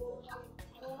school.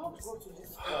 You will not go to this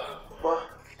school.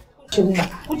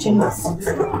 Uchenna, sit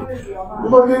down.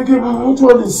 Mama, which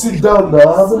one is sit down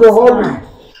now? I'm in a hurry.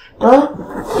 Huh?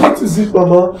 What is it,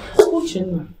 Mama?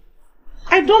 Uchenna,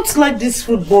 I don't like this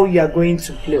football you are going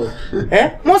to play.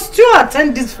 Eh? Must you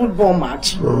attend this football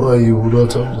match? Mama, you will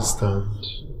not understand.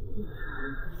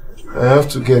 I have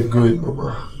to get going,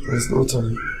 Mama. There's no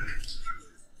time.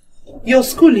 Your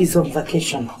school is on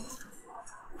vacation.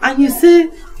 And you say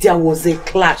there was a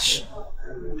clash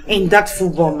in that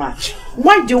football match.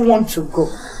 Why do you want to go?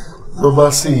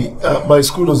 Mama, see, my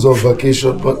school is on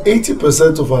vacation, but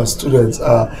 80% of our students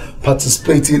are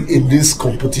participating in this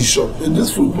competition, in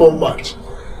this football match.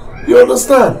 You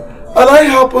understand? And I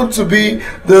happen to be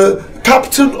the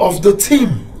captain of the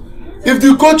team. If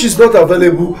the coach is not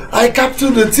available, I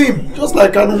captain the team, just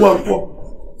like Anuwakwo.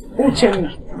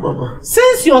 Uchenna, Mama.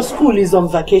 Since your school is on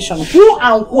vacation, who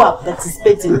and who are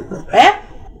participating? Eh?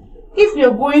 If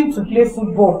you're going to play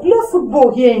football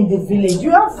here in the village.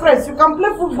 You have friends, you can play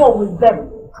football with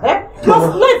them. Eh?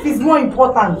 Because life is more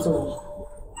important too.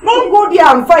 Don't go there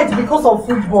and fight because of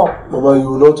football. Mama, you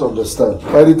will not understand.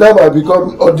 By the time I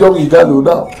become Odion Igalo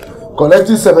now,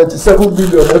 collecting 77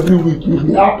 million every week, you'll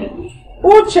be happy.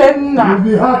 Uchenna! You'll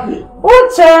be happy.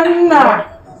 Uchenna!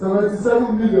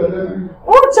 77 million every week.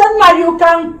 Uchenna, you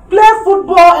can play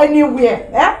football anywhere.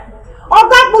 Eh?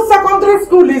 Odakbu Secondary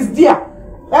School is there.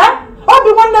 Eh?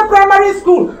 Obiwande Primary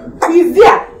School is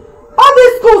there. All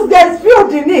these schools, there's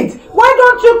field in it. Why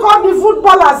don't you call the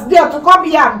footballers there to come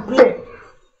here and play?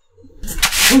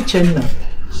 Uchenna.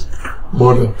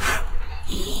 Mother.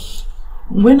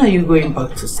 When are you going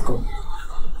back to school?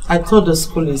 I thought the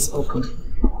school is open.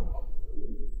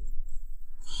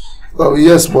 Oh,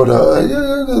 yes, Mother.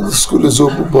 The school is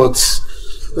open, but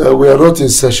we are not in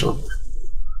session.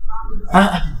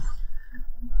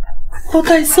 But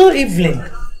I saw Evelyn,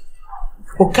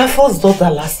 Okafor's daughter,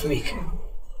 last week.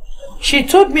 She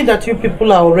told me that you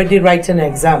people are already writing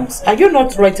exams. Are you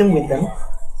not writing with them?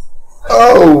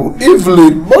 Oh,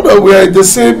 Evelyn, Mother, we are in the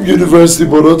same university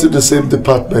but not in the same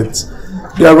department.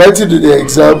 They are writing in the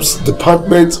exams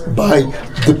department by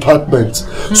department.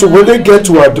 So when they get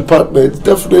to our department,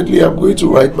 definitely I'm going to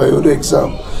write my own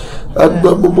exam. And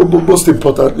most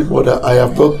importantly, Mother, I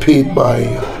have not paid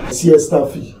my siesta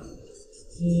fee.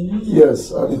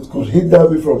 Yes, and it could hinder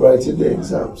me from writing the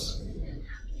exams.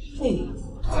 Hey,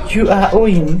 you are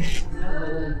owing?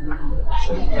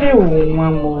 Hey,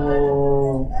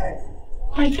 Mama.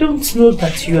 I don't know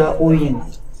that you are owing.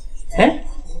 Eh?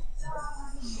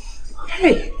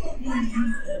 Hey,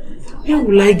 where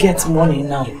will I get money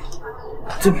now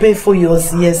to pay for your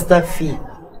siesta fee?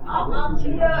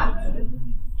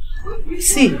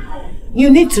 See, you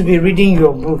need to be reading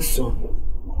your books, so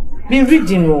be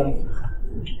reading.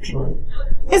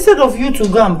 Instead of you to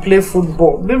go and play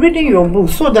football, be reading your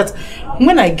books so that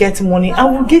when I get money, I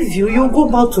will give you, you go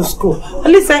back to school.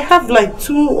 At least I have like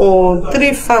 2 or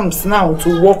 3 farms now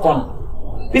to work on.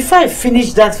 Before I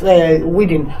finish that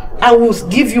wedding, I will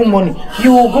give you money.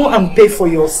 You will go and pay for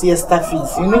your siesta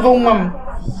fees. You know, Mom?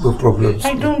 No problems.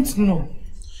 I don't know.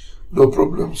 No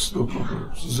problems.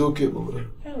 It's okay, Mama.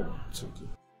 It's okay.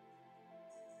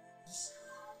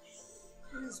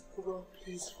 Please, Mama,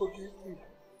 please forgive me.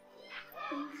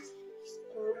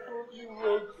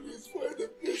 Please find a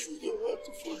place in your heart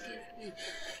to forgive me.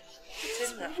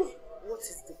 Uchenna, what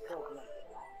is the problem?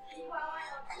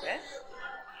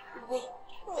 Mama,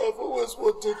 I've always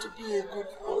wanted to be a good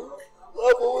boy.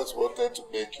 I've always wanted to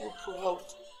make you proud.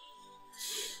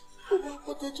 Mama,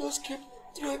 but they just keep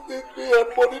threatening me and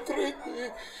monitoring me.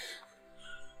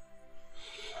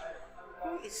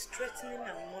 Who is threatening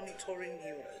and monitoring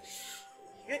you?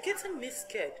 You're getting me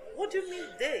scared. What do you mean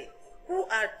they? Who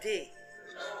are they?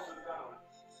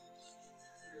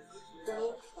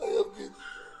 Now, I have been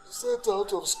sent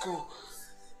out of school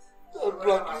and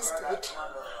blacklisted.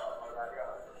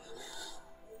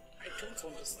 I don't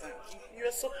understand.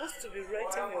 You're supposed to be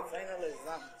writing your final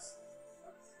exams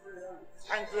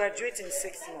and graduate in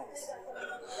 6 months.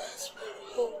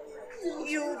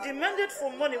 You demanded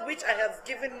for money which I have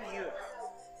given you.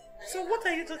 So what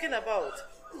are you talking about?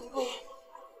 Mama,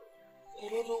 I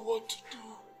don't know what to do.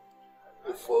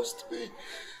 They forced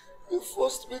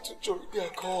me to join their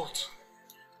cult.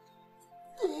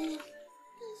 Please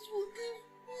forgive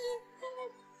me.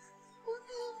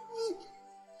 Forgive me.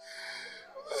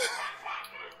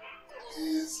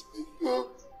 Please, Biko.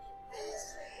 Please.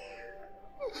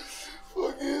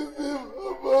 Forgive me,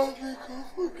 Mama. Biko,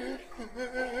 forgive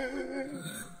me.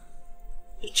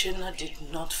 Uchenna did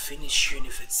not finish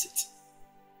university.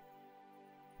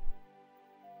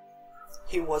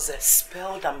 He was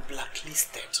expelled and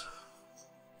blacklisted,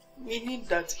 meaning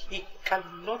that he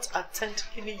cannot attend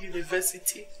any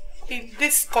university in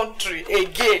this country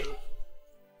again.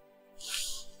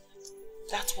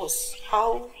 That was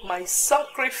how my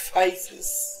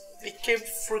sacrifices became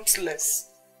fruitless.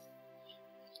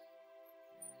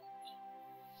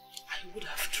 I would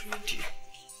have trained you.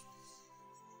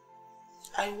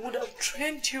 I would have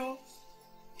trained you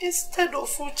instead of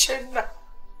Uchenna.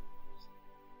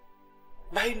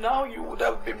 By now you would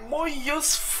have been more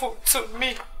useful to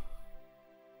me.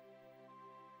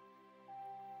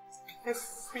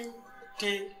 Every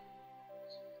day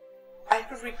I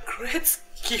regret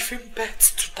giving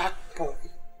birth to that boy.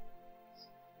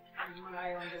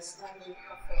 I understand you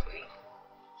perfectly.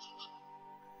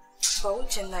 But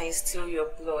Uchenna is still your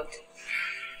blood,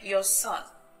 your son.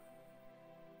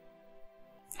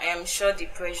 I am sure the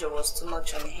pressure was too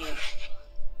much on him.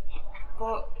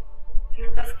 But he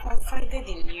would have confided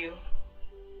in you.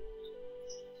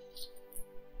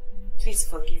 Please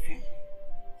forgive him.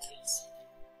 Please.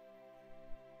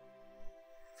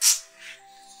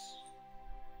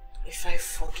 If I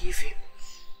forgive him,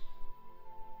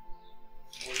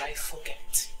 will I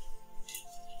forget?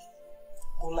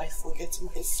 Will I forget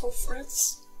my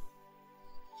sufferings?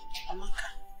 Amaka,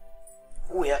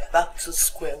 we are back to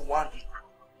square one.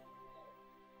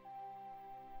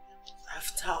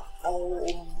 After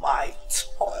all my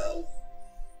toil,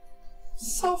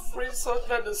 sufferings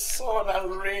under the sun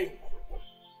and rain,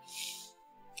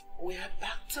 we are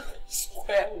back to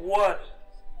square one.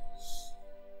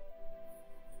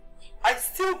 I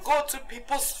still go to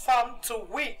people's farm to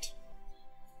weed,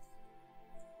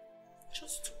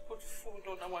 just to put food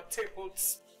on our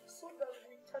tables so that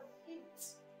we can eat.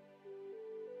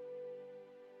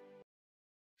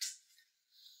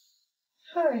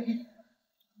 Hi.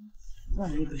 Where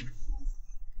are you going?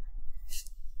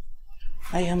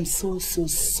 I am so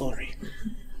sorry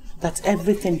that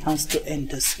everything has to end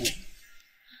this way.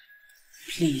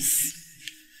 Please.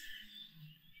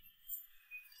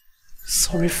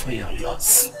 Sorry for your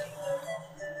loss.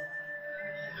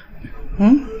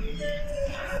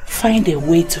 Find a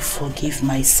way to forgive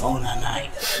my son and I.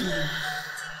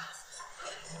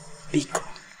 Biko.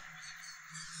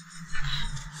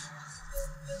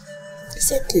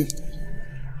 It's okay.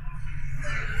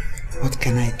 What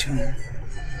can I do?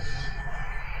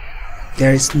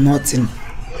 There is nothing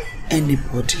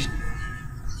anybody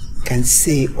can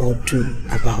say or do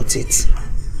about it.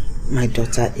 My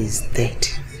daughter is dead.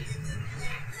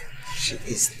 She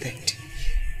is dead.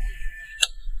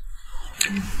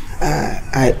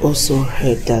 I also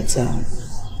heard that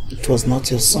it was not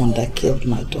your son that killed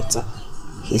my daughter.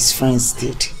 His friends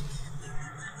did.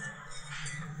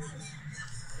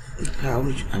 I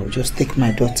will just take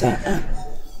my daughter and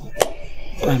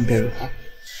go and bury her.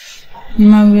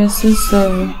 Mom, we are so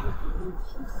sorry.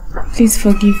 Please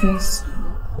forgive us.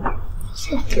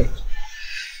 It's okay.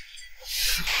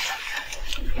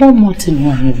 One more thing,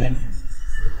 Raven.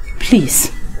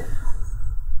 Please,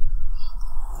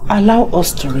 allow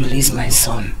us to release my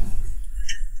son.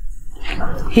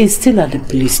 He is still at the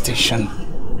police station.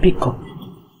 Pick up.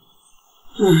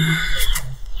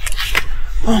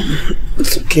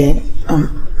 It's okay.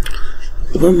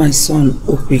 When my son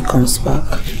Opi comes back,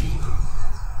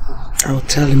 I'll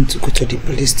tell him to go to the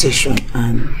police station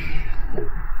and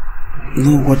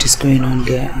know what is going on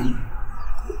there and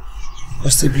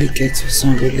possibly get your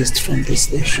son released from the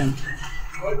station.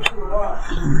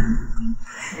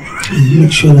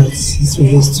 Make sure that he's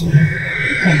released.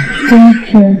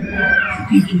 Thank you.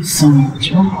 Thank you so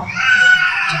much.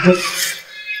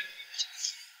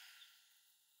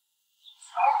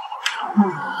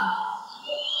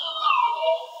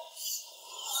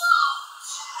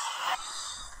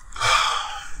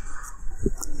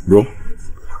 Bro,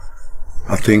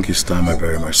 I think it's time I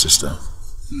bury my sister.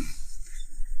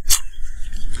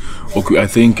 Okay, I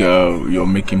think you're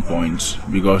making points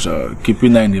because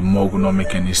keeping her in the morgue will not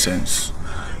make any sense.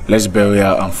 Let's bury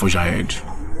her and forge ahead.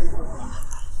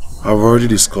 I've already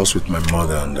discussed with my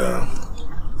mother and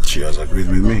she has agreed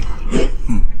with me.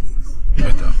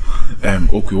 Better.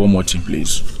 Okay, one more thing,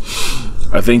 please.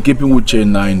 I think keeping Uche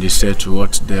now in the set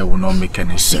what there will not make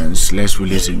any sense. Let's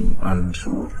release him and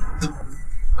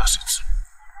that's it.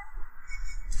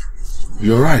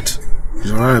 You're right.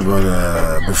 You're right,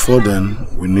 but before then,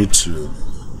 we need to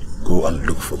go and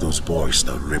look for those boys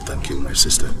that raped and killed my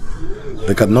sister.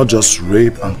 They cannot just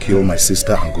rape and kill my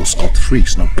sister and go scot-free.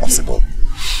 It's not possible.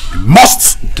 We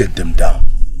must get them down.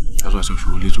 That's why I said we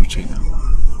should release Uche now.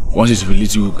 Once it's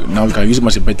released, now we can use him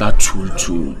as a better tool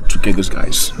to get those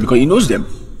guys. Because he knows them.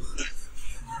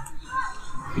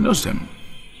 He knows them.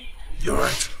 You're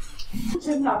right.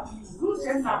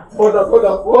 Order,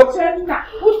 what?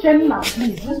 Uchenna,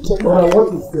 please. Order,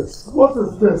 what is this? What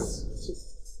is this?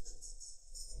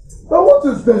 Now what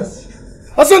is this?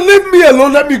 I said leave me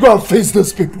alone, let me go and face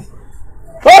these people.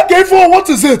 Okay, for what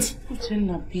is it?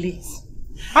 Uchenna, please.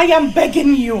 I am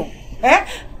begging you.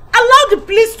 Allow the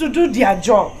police to do their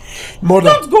job. Mother.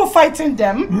 Don't go fighting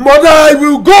them. Mother, I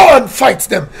will go and fight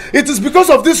them. It is because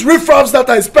of these riffraffs that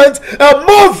I spent a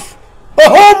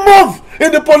whole month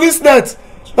in the police net.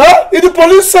 In the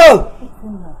police cell.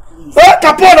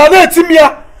 Kapona na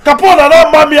etimia. Kapona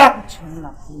na mamia.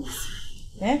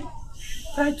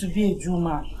 Try to be a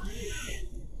Juma.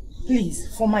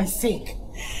 Please, for my sake.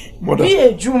 Mother. Be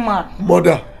a Juma.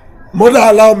 Mother,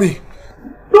 allow me.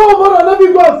 No, mother, let me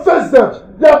go and face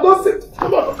them. They have not seen.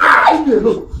 Come on. Leave me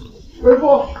alone.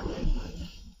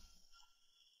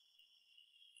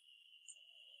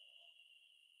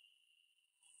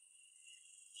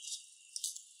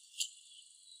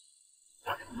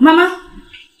 Mama,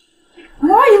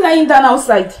 why are you lying down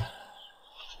outside?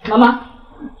 Mama,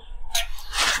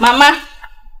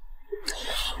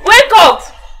 wake up!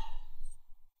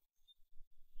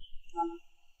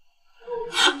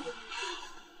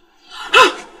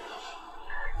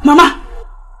 Mama!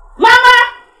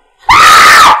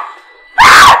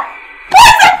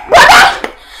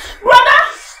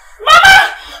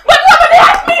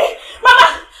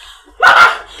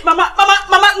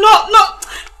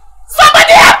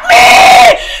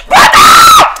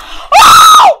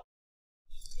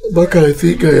 Baka, I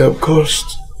think I am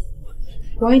cursed.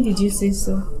 Why did you say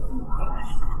so?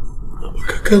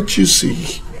 Baka, can't you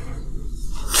see?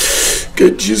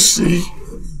 Can't you see?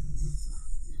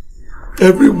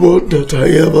 Everyone that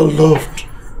I ever loved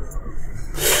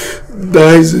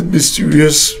dies in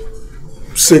mysterious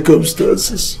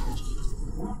circumstances.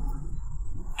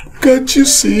 Can't you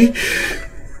see?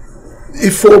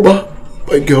 Ifoma,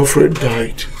 my girlfriend,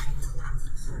 died.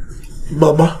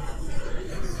 Mama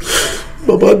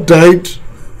died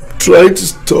trying to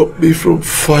stop me from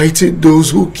fighting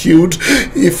those who killed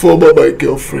Ifoma, my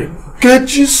girlfriend.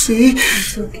 Can't you see?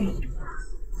 It's okay.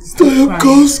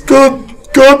 Because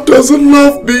God doesn't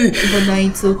love me. But now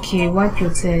it's okay. Wipe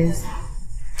your tears.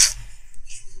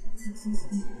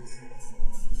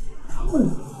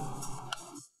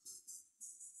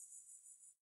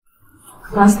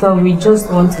 Pastor, we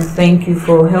just want to thank you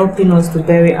for helping us to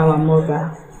bury our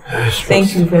mother. Yes,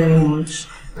 thank you very much.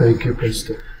 Thank you,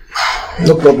 Pastor.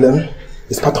 No problem.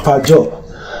 It's part of our job.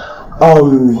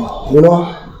 You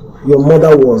know, your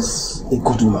mother was a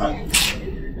good woman.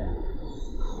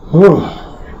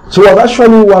 She was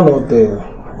actually one of the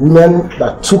men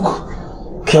that took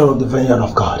care of the vineyard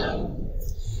of God.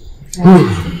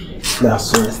 May our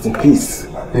soul rest in peace.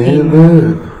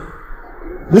 Amen.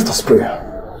 Let us pray.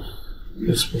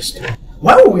 Yes, Pastor.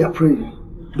 While we are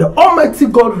praying, the Almighty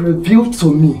God revealed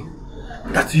to me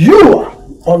that you are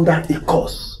under a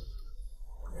curse.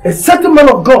 A certain man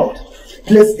of God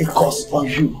placed a curse on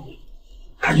you.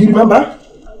 Can you remember?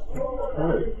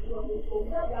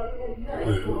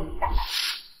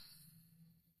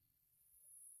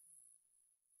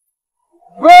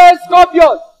 Great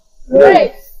Scorpion!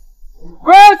 Great!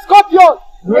 Great Scorpion!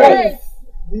 Great!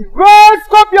 Great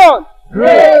Scorpion!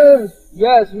 Great!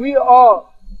 Yes, we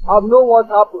all have known what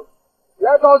happened.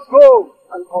 Let us go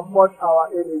and comfort our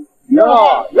enemies.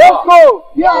 Yeah! Let's go!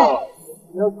 Yeah!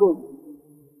 Let's go.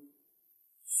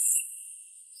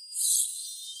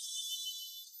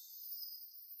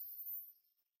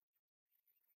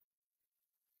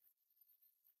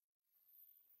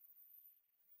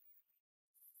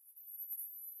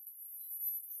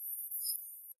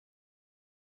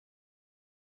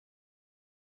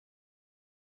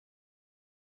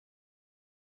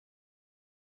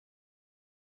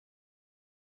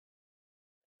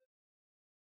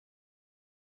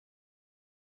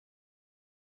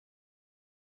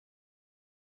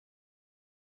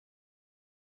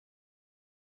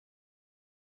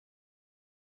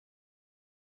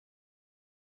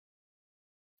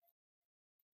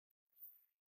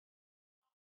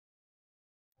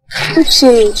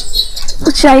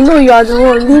 Uche, I know you are the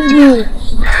one. Leave me.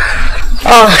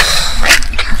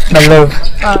 Hello.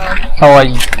 How are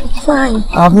you? Fine.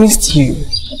 I've missed you.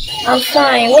 I'm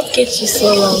fine. What kept you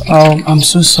so long? I'm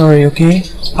so sorry, okay?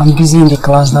 I'm busy in the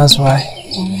class, that's why.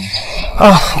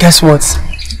 Guess what?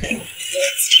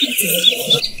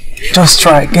 Just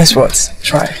try. Guess what?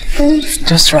 Try.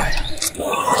 Just try. I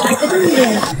don't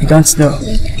know. You don't know?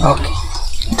 Okay.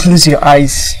 Close your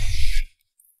eyes.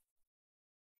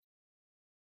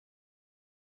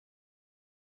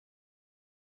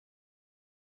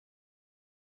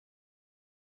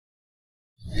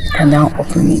 And now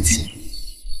open it.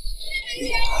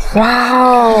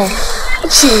 Wow.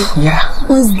 Uche. Yeah.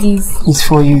 What's this? It's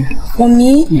for you. For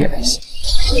me? Yes.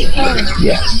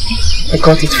 Yeah. I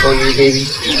got it for you, baby.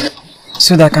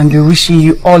 So that I can be wishing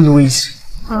you always.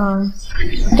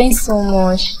 Thanks so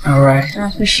much. Alright. I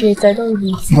appreciate it. I don't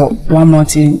need it. But one more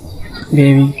thing,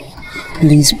 baby.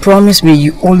 Please promise me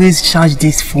you always charge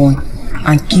this phone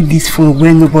and keep this phone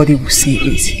where nobody will see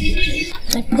it.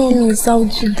 I promise I'll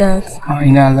do that. Oh,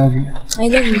 you know I love you. I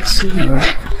love you too.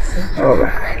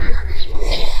 Alright.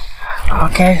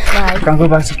 Okay. Bye. You can go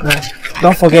back to class.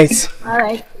 Don't forget.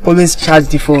 Alright. Always charge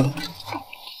the phone.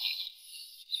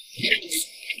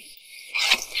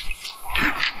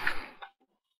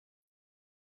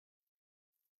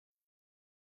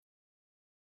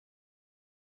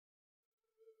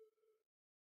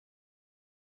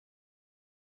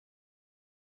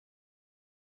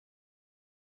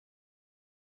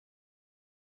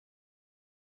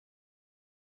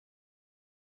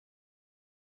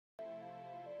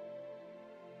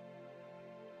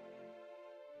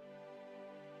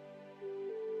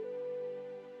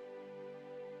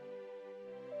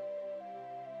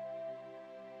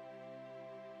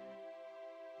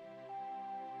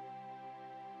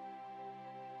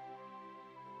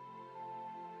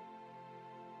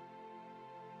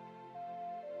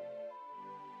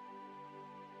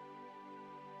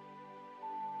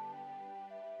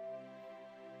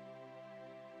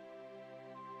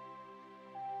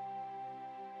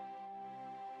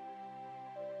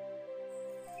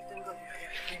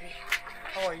 Baby,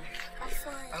 how are you? I'm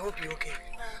fine. I hope you're okay.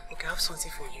 Okay, I have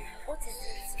something for you. What is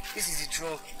it? This is the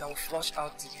drug that will flush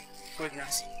out the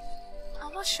pregnancy.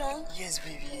 I'm not sure. Yes,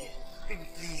 baby. Baby,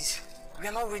 please. We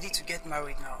are not ready to get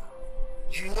married now.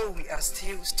 You know we are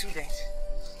still students.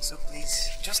 So please,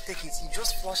 just take it. You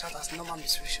just flush out as normal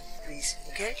menstruation, please.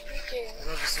 Okay? Okay. I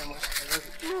love you so much. I love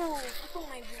you. No, people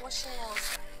might be watching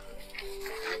us.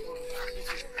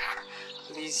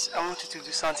 Please, I want you to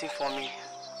do something for me.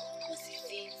 What is it?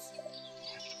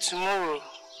 Tomorrow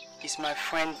is my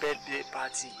friend's birthday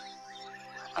party.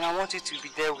 And I want you to be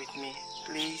there with me,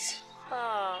 please.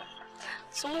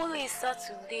 Tomorrow is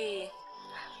Saturday.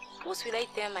 What will I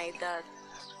tell my dad?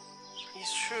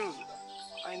 It's true.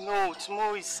 I know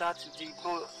tomorrow is Saturday,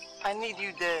 but I need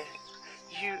you there.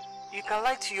 You can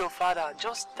lie to your father.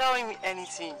 Just tell him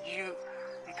anything. You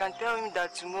can tell him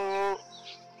that tomorrow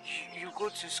you go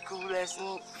to school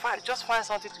lesson. Just find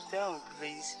something to tell him,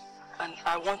 please. And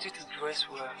I want you to dress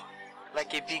well.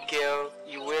 Like a big girl,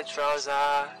 you wear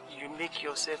trousers, you make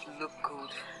yourself look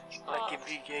good. Like a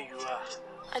big girl you are.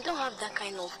 I don't have that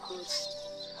kind of clothes.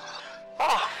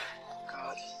 Oh,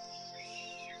 God.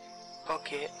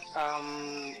 Okay,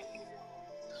 I'll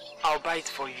buy it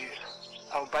for you.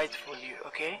 I'll buy it for you,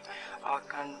 okay? I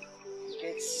can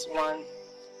get one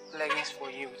leggings for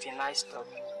you with a nice top.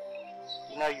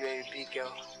 You know you're a big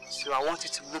girl, so I want you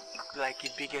to look like a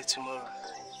big girl tomorrow.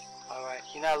 Alright,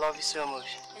 you know I love you so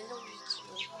much. I love you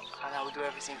too. And I will do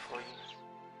everything for you.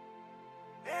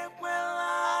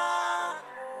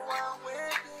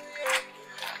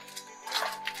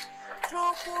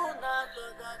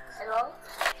 Hello?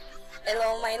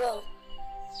 Hello, my love.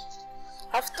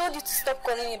 I've told you to stop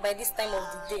calling me by this time of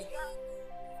the day.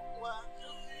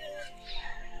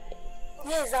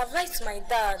 Yes, I've lied to my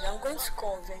dad. I'm going to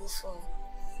call very soon.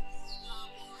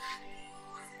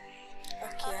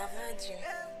 Okay, I've heard you.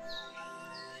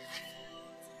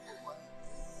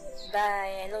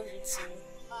 Bye, I love you too.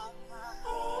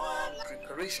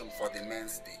 Preparation for the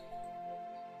men's day.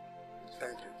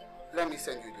 Thank you. Let me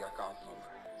send you the account number.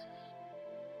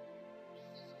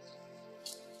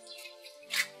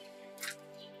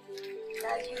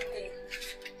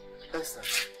 Listen,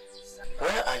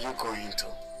 where are you going to?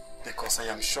 Because I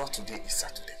am sure today is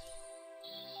Saturday.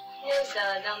 Yes,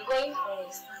 Dad, I'm going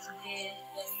home Saturday.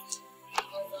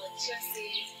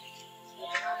 Tuesday,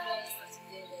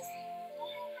 Saturday,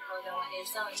 my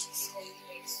exam is coming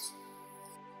next.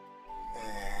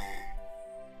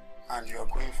 And you are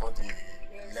going for the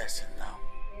lesson now.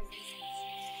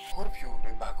 Hope you will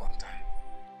be back on time.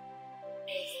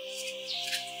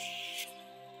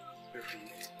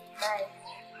 Bye.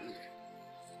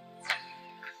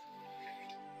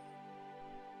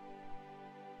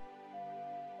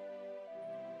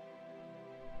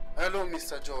 Hello,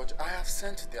 Mr. George. I have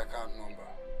sent the account number.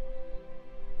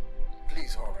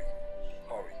 Please hurry.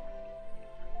 Hurry.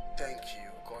 Thank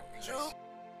you. God bless you.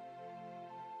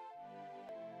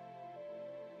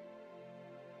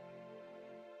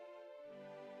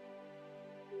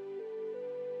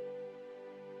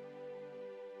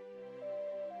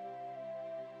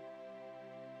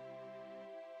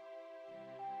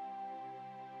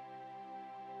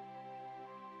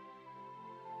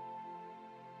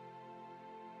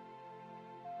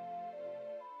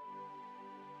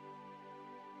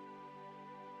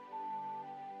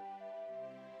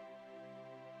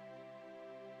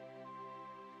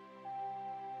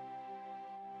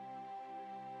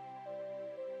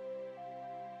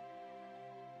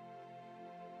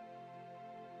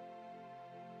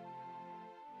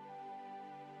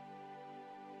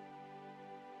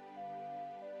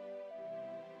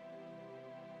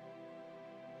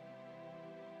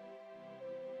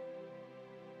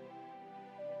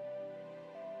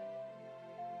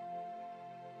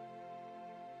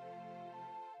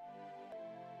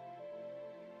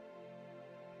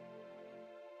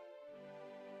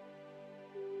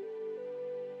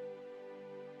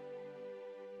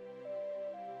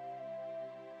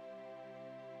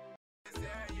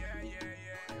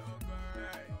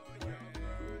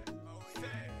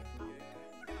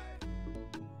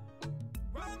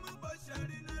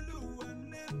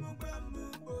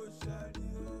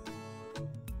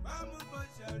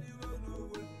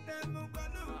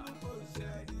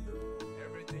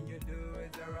 Everything you do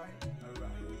is alright,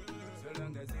 alright. So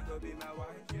long as you go be my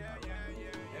wife,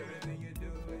 everything you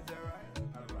do is alright,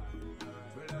 alright.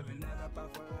 True love will never part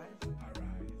for life, alright,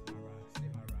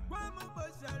 alright. Wamu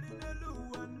boshari nelu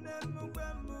wanemu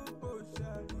wamu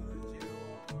boshari.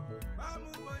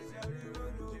 Wamu boshari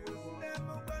wonu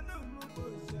nemu wanu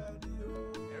boshari.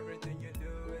 Everything you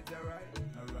do is alright,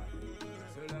 alright.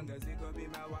 So long as you go be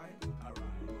my wife,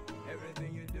 alright.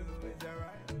 Everything you do is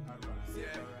alright, alright.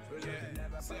 Yeah, true love will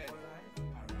never part for life.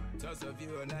 Thoughts of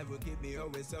you and I will keep me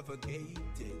always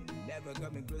suffocating. Never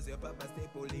coming close, your papa stay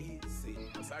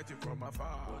policing. I sight you from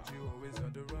afar, but you always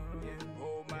on the run. Yeah.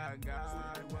 Oh my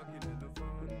God, walking in the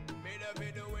fun. Made up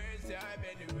in the worst time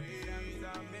anyway.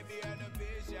 Maybe I'm the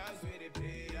patience with the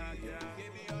pain.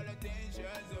 Give me all the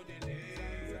tension, so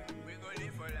delay. We gon'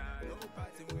 live for life, no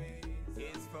parting ways.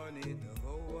 It's funny, the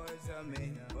whole world's a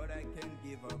me, but I can't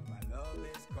give up. My love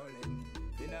is calling.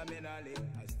 Phenomenally,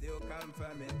 I still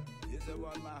confirm it. You're the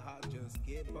one my heart just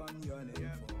keep on yearning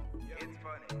for. It's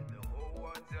funny, the whole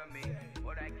world's a me,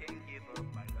 but I can't give up.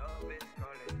 My love is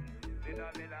calling.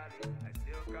 Phenomenally, I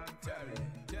still confirm it.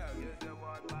 You're the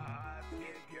one my heart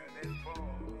keep yearning for.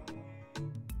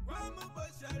 Wamu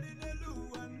boshari nelu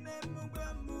wanemu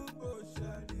wamu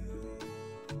boshari.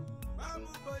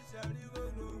 Wamu boshari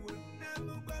wonu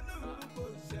nemu wanu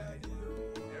boshari.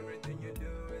 Everything you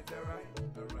do is alright,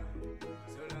 alright.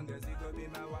 So long as you go be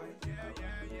my wife,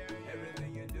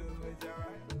 everything you do is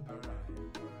alright, alright.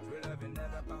 True love will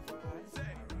never part for life,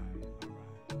 alright.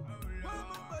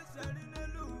 Wamu boshari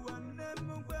nelu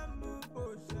wanemu wamu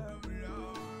boshari.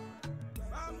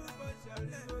 Wamu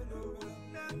boshari wonu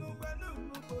nemu wanu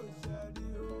boshari.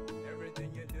 Everything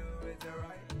you do is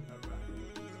alright, alright.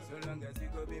 So long as you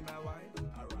go be my wife,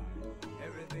 alright.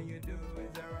 Everything you do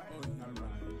is alright,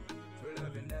 alright. True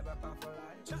love will never part for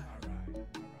life, alright.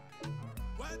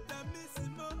 What a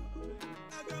missimo,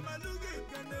 Agamalugi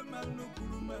can manu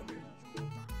kurumage.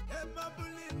 Emma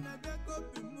Bulina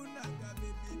Gakopi Munaga,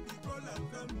 baby, Nicola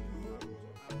Kamu.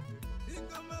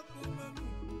 Bigoma Kumamu,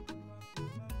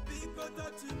 Bigo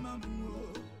Tachimamu,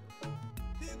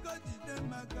 Bigo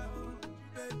Jidemagao,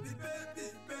 baby, baby,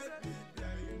 baby.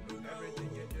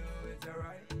 Everything you do is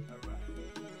alright, alright.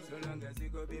 So long as you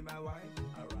go be my wife,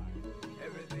 alright.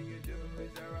 Everything you do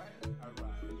is alright,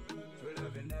 alright. True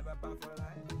love will never part for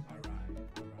life, alright,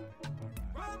 alright.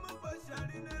 Wamu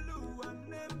boshari nelu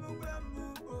wanemu wamu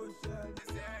boshari.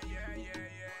 Yeah,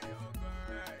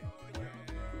 alright,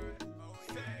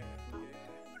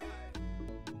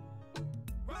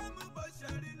 Wamu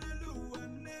boshari nelu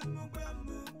wanemu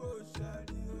wamu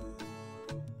boshari.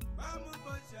 Wamu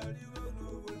boshari wonu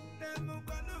nemu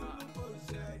wanu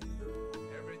boshari.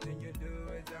 Everything you do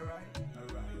is alright,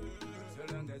 alright. So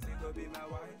long as you go be my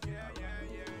wife,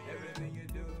 everything you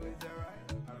do is alright,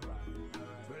 alright.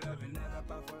 True love will never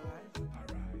part for life,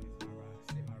 alright.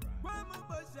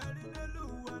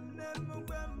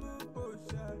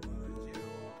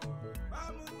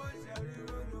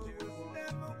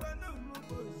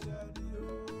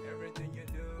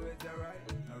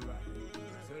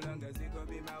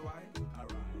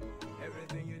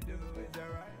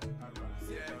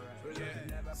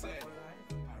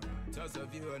 Thoughts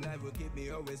of you and I will keep me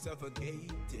always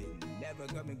suffocating. Never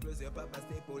coming close, your papa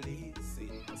stay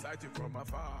policing. I sight you from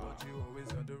afar, but you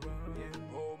always on the run.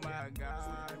 Yeah. Oh my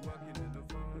God, walking in the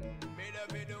fun. Made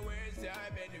up in the worst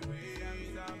time anyway.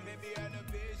 Maybe I'm the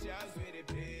patience with the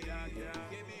play.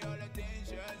 Give me all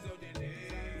attention so the day.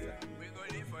 We gon'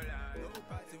 live for life, no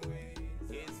parting ways.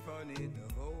 It's funny, the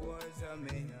whole world's a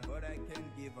me, but I can't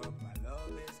give up. My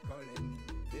love is calling.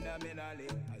 Phenomenally,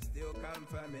 I still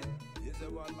confirm it. This is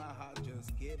what my heart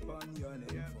just keep on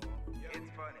yearning for. It's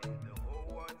funny, the whole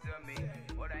world's a me,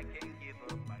 but I can't give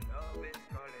up. My love is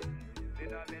calling.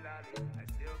 Phenomenally, I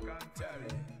still confirm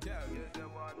it. This is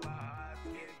what my heart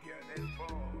keep yearning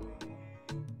for.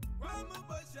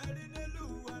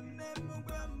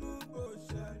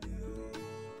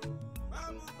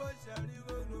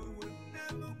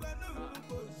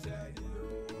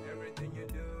 Everything you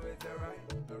do is alright.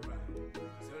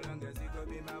 So long as you go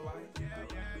be my wife,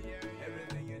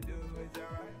 everything you do is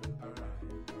alright.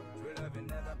 True love will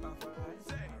never part for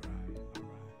life.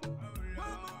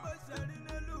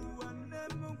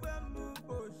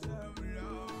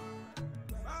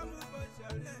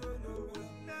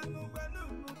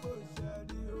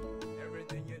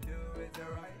 Everything you do is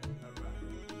alright.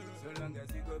 So long as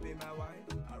you go be my wife,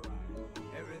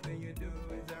 everything you do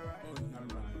is alright.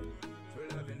 True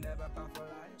love will never part for life.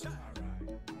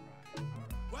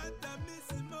 What a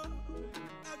missimo,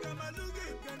 I got my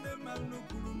loogie, and then my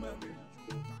nukuruma.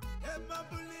 Emma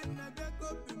Bulin, I got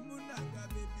copy moon, I got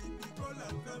baby, Nicola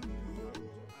Camu.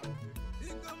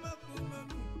 Become a woman,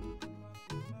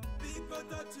 because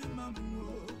that's in my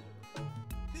mood.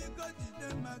 Because you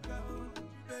did my girl,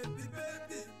 baby,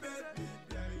 baby, baby.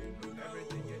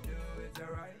 Everything you do is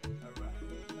alright.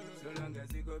 So long as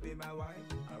you go be my wife,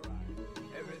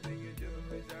 everything you do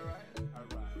is alright.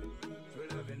 True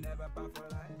love will never part for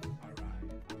life.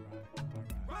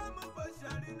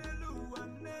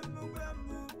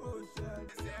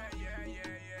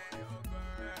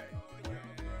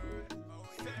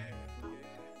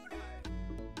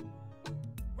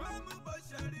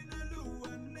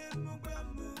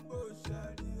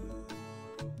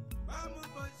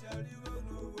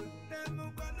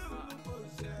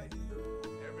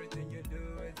 Everything you do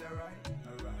is alright.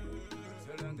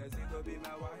 So long as you go be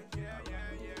my wife,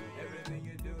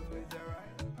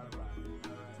 everything you do is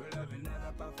alright. True love will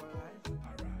never part for life.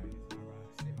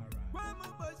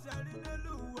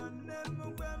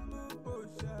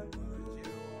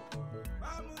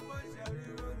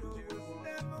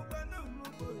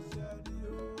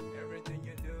 Everything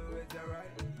you do is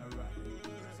alright.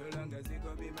 So long as you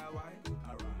go be my wife,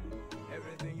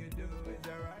 everything you do is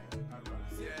alright.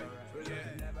 True love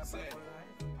will never part for life.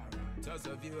 Thoughts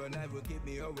of you and I will keep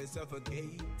me always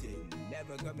suffocating.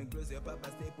 Never coming close, your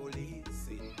papa stay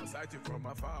policing. I sight you from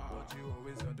afar, but you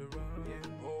always on the run.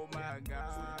 Oh my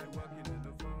God, walking in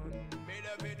the fun. Made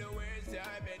up in the worst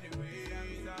time anyway.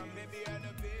 Maybe I'm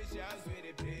the patience with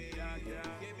the play.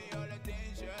 Give me all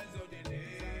attention so the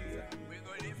day. We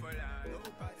gon' live for life, no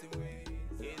parting ways.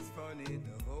 It's funny,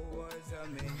 the whole world's a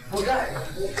me.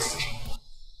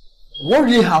 What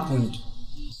really happened?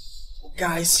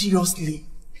 Guys, seriously,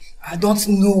 I don't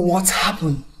know what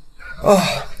happened.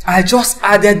 Oh, I just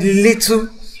added little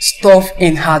stuff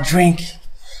in her drink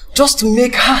just to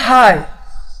make her high.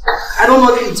 I don't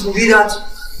know if it will be that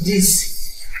this.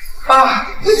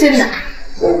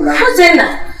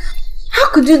 Hosanna, how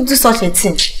could you do such a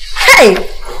thing? Hey!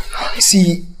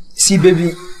 See,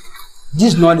 baby,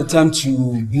 this is not the time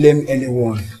to blame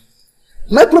anyone.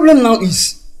 My problem now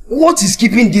is, what is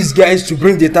keeping these guys to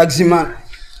bring the taxi man?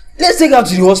 Let's take her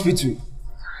to the hospital.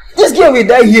 This girl will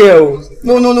die here.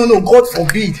 No, God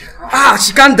forbid.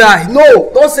 She can't die. No,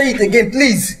 don't say it again,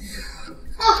 please.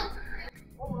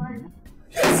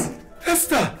 Yes,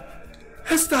 Esther.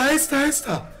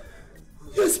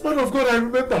 Yes, man of God, I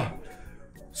remember.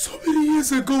 So many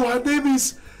years ago, her name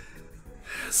is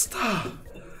Esther.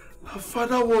 Her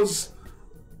father was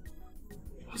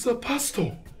a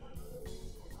pastor.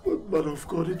 But man of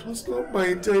God, it was not my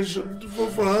intention for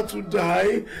her to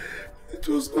die. It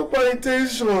was not my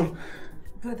intention.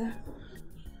 Brother,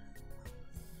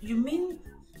 you mean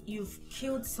you've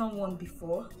killed someone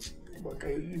before? Amaka,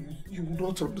 you will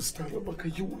not understand.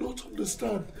 Amaka, you will not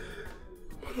understand.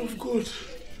 Man of God.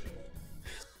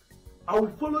 I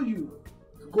will follow you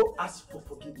to go ask for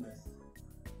forgiveness.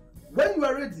 When you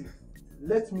are ready,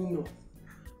 let me know.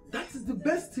 That is the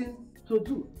best thing to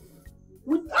do.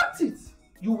 Without it,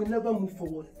 you will never move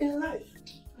forward in life.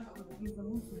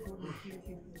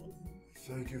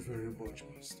 Thank you very much,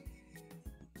 Master.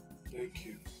 Thank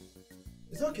you.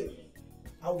 It's okay.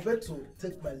 I will beg to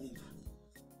take my leave.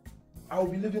 I will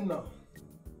be leaving now.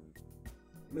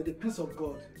 May the peace of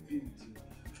God be with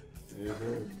you.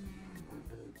 Amen.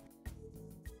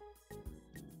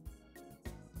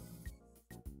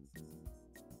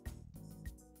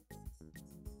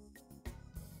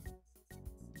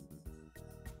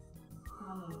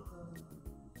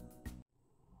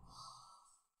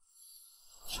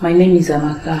 My name is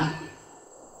Amaka.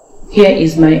 Here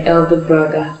is my elder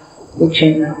brother,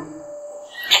 Uchenna.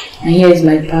 And here is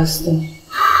my pastor.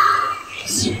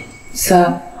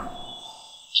 Sir,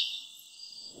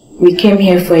 we came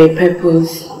here for a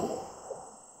purpose.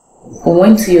 We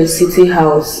went to your city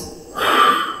house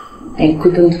and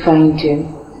couldn't find you,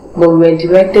 but we were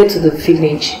directed to the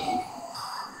village.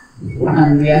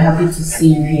 And we are happy to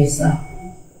see you here, sir.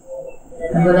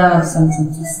 My brother has something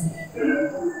to say.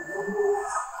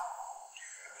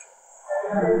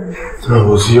 I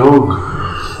was young,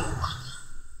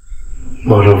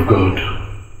 man of God.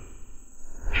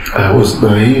 I was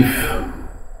naive.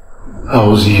 I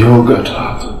was young at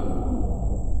heart.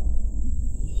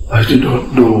 I did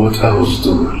not know what I was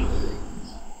doing.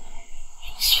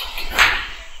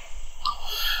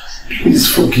 Please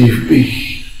forgive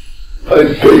me. I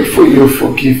beg for your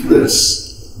forgiveness.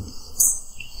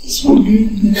 Please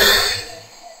forgive me.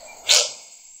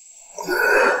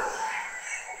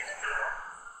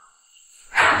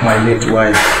 My late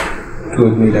wife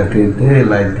told me that a day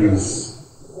like this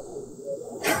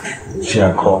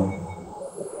shall come.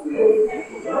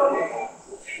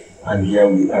 And here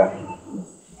we are.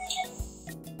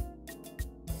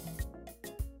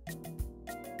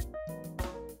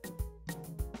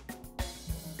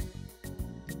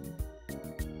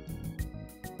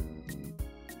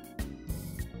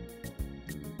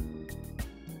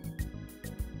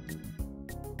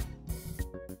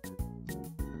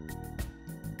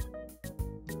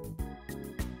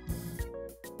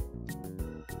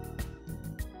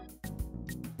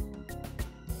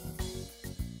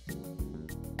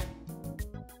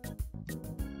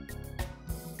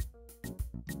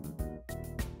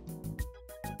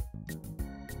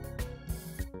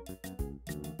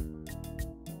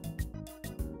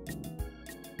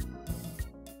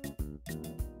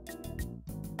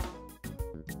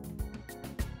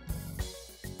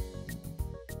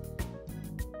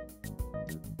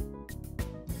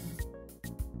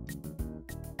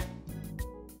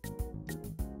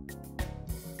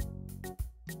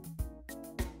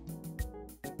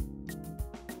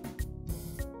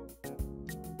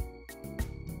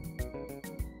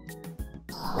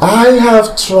 I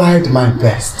have tried my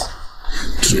best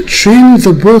to train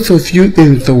the both of you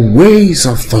in the ways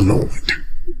of the Lord.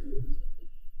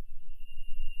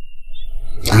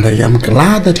 And I am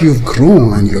glad that you've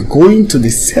grown and you're going to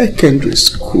the secondary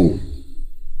school.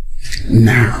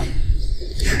 Now,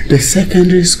 the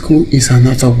secondary school is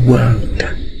another world.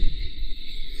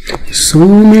 So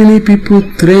many people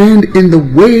trained in the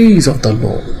ways of the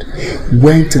Lord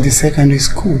went to the secondary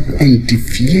school and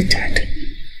deviated.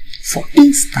 For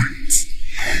instance,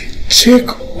 check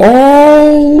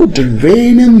all the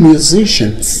reigning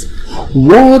musicians,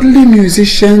 worldly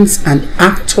musicians and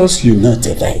actors you know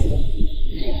today.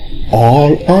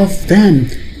 All of them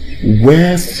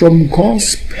were from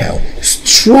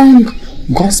strong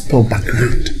gospel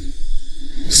background.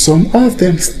 Some of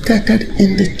them started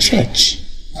in the church.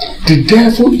 The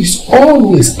devil is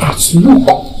always at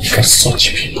look for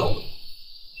such people,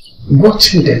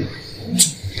 watching them,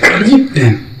 to grip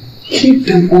them, keep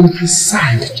them on his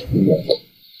side to walk.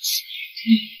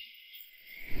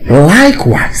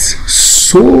 Likewise,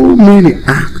 so many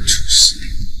actors,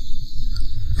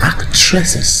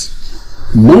 actresses,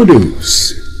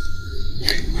 models,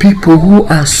 people who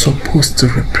are supposed to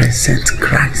represent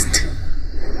Christ,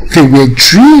 they were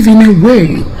driven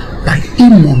away by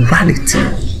immorality,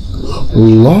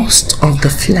 lust of the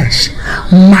flesh,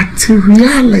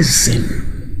 materialism,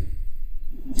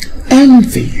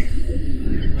 envy,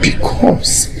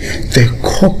 because they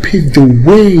copied the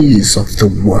ways of the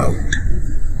world.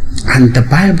 And the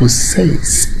Bible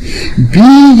says, be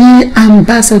ye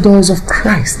ambassadors of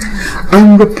Christ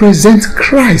and represent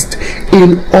Christ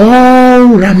in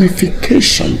all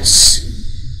ramifications.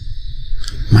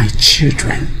 My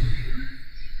children,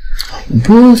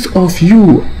 both of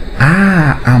you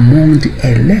are among the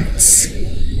elects.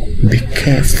 Be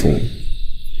careful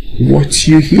what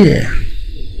you hear,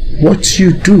 what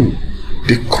you do,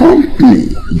 the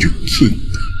company you keep.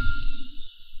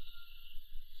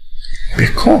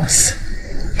 Because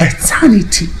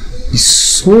eternity is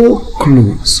so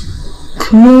close,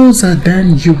 closer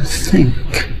than you think.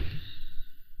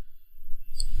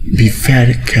 Be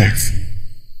very careful,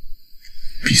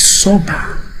 be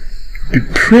sober, be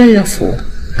prayerful,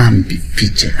 and be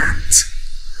vigilant,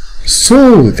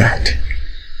 so that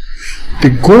The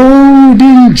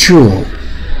golden jewel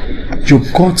you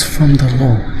got from the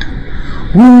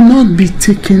Lord will not be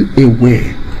taken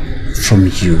away from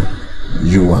you.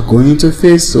 You are going to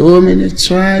face so many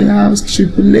trials,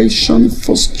 tribulation,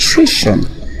 frustration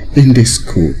in this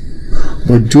school.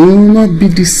 But do not be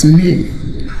dismayed.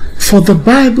 For the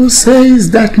Bible says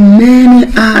that many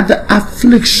are the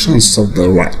afflictions of the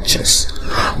righteous,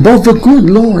 but the good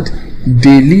Lord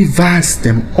delivers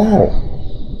them all.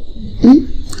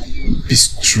 Be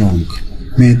strong.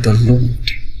 May the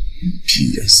Lord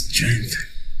be your strength.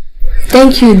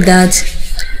 Thank you, Dad.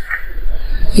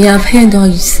 You have heard all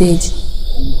you said.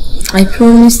 I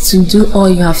promise to do all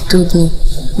you have told me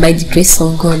by the grace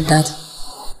of God, Dad.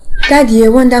 Dad, you're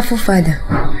a wonderful father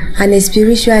and a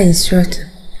spiritual instructor.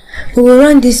 We will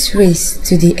run this race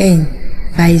to the end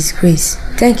by His grace.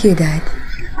 Thank you, Dad.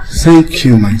 Thank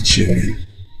you, my children.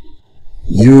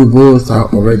 You both are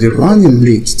already running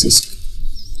late to school.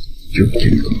 You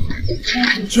can go.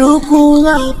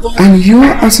 And your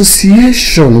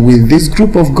association with this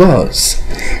group of girls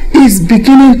is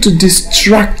beginning to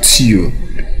distract you.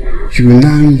 You will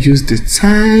now use the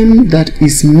time that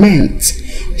is meant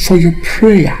for your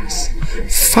prayers,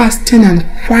 fasting and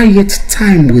quiet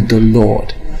time with the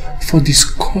Lord for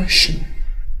discussion.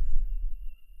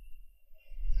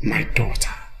 My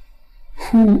daughter,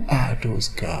 who are those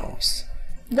girls?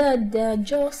 Dad, they are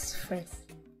just friends.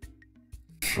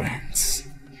 Friends.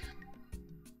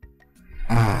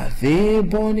 Are they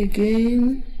born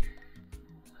again?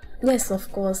 Yes,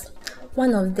 of course.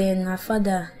 One of them, her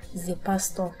father, is a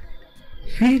pastor.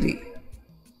 Really?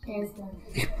 Yes,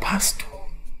 Dad. A pastor?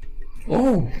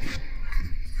 Oh,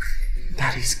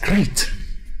 that is great.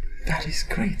 That is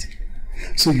great.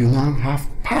 So you now have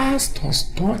pastors'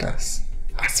 daughters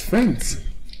as friends.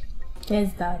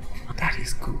 Yes, Dad. That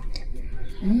is good.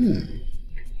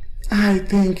 I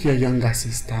think your younger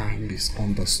sister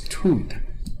misunderstood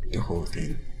the whole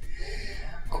thing.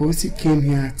 Kosi came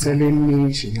here telling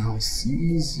me she now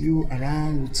sees you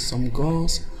around with some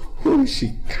girls whom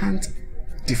she can't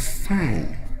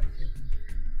define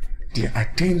their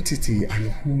identity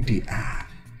and who they are.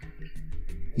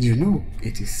 You know,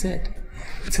 it is said,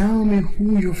 tell me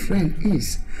who your friend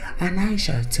is and I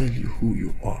shall tell you who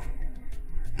you are.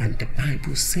 And the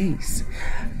Bible says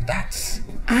that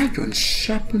iron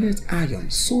sharpeneth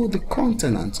iron, so the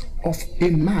countenance of a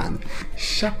man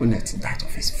sharpeneth that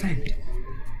of his friend.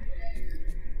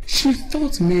 She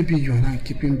thought maybe you're not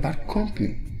keeping bad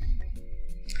company.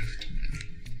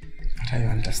 But I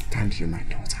understand you, my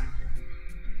daughter.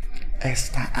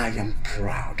 Esther, I am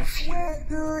proud of you. I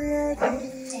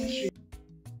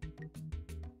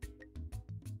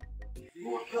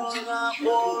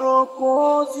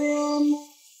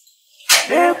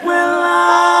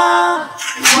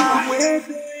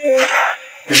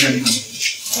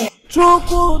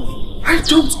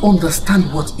don't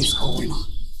understand what is going on.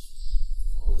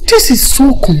 This is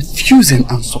so confusing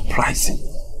and surprising.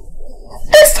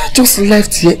 Esther just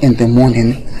left here in the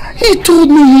morning. He told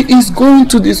me he is going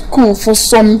to the school for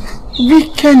some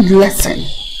weekend lesson.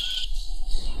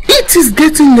 It is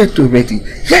getting late already,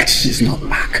 yet she's not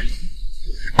back.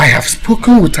 I have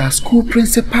spoken with our school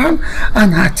principal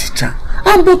and her teacher,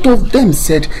 and both of them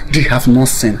said they have not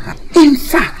seen her. In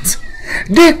fact,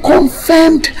 they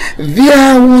confirmed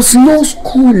there was no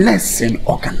school lesson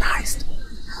organized.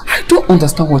 I don't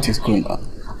understand what is going on.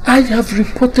 I have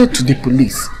reported to the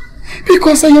police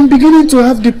because I am beginning to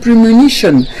have the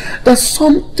premonition that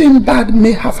something bad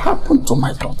may have happened to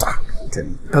my daughter.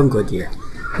 Don't go there.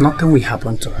 Nothing will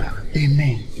happen to her.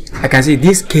 Amen. I can see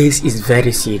this case is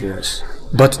very serious.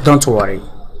 But don't worry.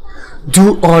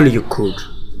 Do all you could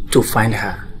to find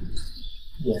her.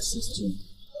 Yes, Sister.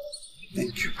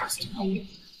 Thank you, Pastor.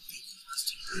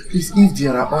 Please, if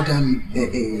there are other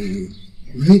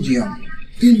medium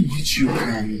in which you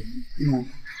can,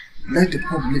 let the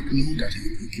public know that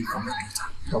you're looking for my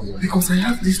daughter. Because I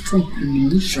have this strong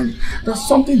premonition that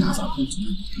something has happened to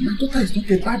me. My daughter is not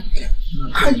a bad girl.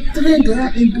 I trained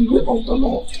her in the way of the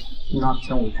Lord.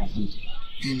 Nothing will happen.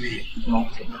 Amen.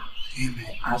 Nothing.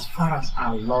 Amen. As far as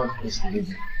our Lord is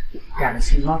living, there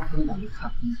is nothing that will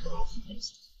happen to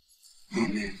us.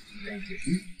 Amen. Thank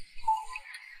you.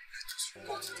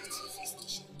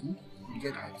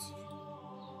 Get out.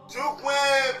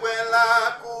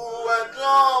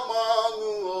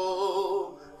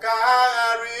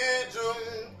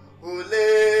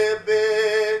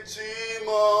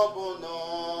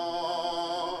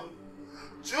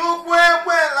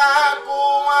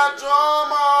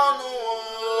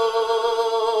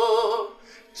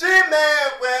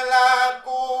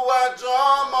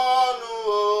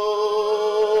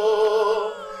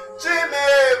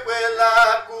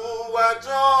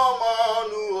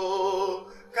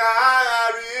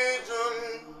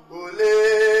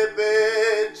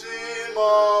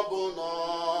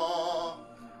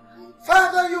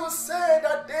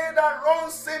 the day that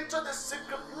runs into the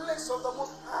secret place of the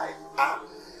Most High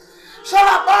shall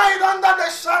abide under the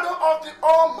shadow of the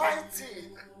Almighty.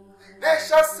 They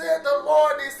shall say, the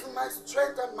Lord is my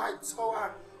strength and my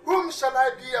tower. Whom shall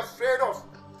I be afraid of?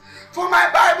 For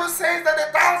my Bible says that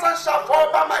 1,000 shall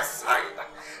fall by my side,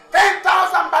 10,000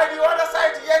 by the other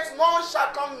side, yet none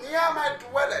shall come near my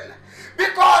dwelling.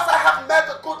 Because I have met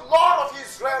the good Lord of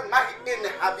Israel, my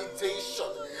inhabitation.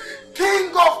 King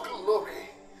of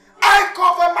glory, I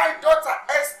cover my daughter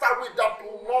Esther with the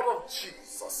blood of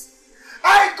Jesus.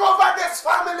 I cover this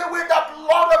family with the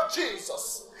blood of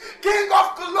Jesus. King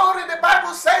of glory, the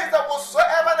Bible says that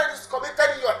whatsoever that is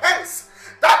committed in your hands,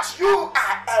 that you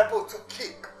are able to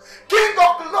keep. King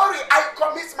of glory, I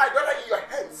commit my daughter in your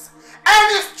hands.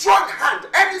 Any strong hand,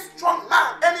 any strong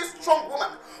man, any strong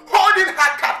woman holding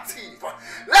her captive,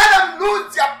 let them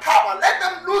lose their power, let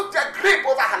them lose their grip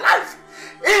over her life.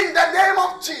 In the name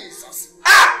of Jesus.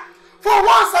 For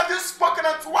once have you spoken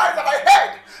and twice have I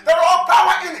heard that all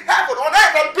power in heaven, on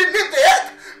earth, and beneath the earth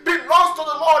belongs to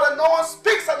the Lord, and no one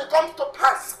speaks and it comes to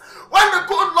pass. When the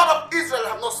good Lord of Israel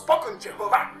have not spoken,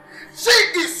 Jehovah, she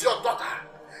is your daughter.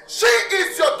 She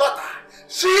is your daughter.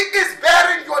 She is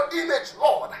bearing your image,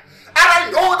 Lord. And I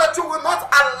know that you will not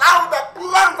allow the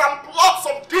plans and plots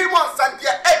of demons and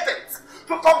their agents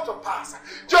to come to pass.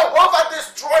 Jehovah,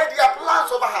 destroy their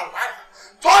plans over her life.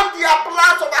 Turn their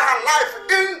plans over her life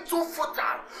into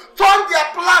futile. Turn their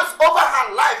plans over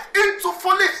her life into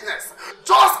foolishness.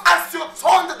 Just as you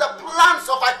turned the plans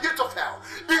of Ahithophel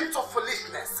into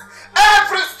foolishness.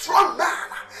 Every strong man,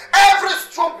 every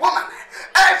strong woman,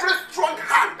 every strong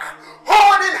hand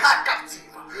holding her captive,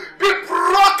 be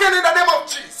broken in the name of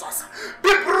Jesus.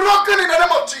 Be broken in the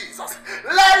name of Jesus.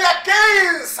 Let your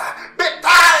gains be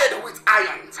tied with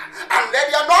iron, and let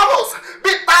your nobles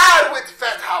be tied with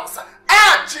fat house.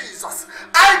 Jesus,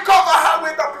 I cover her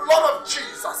with the blood of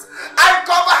Jesus. I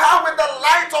cover her with the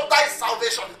light of thy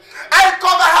salvation. I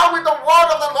cover her with the word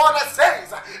of the Lord that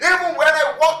says, even when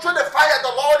I walk through the fire,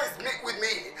 the Lord is with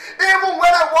me. Even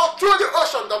when I walk through the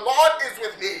ocean, the Lord is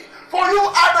with me. For you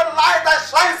are the light that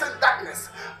shines in darkness.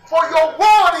 For your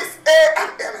word is A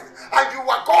and Amen. And you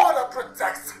are God that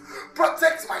protects.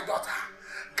 Protect my daughter.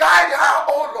 Guide her,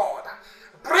 O Lord.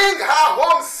 Bring her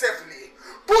home safely.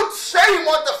 Put shame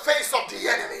on the face of the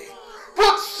enemy.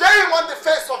 Put shame on the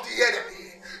face of the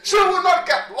enemy. She will not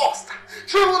get lost.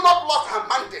 She will not lose her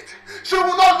mandate. She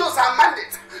will not lose her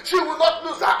mandate. She will not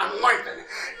lose her anointing.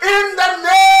 In the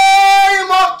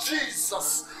name of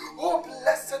Jesus. Oh,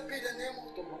 blessed be the name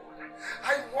of the Lord.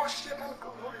 I worship and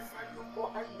glorify you,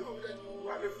 for I know that you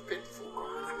are a faithful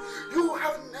God. You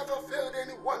have never failed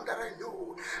anyone that I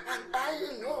know. And I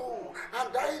know,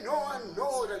 and I know, and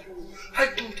know that you... I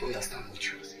don't understand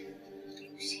what you're saying.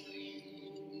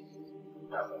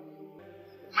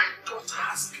 My daughter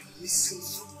has been missing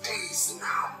for days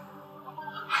now.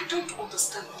 I don't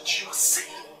understand what you're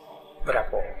saying. Brother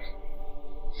Paul,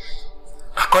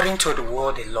 according to the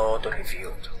word the Lord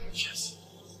revealed, yes.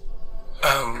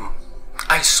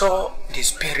 I saw the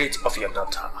spirit of your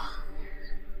daughter,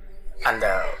 and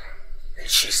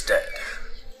she's dead.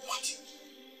 What?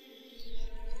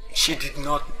 She did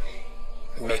not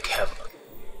make heaven.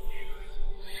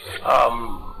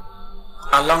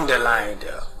 Along the line,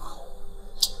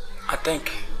 I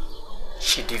think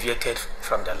she deviated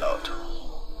from the Lord.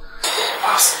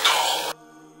 Pastor,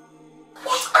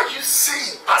 what are you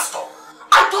saying, Pastor?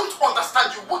 I don't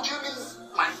understand you. What do you mean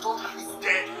my daughter is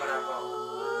dead?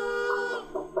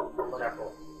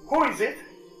 Who is it?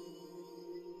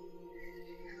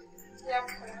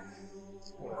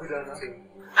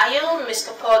 Are you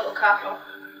Mr. Paul Okafor,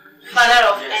 father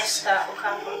of Esther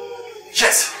Okafor?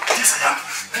 Yes, yes I am.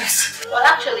 Please. Well,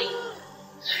 actually,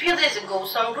 a few days ago,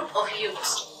 some group of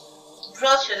youths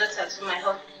brought your daughter to my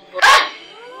hospital.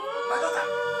 My daughter?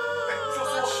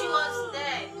 But she was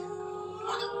dead.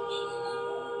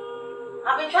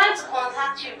 I've been trying to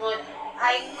contact you, but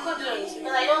I couldn't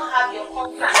because I don't have your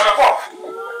contact. Brother Paul!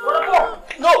 Brother Paul!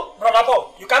 No! Brother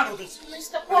Paul, you can't do this.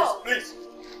 Mr. Paul! Please,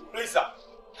 please, sir.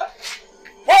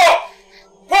 Paul!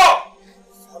 Paul!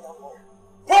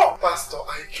 Paul! Pastor,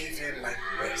 I gave him my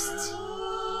best.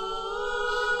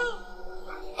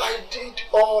 I did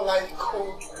all I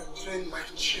could to train my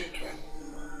children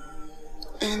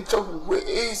in the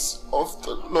ways of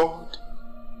the Lord.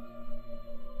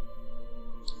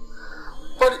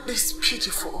 But it is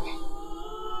pitiful.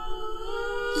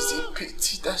 It's a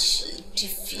pity that she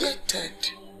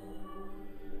deviated.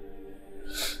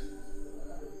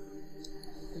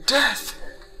 Death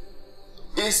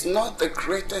is not the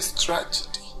greatest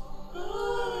tragedy.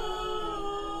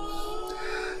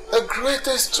 The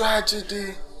greatest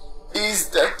tragedy is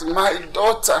that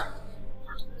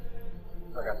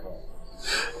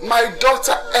my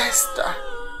daughter Esther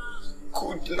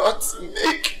could not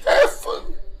make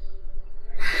heaven.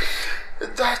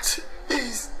 That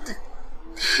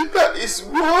is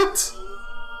what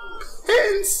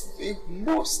pains me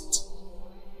most.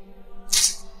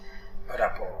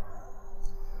 Brother Paul,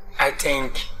 I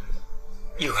think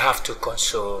you have to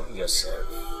console yourself.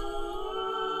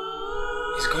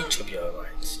 It's going to be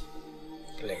alright.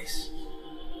 Please.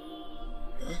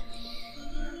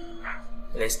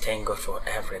 Let's thank God for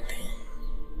everything.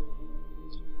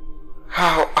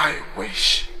 How I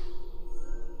wish.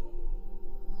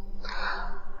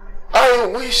 I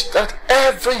wish that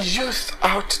every youth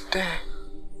out there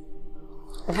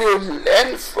will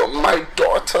learn from my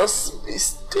daughter's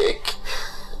mistake.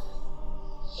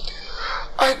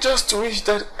 I just wish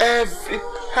that every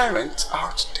parent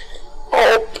out there,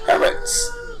 all parents,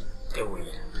 they will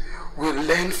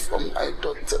learn from my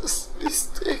daughter's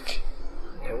mistake.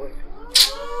 They will.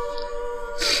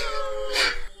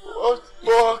 What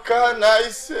more can I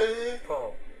say?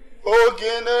 Paul. Let's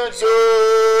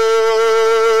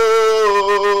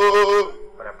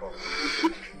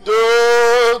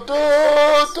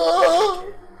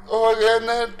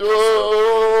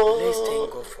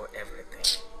thank God for everything.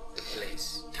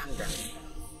 Please, calm down.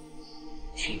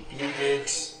 She pleaded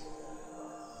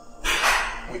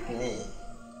with me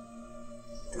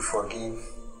to forgive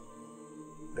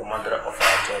the mother of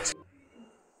our daughter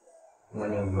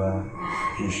whenever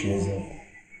he shows up.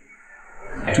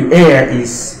 To err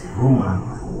is human,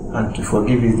 and to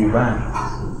forgive is divine.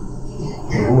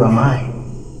 And who am I?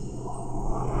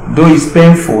 Though it's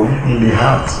painful in the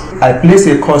heart, I place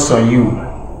a curse on you,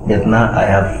 but now I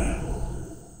have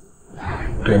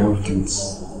removed it.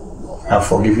 I've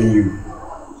forgiven you.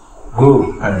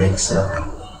 Go and excel.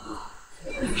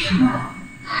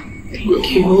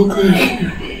 Thank you, thank you.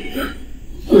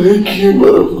 Thank you,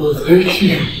 Mama. Thank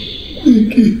you.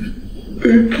 Thank you.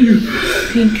 Thank you.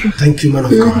 Thank you. Thank you, man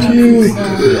of God.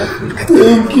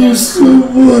 Thank you so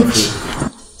much.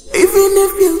 Even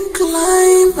if you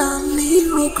climb a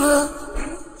miracle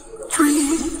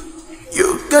tree,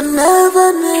 you can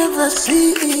never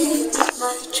see it,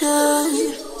 my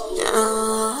child.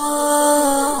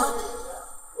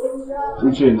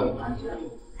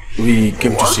 We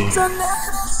came to see you.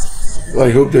 I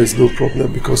hope there is no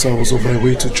problem because I was on my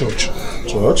way to church.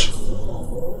 Church?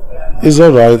 It's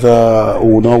alright,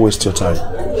 we will not waste your time.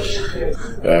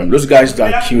 Those guys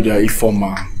that killed the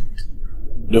informer,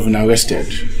 they've been arrested.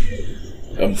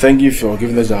 Thank you for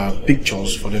giving us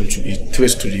pictures for them to be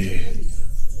traced to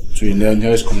the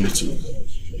nearest community.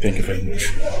 Thank you very much.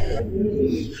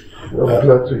 I'm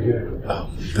glad to hear.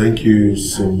 Thank you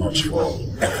so much for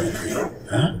everything.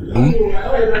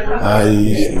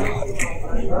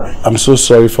 I'm so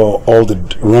sorry for all the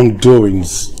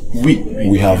wrongdoings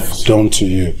we have done to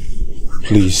you.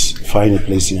 Please find a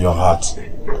place in your heart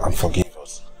and forgive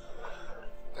us.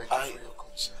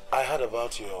 I heard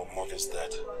about your mother's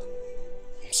death.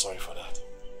 I'm sorry for that.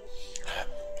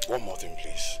 One more thing,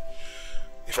 please.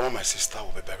 If I want my sister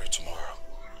will be buried tomorrow,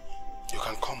 you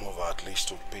can come over at least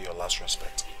to pay your last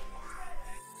respect.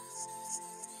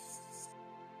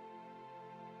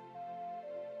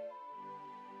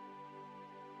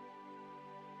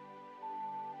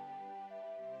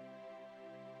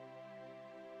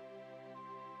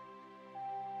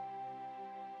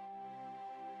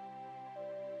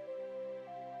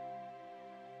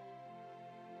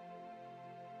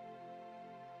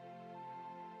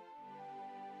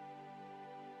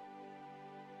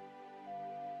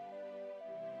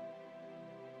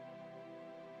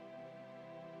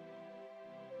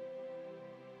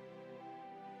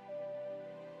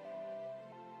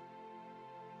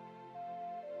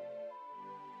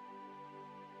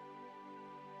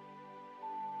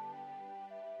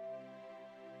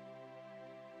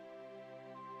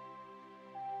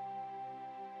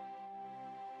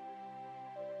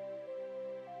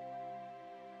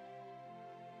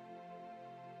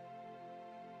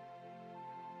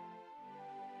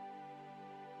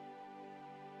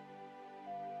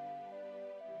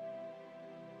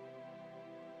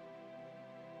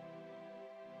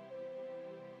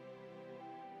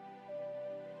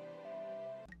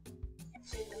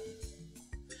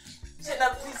 Jenna,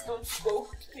 please don't go.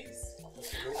 Please.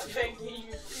 I'm begging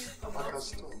you. Please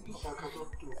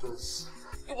don't do this.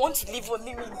 You want to live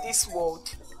only in this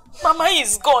world. Mama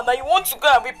is gone and you want to go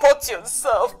and report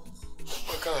yourself.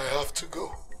 Amaka, I have to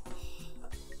go.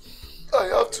 I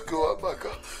have to go,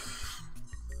 Amaka.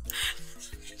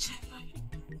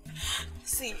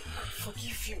 See, I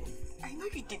forgive you. I know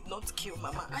you did not kill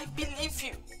Mama. I believe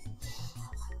you.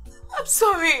 I'm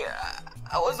sorry.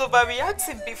 I was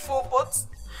overreacting before, but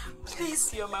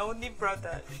please, you're my only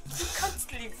brother. You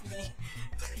can't leave me.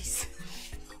 Please.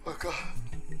 Maka,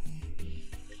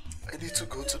 I need to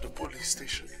go to the police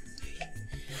station.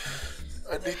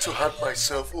 I need to hand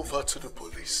myself over to the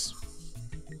police.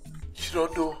 You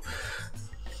don't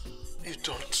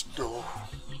know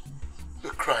the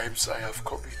crimes I have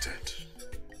committed.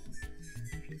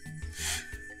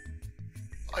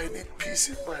 I need peace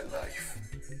in my life.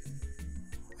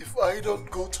 If I don't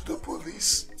go to the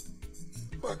police,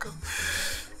 Maka,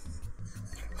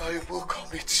 I will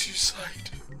commit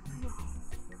suicide.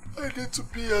 I need to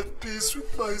be at peace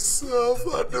with myself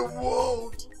and the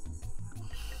world.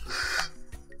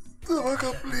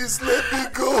 Maka, please let me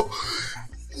go.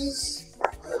 Please,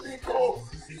 let me go.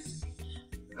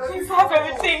 Please have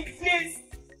everything, please.